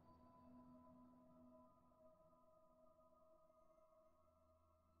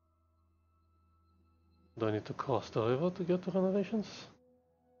 Do I need to cross the river to get the renovations?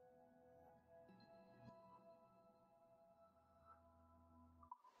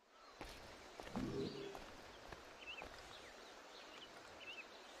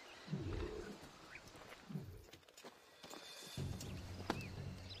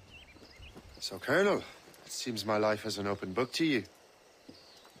 So, Colonel, it seems my life is an open book to you.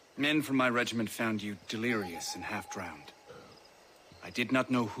 Men from my regiment found you delirious and half-drowned. I did not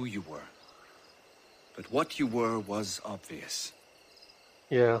know who you were. But what you were was obvious.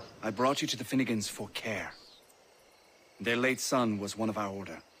 Yeah. I brought you to the Finnegans for care. Their late son was one of our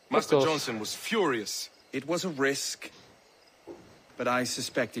order. Master Johnson was furious. It was a risk, but I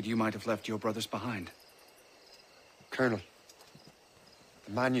suspected you might have left your brothers behind. Colonel,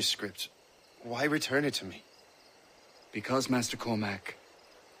 the manuscript, why return it to me? Because, Master Cormac,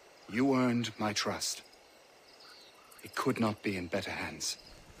 you earned my trust. It could not be in better hands.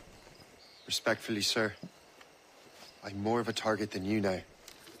 Respectfully, sir, I'm more of a target than you now.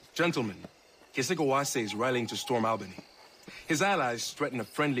 Gentlemen, Kesegoase is rallying to storm Albany. His allies threaten a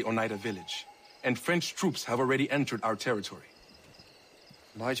friendly Oneida village, and French troops have already entered our territory.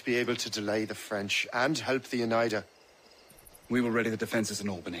 Might be able to delay the French and help the Oneida. We will ready the defenses in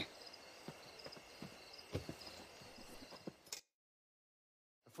Albany.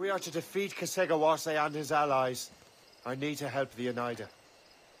 If we are to defeat Kesegawase and his allies, I need to help the Oneida.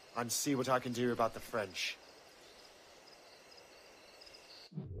 And see what I can do about the French.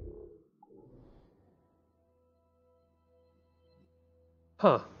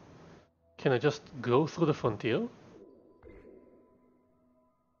 Huh. Can I just go through the frontier?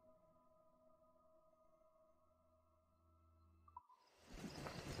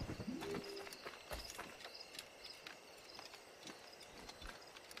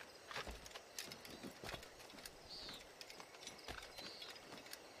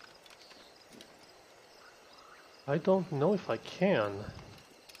 I don't know if I can.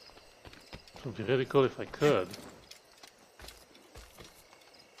 It would be really cool if I could.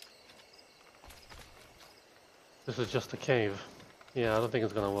 This is just a cave. Yeah, I don't think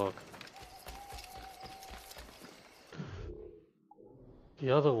it's gonna work.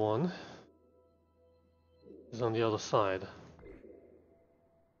 The other one is on the other side.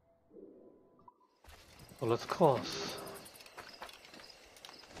 So let's cross.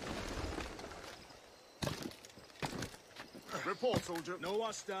 Report, soldier. No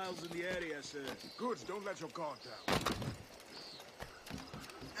hostiles in the area, sir. Good. Don't let your guard down.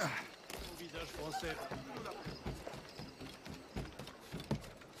 Visage français.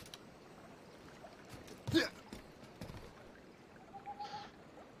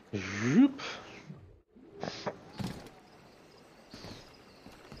 Zoop.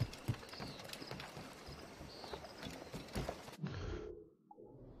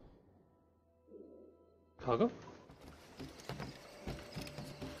 Cargo?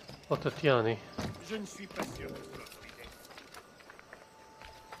 Tatiani. Je ne suis pas sûr que cela soit l'idée.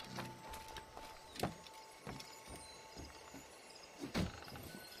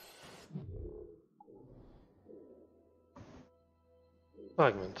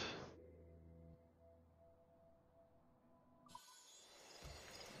 Fragment.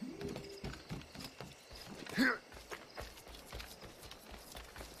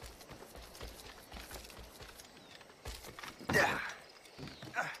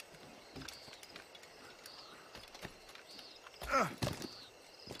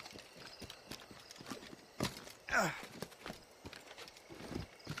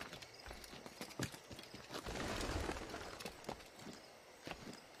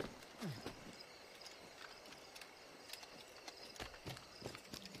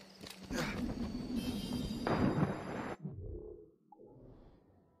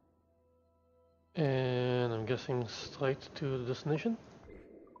 And I'm guessing straight to the destination.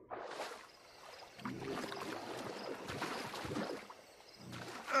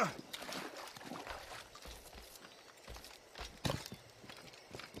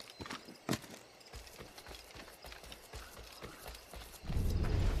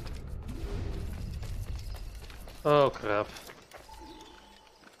 Oh crap.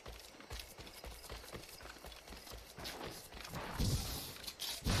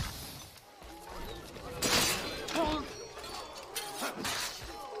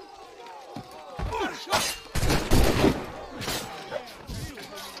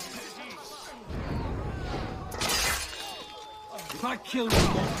 If I kill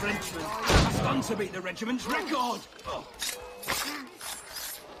one more Frenchman, that's done to beat the regiment's record!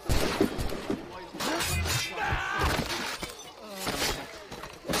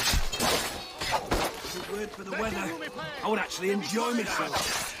 If it weren't for the weather, I would actually enjoy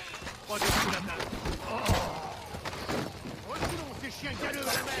myself.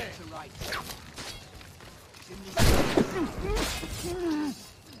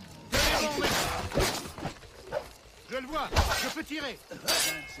 Je le vois, je peux tirer.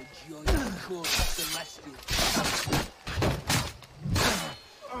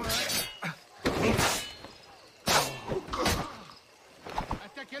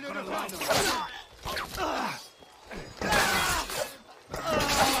 Attaquez-le de face.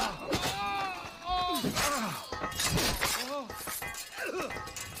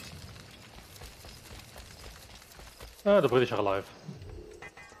 Ah, the British are alive.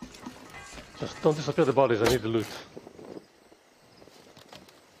 Just don't disappear the bodies, I need the loot.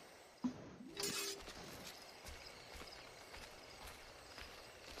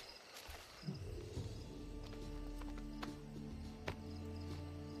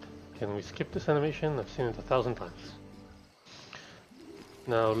 Can we skip this animation? I've seen it 1,000 times.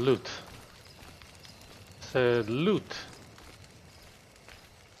 Now loot. Said loot.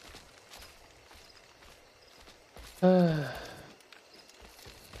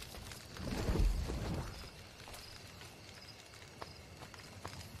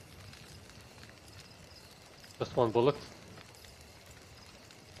 Just one bullet.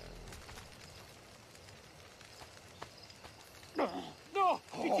 Non!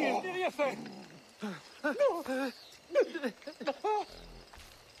 Pitié, je n'ai rien fait! Non!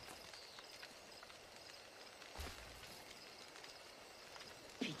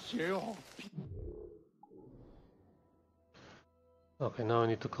 Pitié, oh, pitié. Okay, now I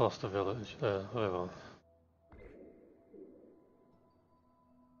need to cross the village, river.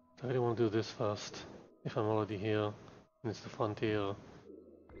 I really want to do this first. If I'm already here, and it's the frontier,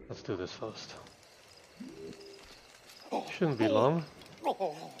 let's do this first. Shouldn't be long,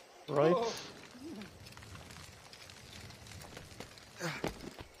 right?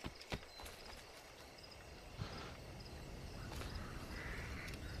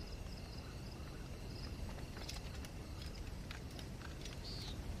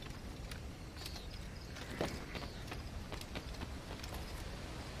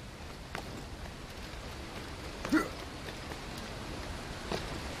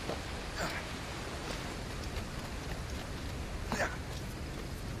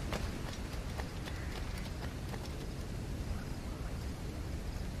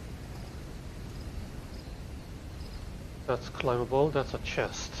 That's climbable, that's a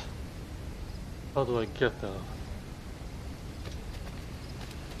chest. How do I get there?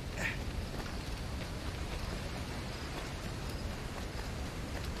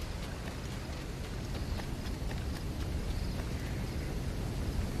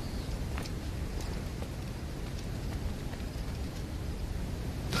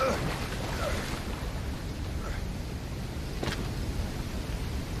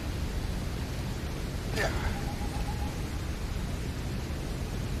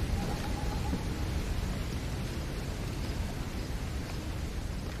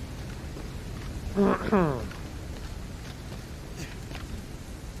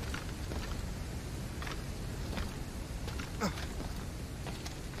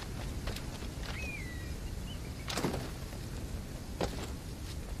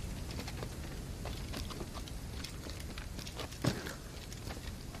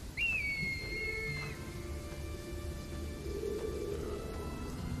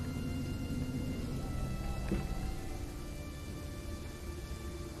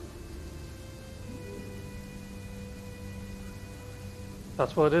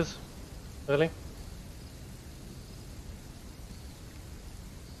 That's what it is? Really?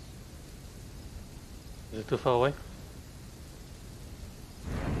 Is it too far away?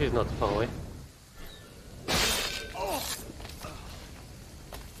 He's not too far away.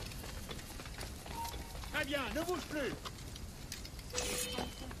 Très bien, ne bouge plus.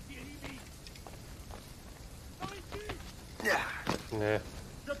 Nah.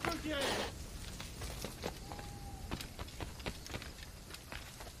 Je peux le tirer.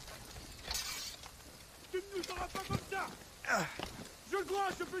 Tu ne nous auras pas comme ça. Je le crois,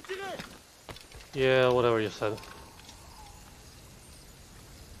 je peux tirer. Yeah, whatever you said.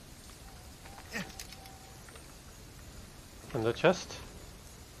 Open the chest.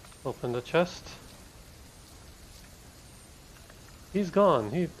 Open the chest. He's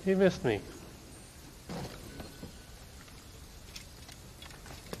gone. He missed me.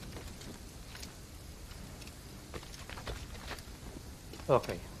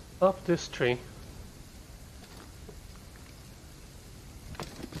 Okay, up this tree.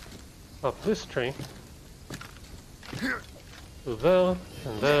 Up this tree. To there,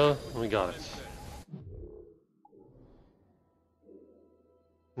 and there, and we got it.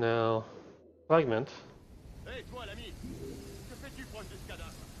 Now, fragment. Hé, toi, l'ami. Que fais-tu proche de ce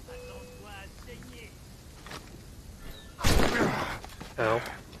cadavre? Attends-toi à saigner. Ow.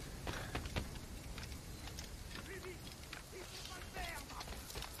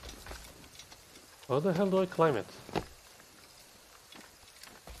 How the hell do I climb it?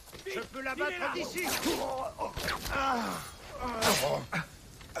 Je peux l'abattre d'ici.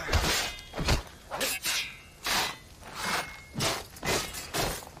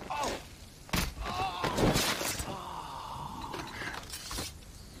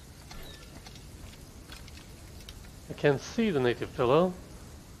 I can't see the native pillow.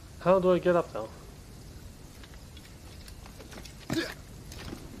 How do I get up now?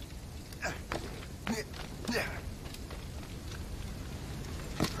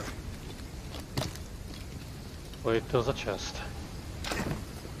 Wait, there's a chest.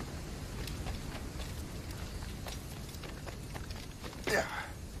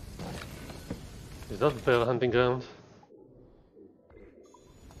 Is that bear hunting ground?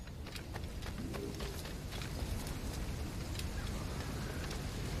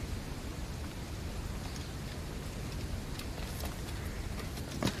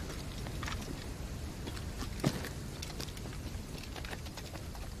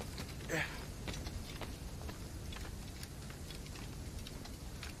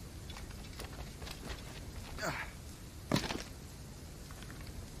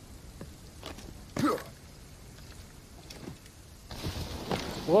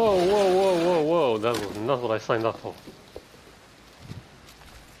 Whoa, whoa, whoa, whoa, whoa, that was not what I signed up for.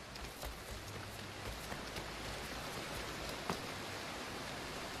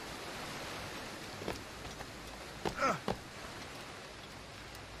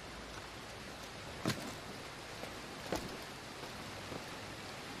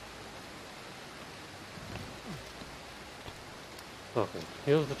 Okay,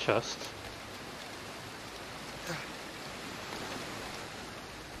 here's the chest.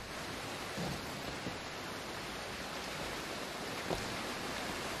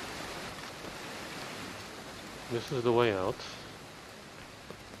 This is the way out.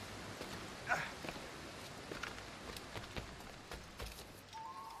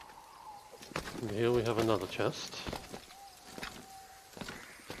 And here we have another chest.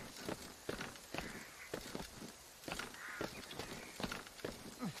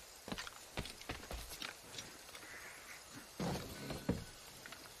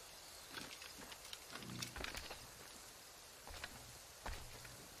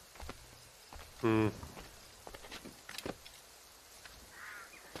 Hmm.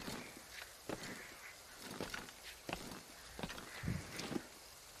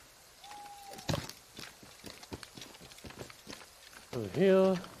 Over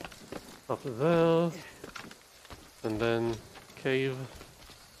here, up there, and then cave.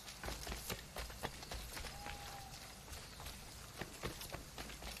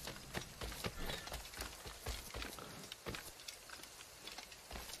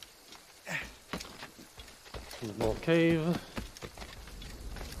 And more cave.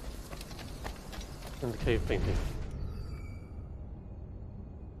 And the cave painting.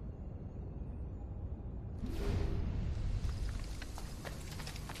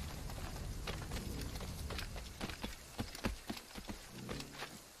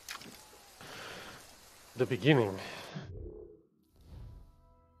 The beginning.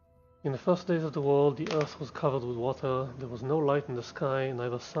 In the first days of the world, the earth was covered with water. There was no light in the sky,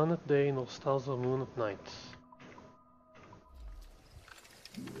 neither sun at day nor stars or moon at night.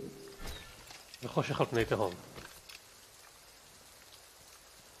 וחושך על פני תהום.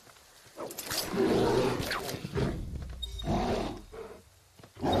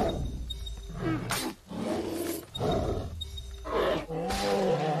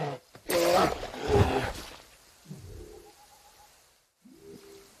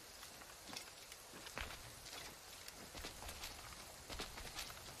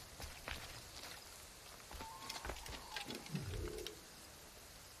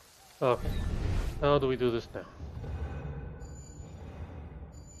 Okay, how do we do this now?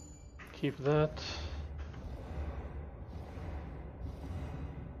 Keep that.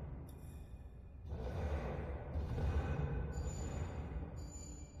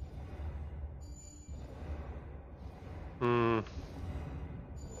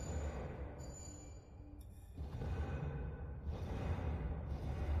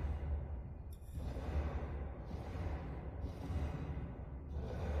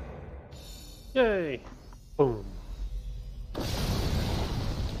 Yay! Boom.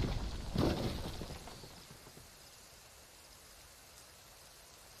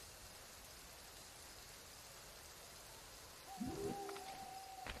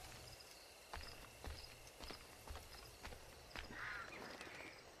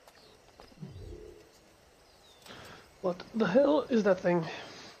 What the hell is that thing?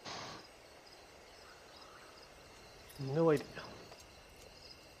 No idea.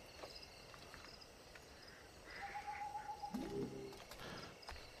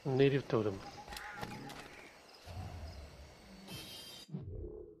 Native totem.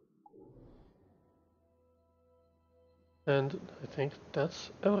 And I think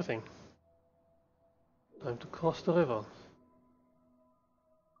that's everything. Time to cross the river.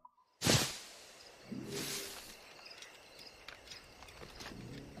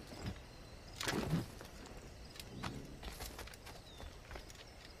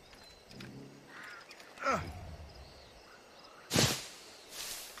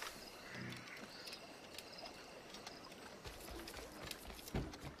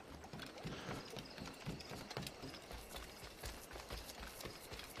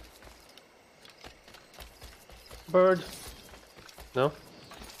 Bird. No?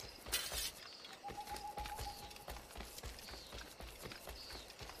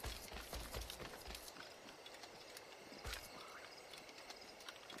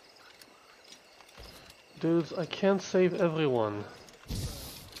 Dudes, I can't save everyone.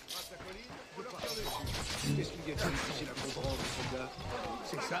 Qu'est-ce qu'il y a de difficile à comprendre, soldat?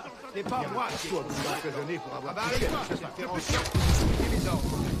 C'est ça. C'est pas moi qui dois vous emprisonner pour avoir touché à cette intervention. Suivez les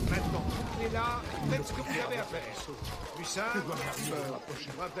ordres. Maintenant, et là, faites ce que vous avez à faire. Plus simple,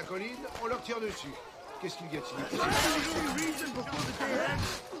 brave la colline, on leur tire dessus. Qu'est-ce qu'il y a de si difficile? Je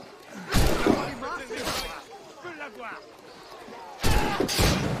peux l'avoir.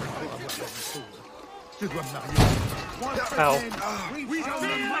 Je dois me marier. Ow.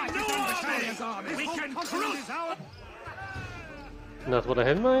 Not what I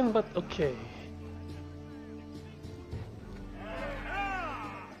had in mind, but okay.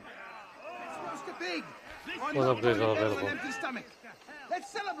 One upgrades are available.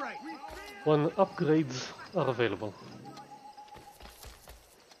 One upgrades are available.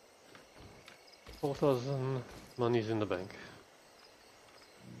 4,000 monies in the bank.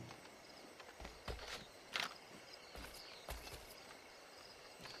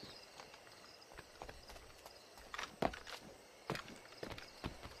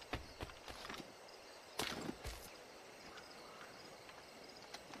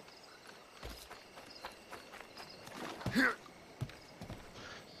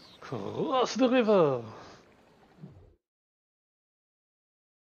 Cross the river!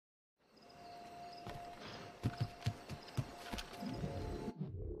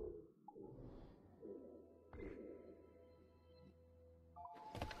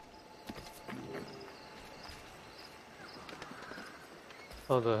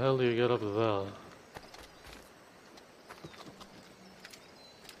 How the hell do you get up there?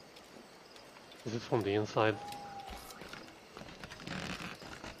 Is it from the inside?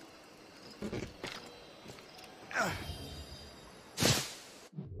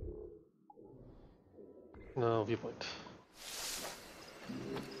 No, viewpoint.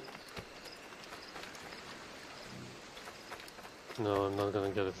 No, I'm not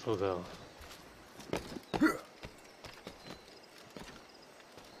gonna get it through there.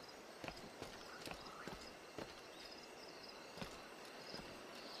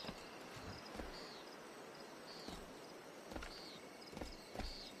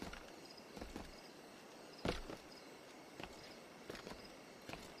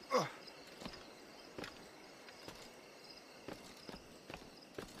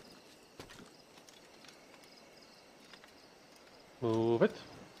 Move it.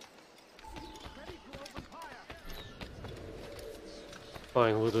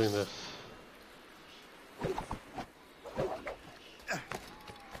 Fine, we're doing this.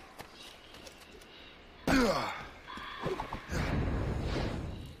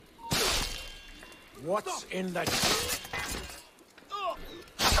 What's in the...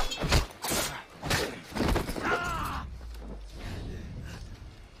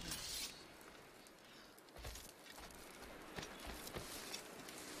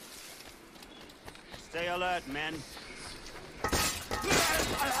 Stay alert, men.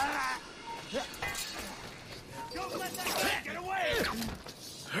 Don't let that kid get away!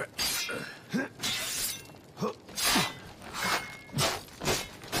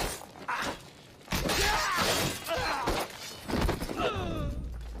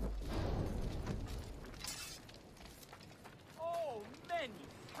 Oh, many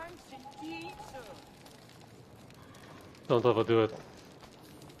thanks indeed, sir. Don't overdo it.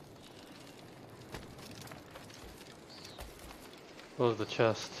 Where's the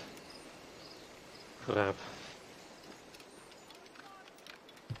chest? Crap.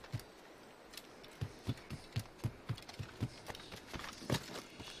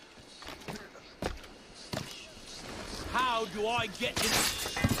 How do I get in?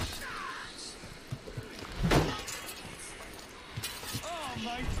 Oh,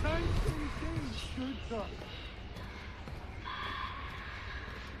 my thanks indeed, good sir.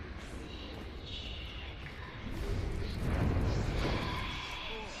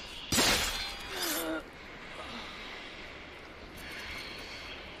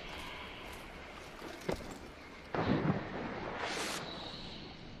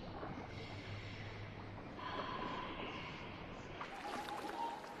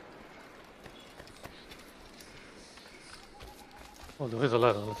 Oh, there is a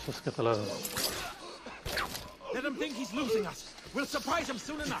ladder. Let's just get the ladder. Let him think he's losing us. We'll surprise him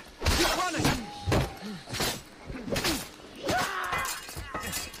soon enough. Keep running!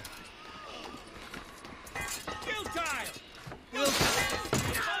 Kill time!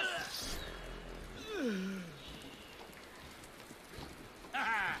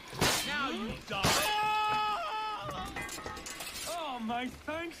 Now you die! Oh, my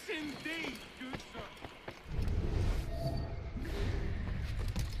thanks indeed, good sir.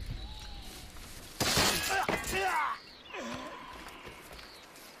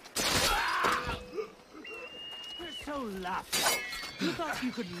 You're so laughing. You thought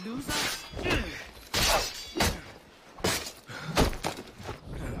you could lose us?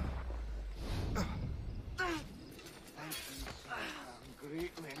 I'm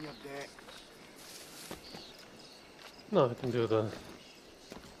greatly in your debt. No, I can do the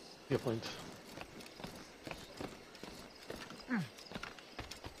viewpoint.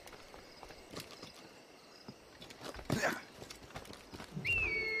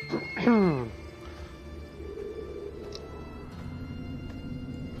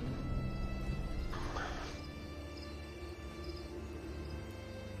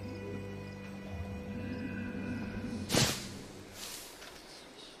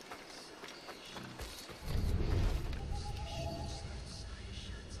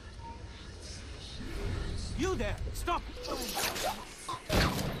 You there! Stop!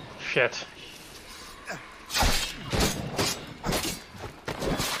 Shit.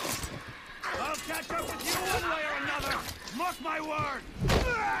 I'll catch up with you one way or another! Mark my word!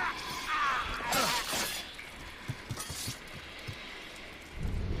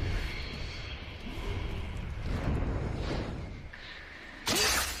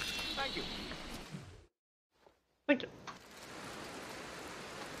 Thank you. Thank you.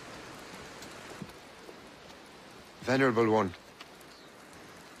 Venerable one.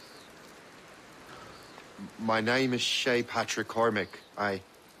 My name is Shay Patrick Cormac. I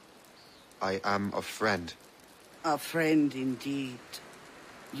am a friend. A friend indeed.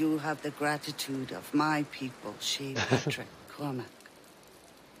 You have the gratitude of my people, Shea Patrick Cormac.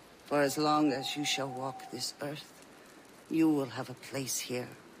 For as long as you shall walk this earth, you will have a place here,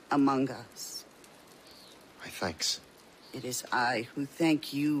 among us. My thanks. It is I who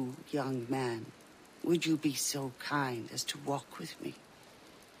thank you, young man. Would you be so kind as to walk with me?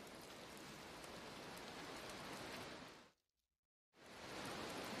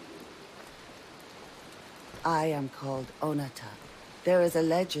 I am called Onata. There is a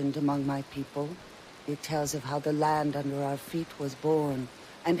legend among my people. It tells of how the land under our feet was born,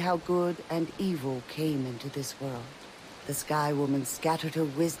 and how good and evil came into this world. The Sky Woman scattered her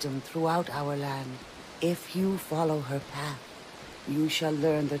wisdom throughout our land. If you follow her path, you shall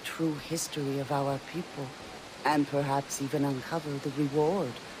learn the true history of our people, and perhaps even uncover the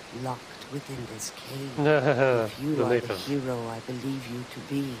reward locked within this cave. If you are the hero I believe you to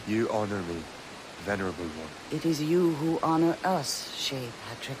be. You honor me, venerable one. It is you who honor us, Shea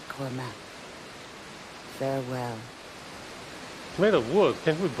Patrick Cormac. Farewell. It's made of wood.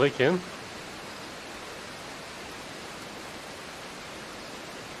 Can't we break in?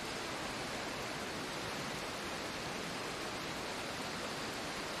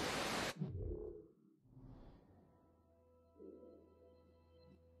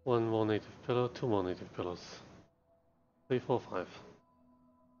 One more native pillar, two more native pillars. 3, 4, 5.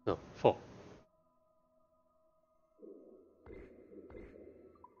 No, 4.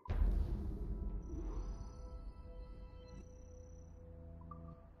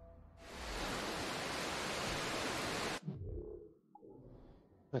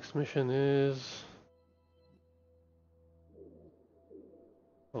 Next mission is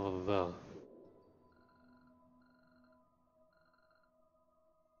over there.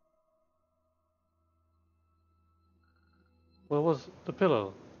 Where was the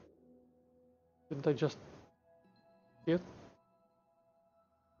pillar? Didn't I just see it?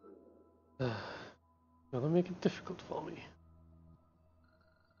 Gonna make it difficult for me.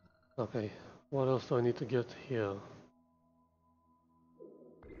 Okay, what else do I need to get here?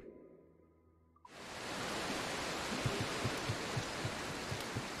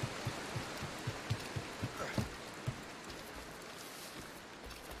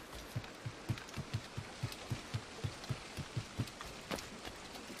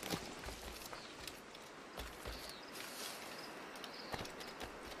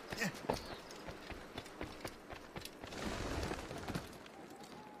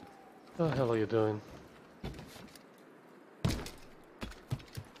 What the hell are you doing?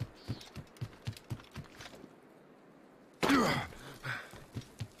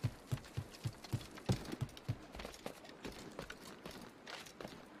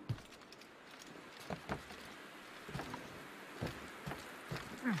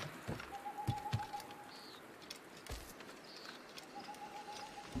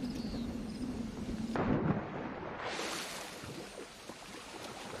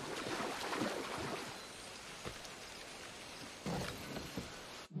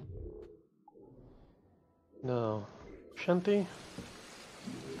 No. Shanty?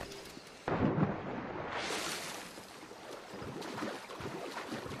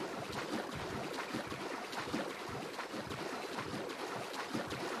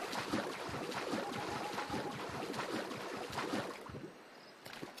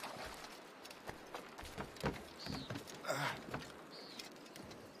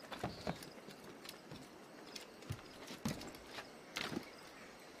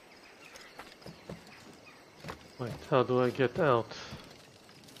 Wait, how do I get out?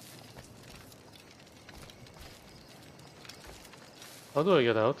 How do I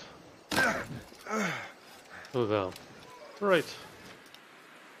get out? Oh, there. Right.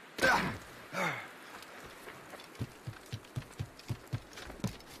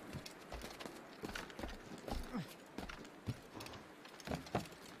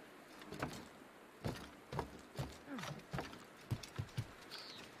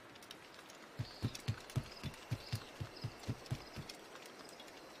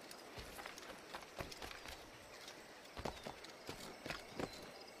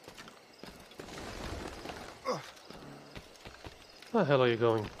 Where the hell are you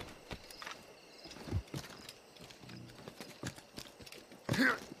going?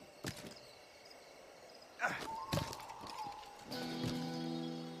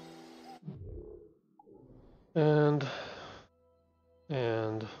 And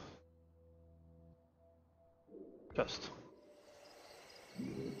just.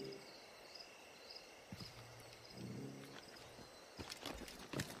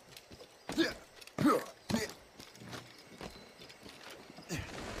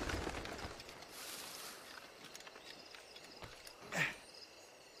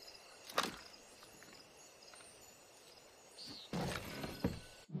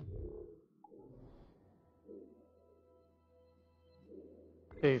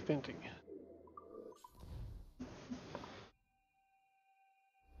 Cave painting.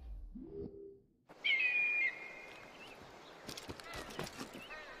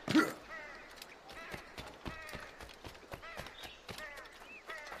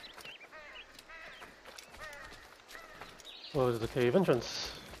 Where is the cave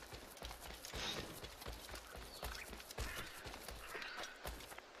entrance?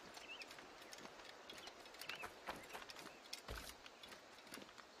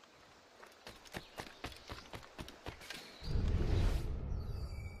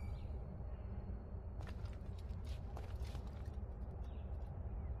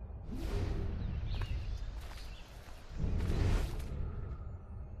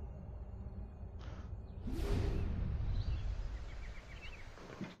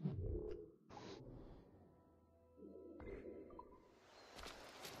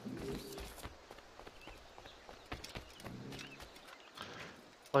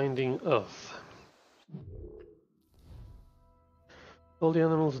 Finding Earth. All the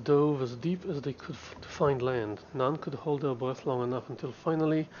animals dove as deep as they could to find land. None could hold their breath long enough until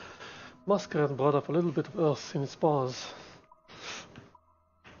finally Muskrat brought up a little bit of earth in its paws.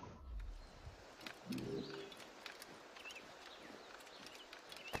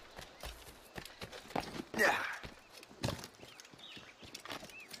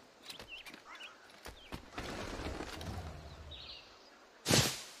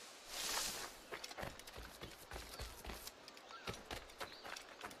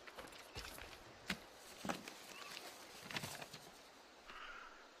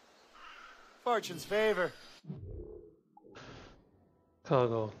 Fortune's favor.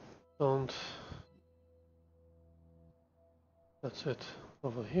 Cargo. Don't. That's it.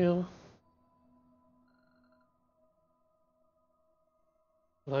 Over here.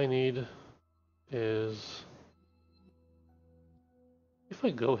 What I need is... If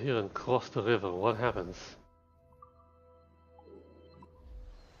I go here and cross the river, what happens?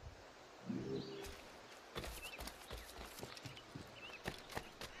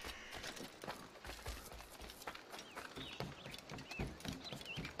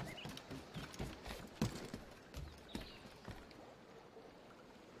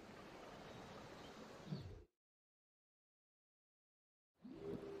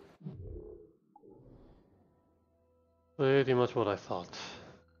 Pretty much what I thought.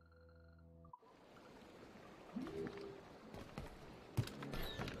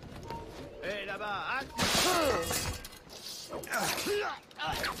 Hé, là-bas,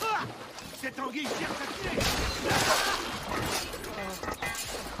 cette anguille cherche à tuer.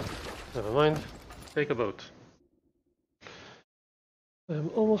 Never mind. Take a boat. I'm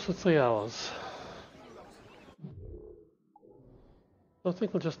almost at 3 hours. I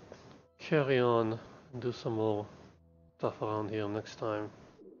think we'll just carry on and do some more stuff around here next time.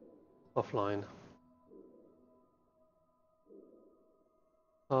 Offline.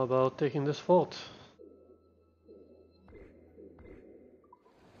 How about taking this fort?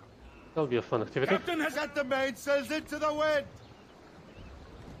 That'll be a fun activity. Captain has got the mainsails into the wind!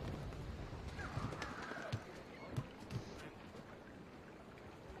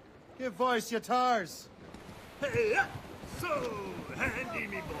 Give voice, your tars! Hey, so handy,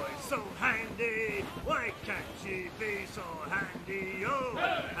 me boy, so handy. Why can't she be so handy? Oh,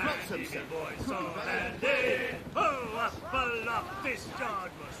 handy, me boy, so handy. Oh, up aloft, this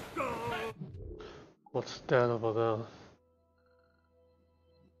yard must go. What's that over there?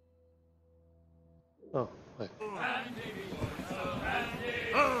 Oh, wait. Handy, me boy, so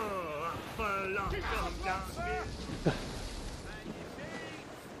handy. Oh, up aloft, come down here.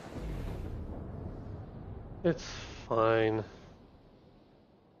 It's fine.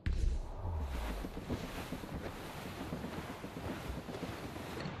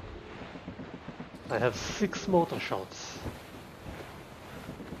 I have 6 mortar shots.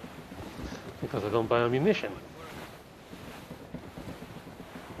 Because I don't buy ammunition.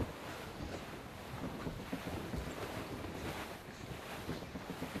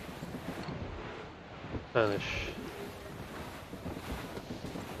 Vanish.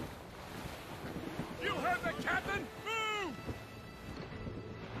 You heard the captain? Move!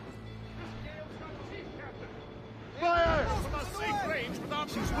 Fire! From a safe range without...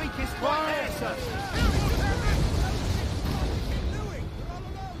 She's weakest right there, sir.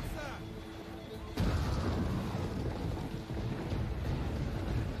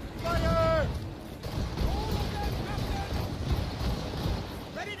 Fire!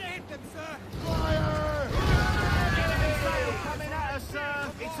 Ready to hit them, sir. Fire! Enemy sail coming at us, sir.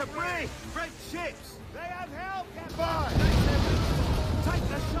 It's a brig. French ships. They have help, Captain! Take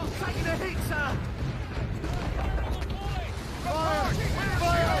the shot. Taking a hit, sir. Fire!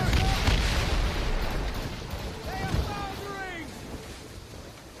 Fire! They are foundering!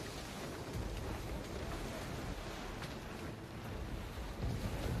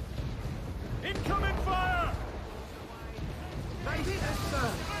 Incoming fire! They hit us, sir!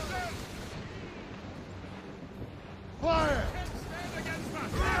 Fire! Stand against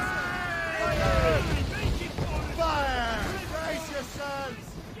us! Fire! Brace yourselves!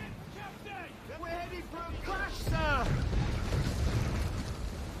 We're heading for a clash, sir!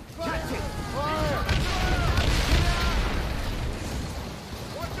 Fire! Fire!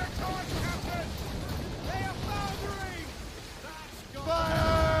 Watch your course, Captain! They are foundering!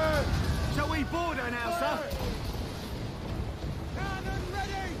 Fire! Shall we board her now, sir? Cannon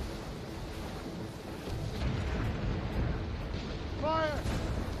ready! Fire!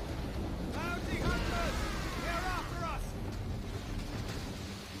 Bounty hunters! They're after us!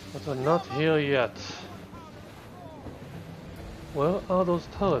 But we're not here yet. Where are those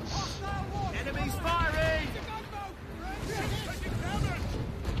turrets? Enemies firing!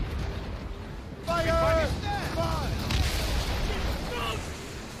 Fire! Fire!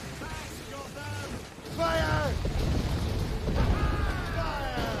 Fire!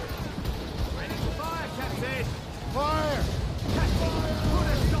 Fire! Ready to fire, Captain! Fire! Captain, put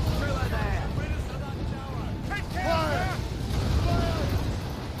a shot through her there! Fire! Fire!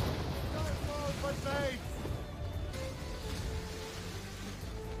 Don't fall for mates!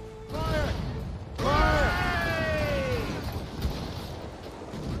 Fire! Fire!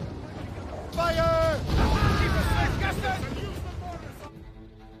 Fire! Keep us safe, Captain!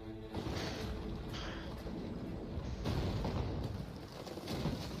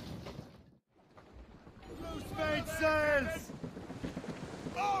 Loose mainsails!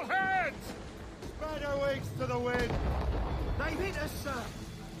 All hands! Spread our wings to the wind! They've hit us, sir!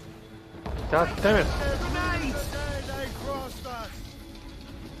 God damn it! Grenades! They crossed us!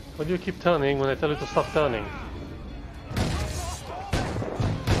 Why do you keep turning when I tell you to stop turning?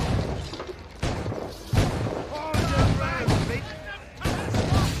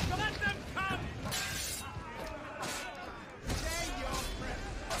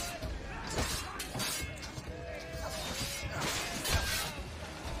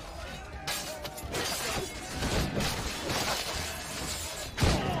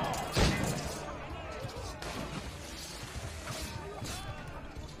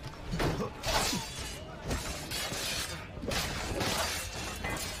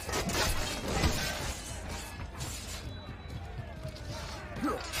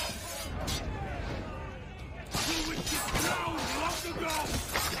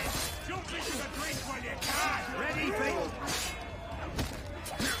 Ready, people!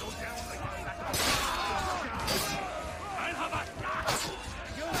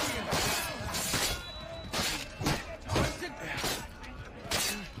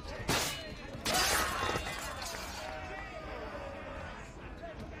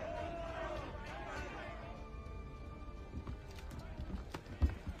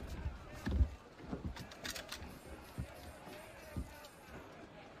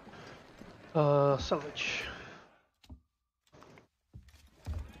 Salvage.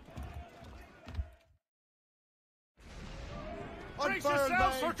 Brace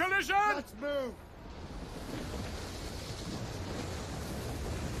yourselves for collision! Let's move!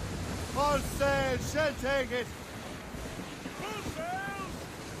 All sail, shall take it! Full sails!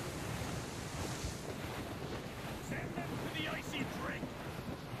 Send them to the icy drink!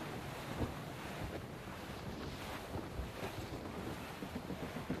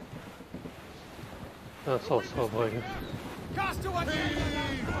 That's also brave. Cast to one!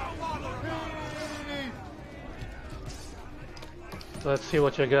 Let's see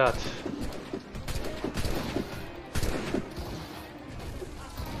what you got.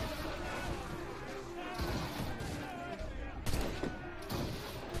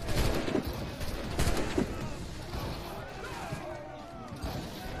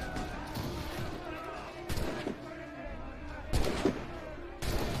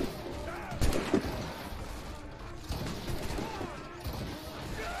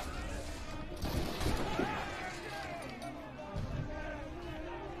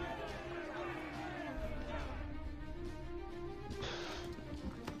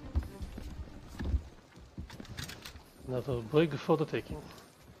 Another brig for the taking.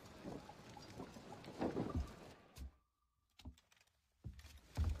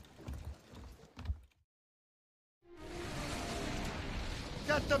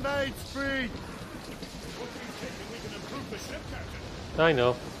 Get the mates free! What do you think we can improve the ship, Captain? I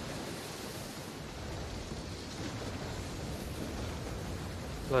know.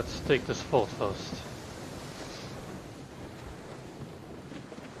 Let's take this fort first.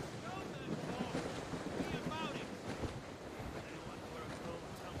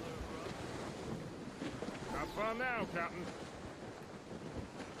 on now, Captain.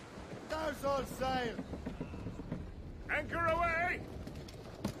 Now's all sail. Anchor away!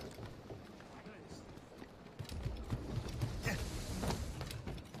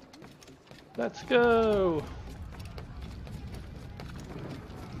 Let's go!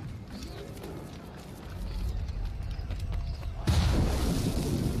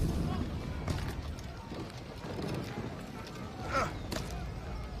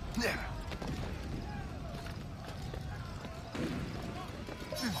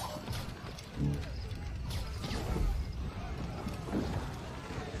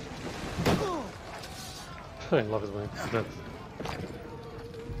 I love it when it's that.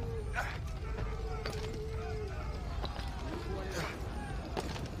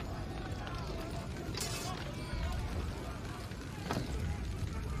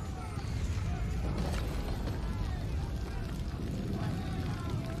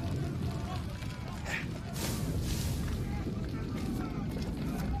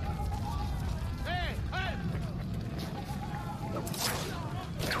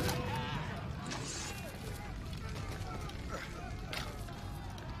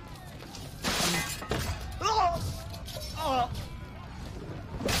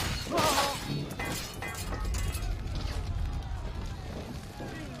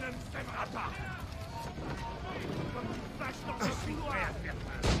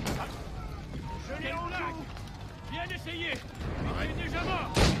 Je l'ai en lac. Bien essayé. Il est déjà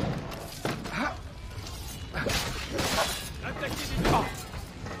mort. Attaquez des deux.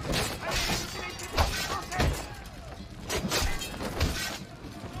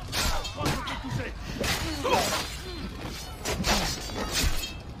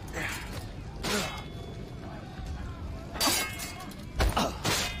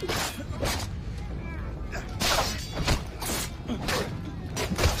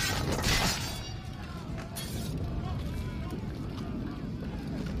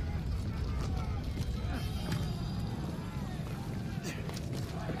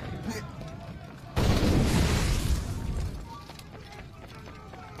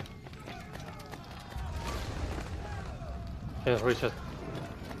 Can't reach it.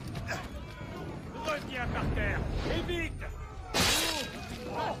 Reviens par terre. Et vite.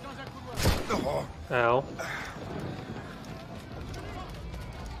 Ow.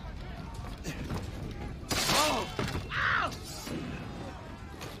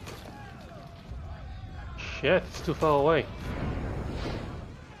 Shit, it's too far away.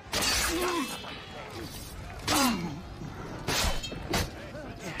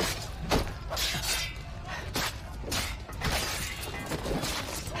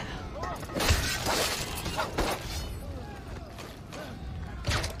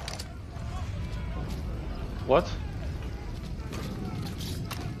 What?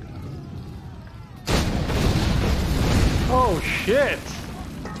 Oh shit!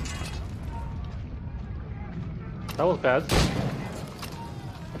 That was bad.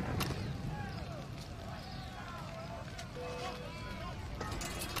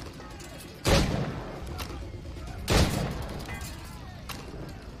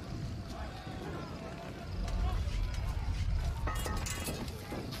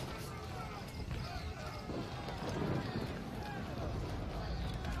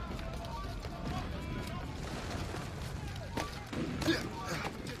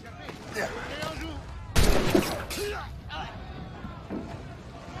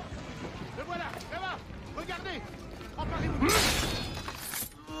 Le voilà, là-bas. Regardez. Emparez-vous.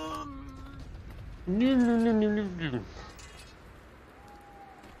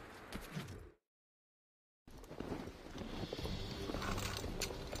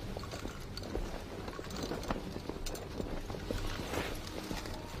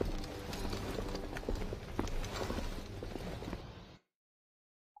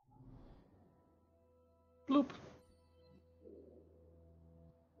 Bloop.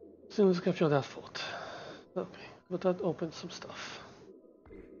 So let's capture that fort. Okay, but that opens some stuff.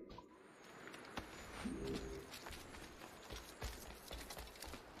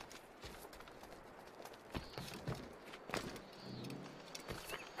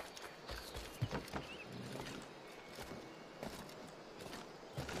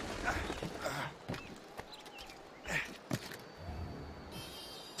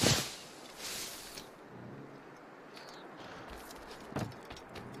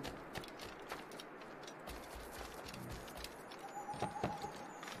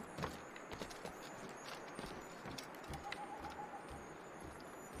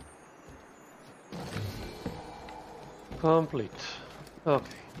 Complete. Okay.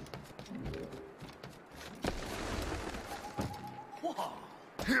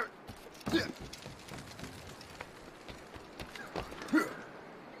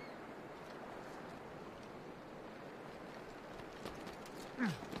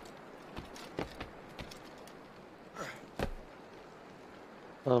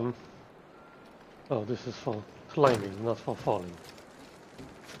 Oh, this is for climbing, not for falling.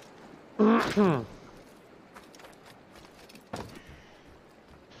 Are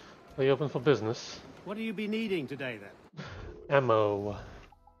you open for business? What do you be needing today, then? Ammo.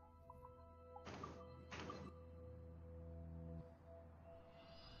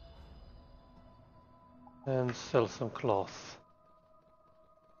 And sell some cloth.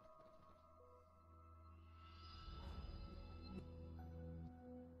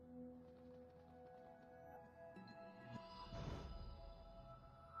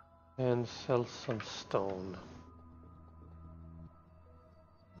 And sell some stone.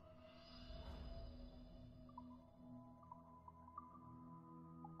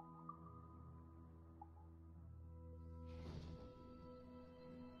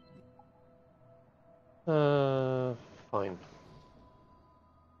 Fine.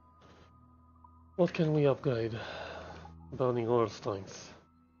 What can we upgrade? Burning oil strength.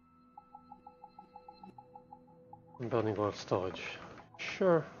 And burning oil storage.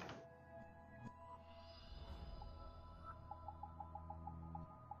 Sure.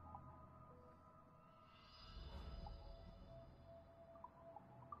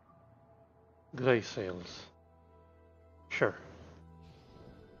 Grey sails. Sure.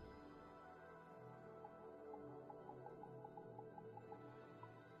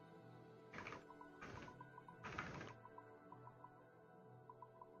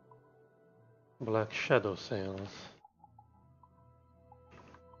 Black shadow sails.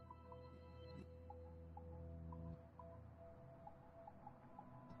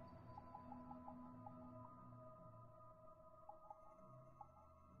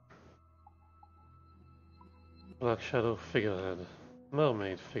 Black shadow figurehead.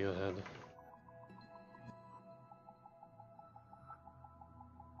 Mermaid figurehead.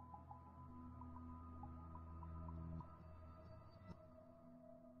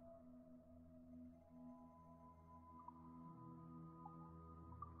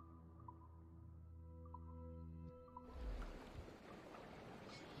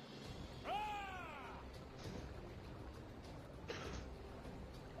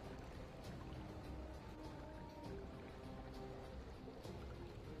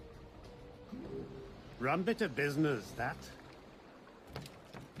 Rum bit of business, that.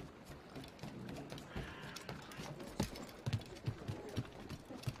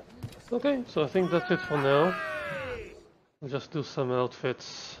 Okay, so I think that's it for now. We'll just do some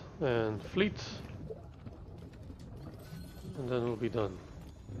outfits and fleet. And then we'll be done.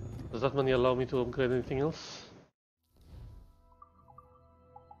 Does that money allow me to upgrade anything else?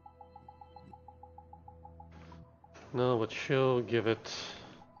 No, but sure, give it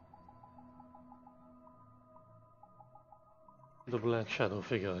the Black Shadow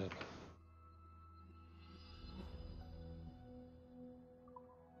figurehead.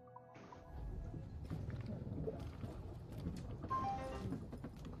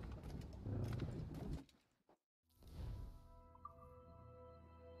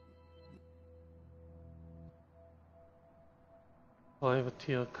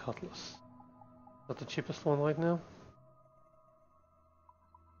 Privateer Cutlass. Is that the cheapest one right now?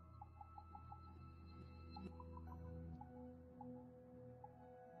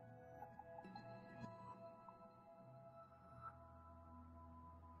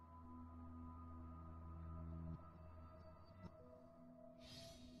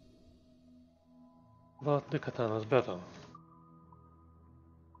 But the katana's better.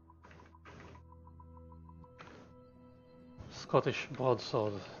 Scottish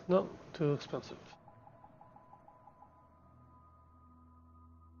broadsword. No, too expensive.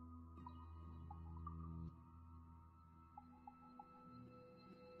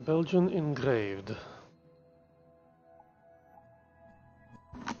 Belgian engraved.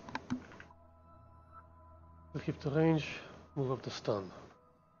 We'll keep the range, move up the stun.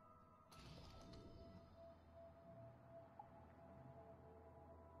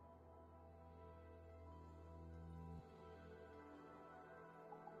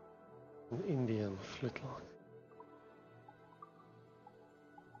 An Indian flintlock.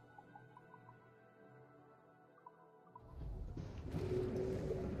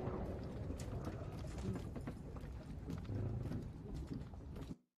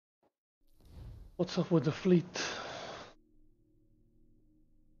 What's up with the fleet?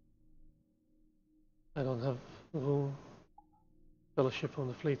 I don't have room. Fellowship on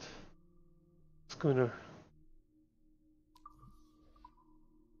the fleet. Schooner.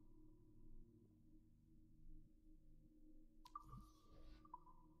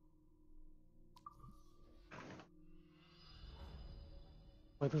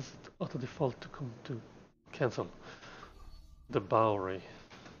 Why does it auto default to come to cancel? The Bowery.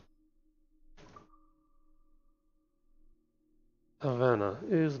 Havana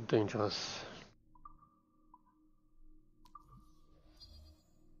is dangerous.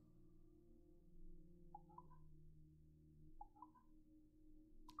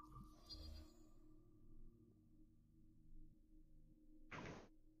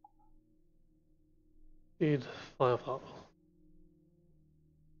 Speed, firepower.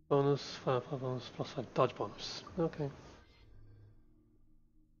 Bonus, firepower bonus, plus 5 dodge bonus. Okay.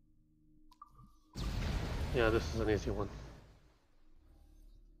 Yeah, this is an easy one.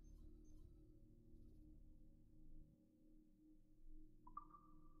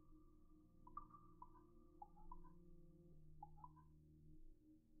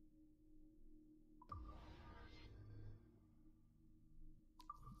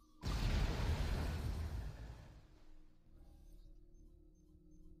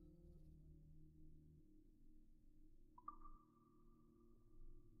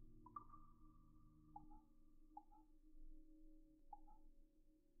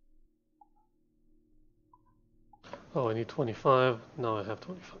 Oh, I need 25. Now I have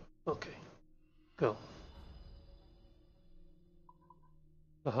 25. Okay. Go.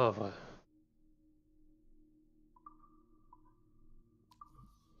 The Havre.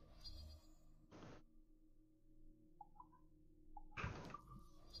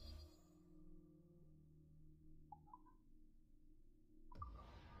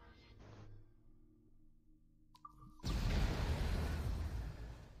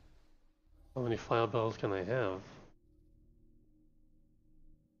 How many fire barrels can I have?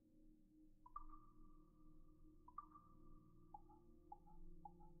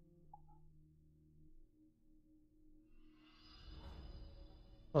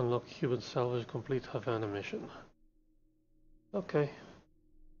 Unlock Cuban salvage, complete Havana mission. Okay.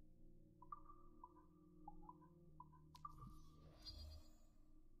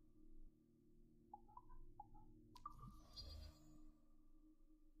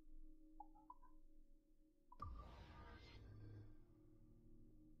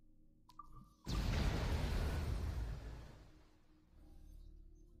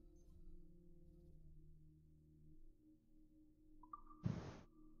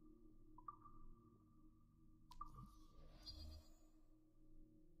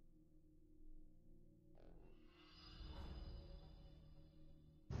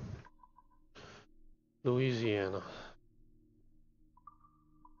 Louisiana.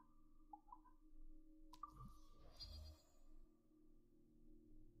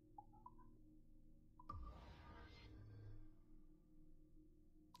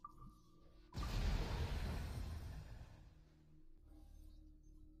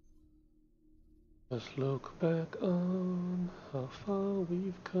 Let's look back on how far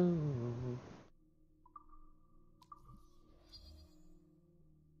we've come.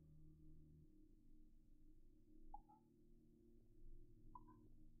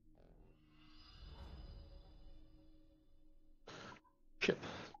 Ship.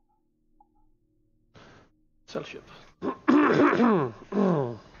 Sell ship.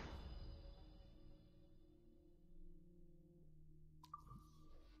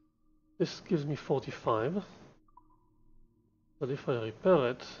 This gives me 45. But if I repair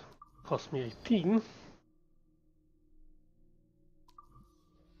it, it costs me 18. And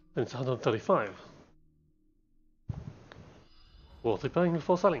it's 135. Worth repairing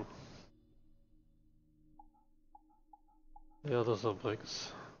before selling. The others are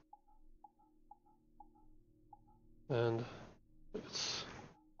bricks. And let's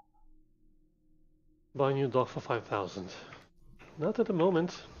buy a new dock for 5,000. Not at the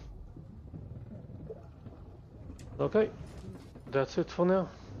moment. Okay, that's it for now.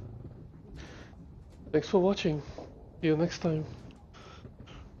 Thanks for watching. See you next time.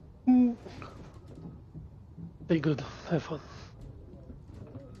 Be good. Have fun.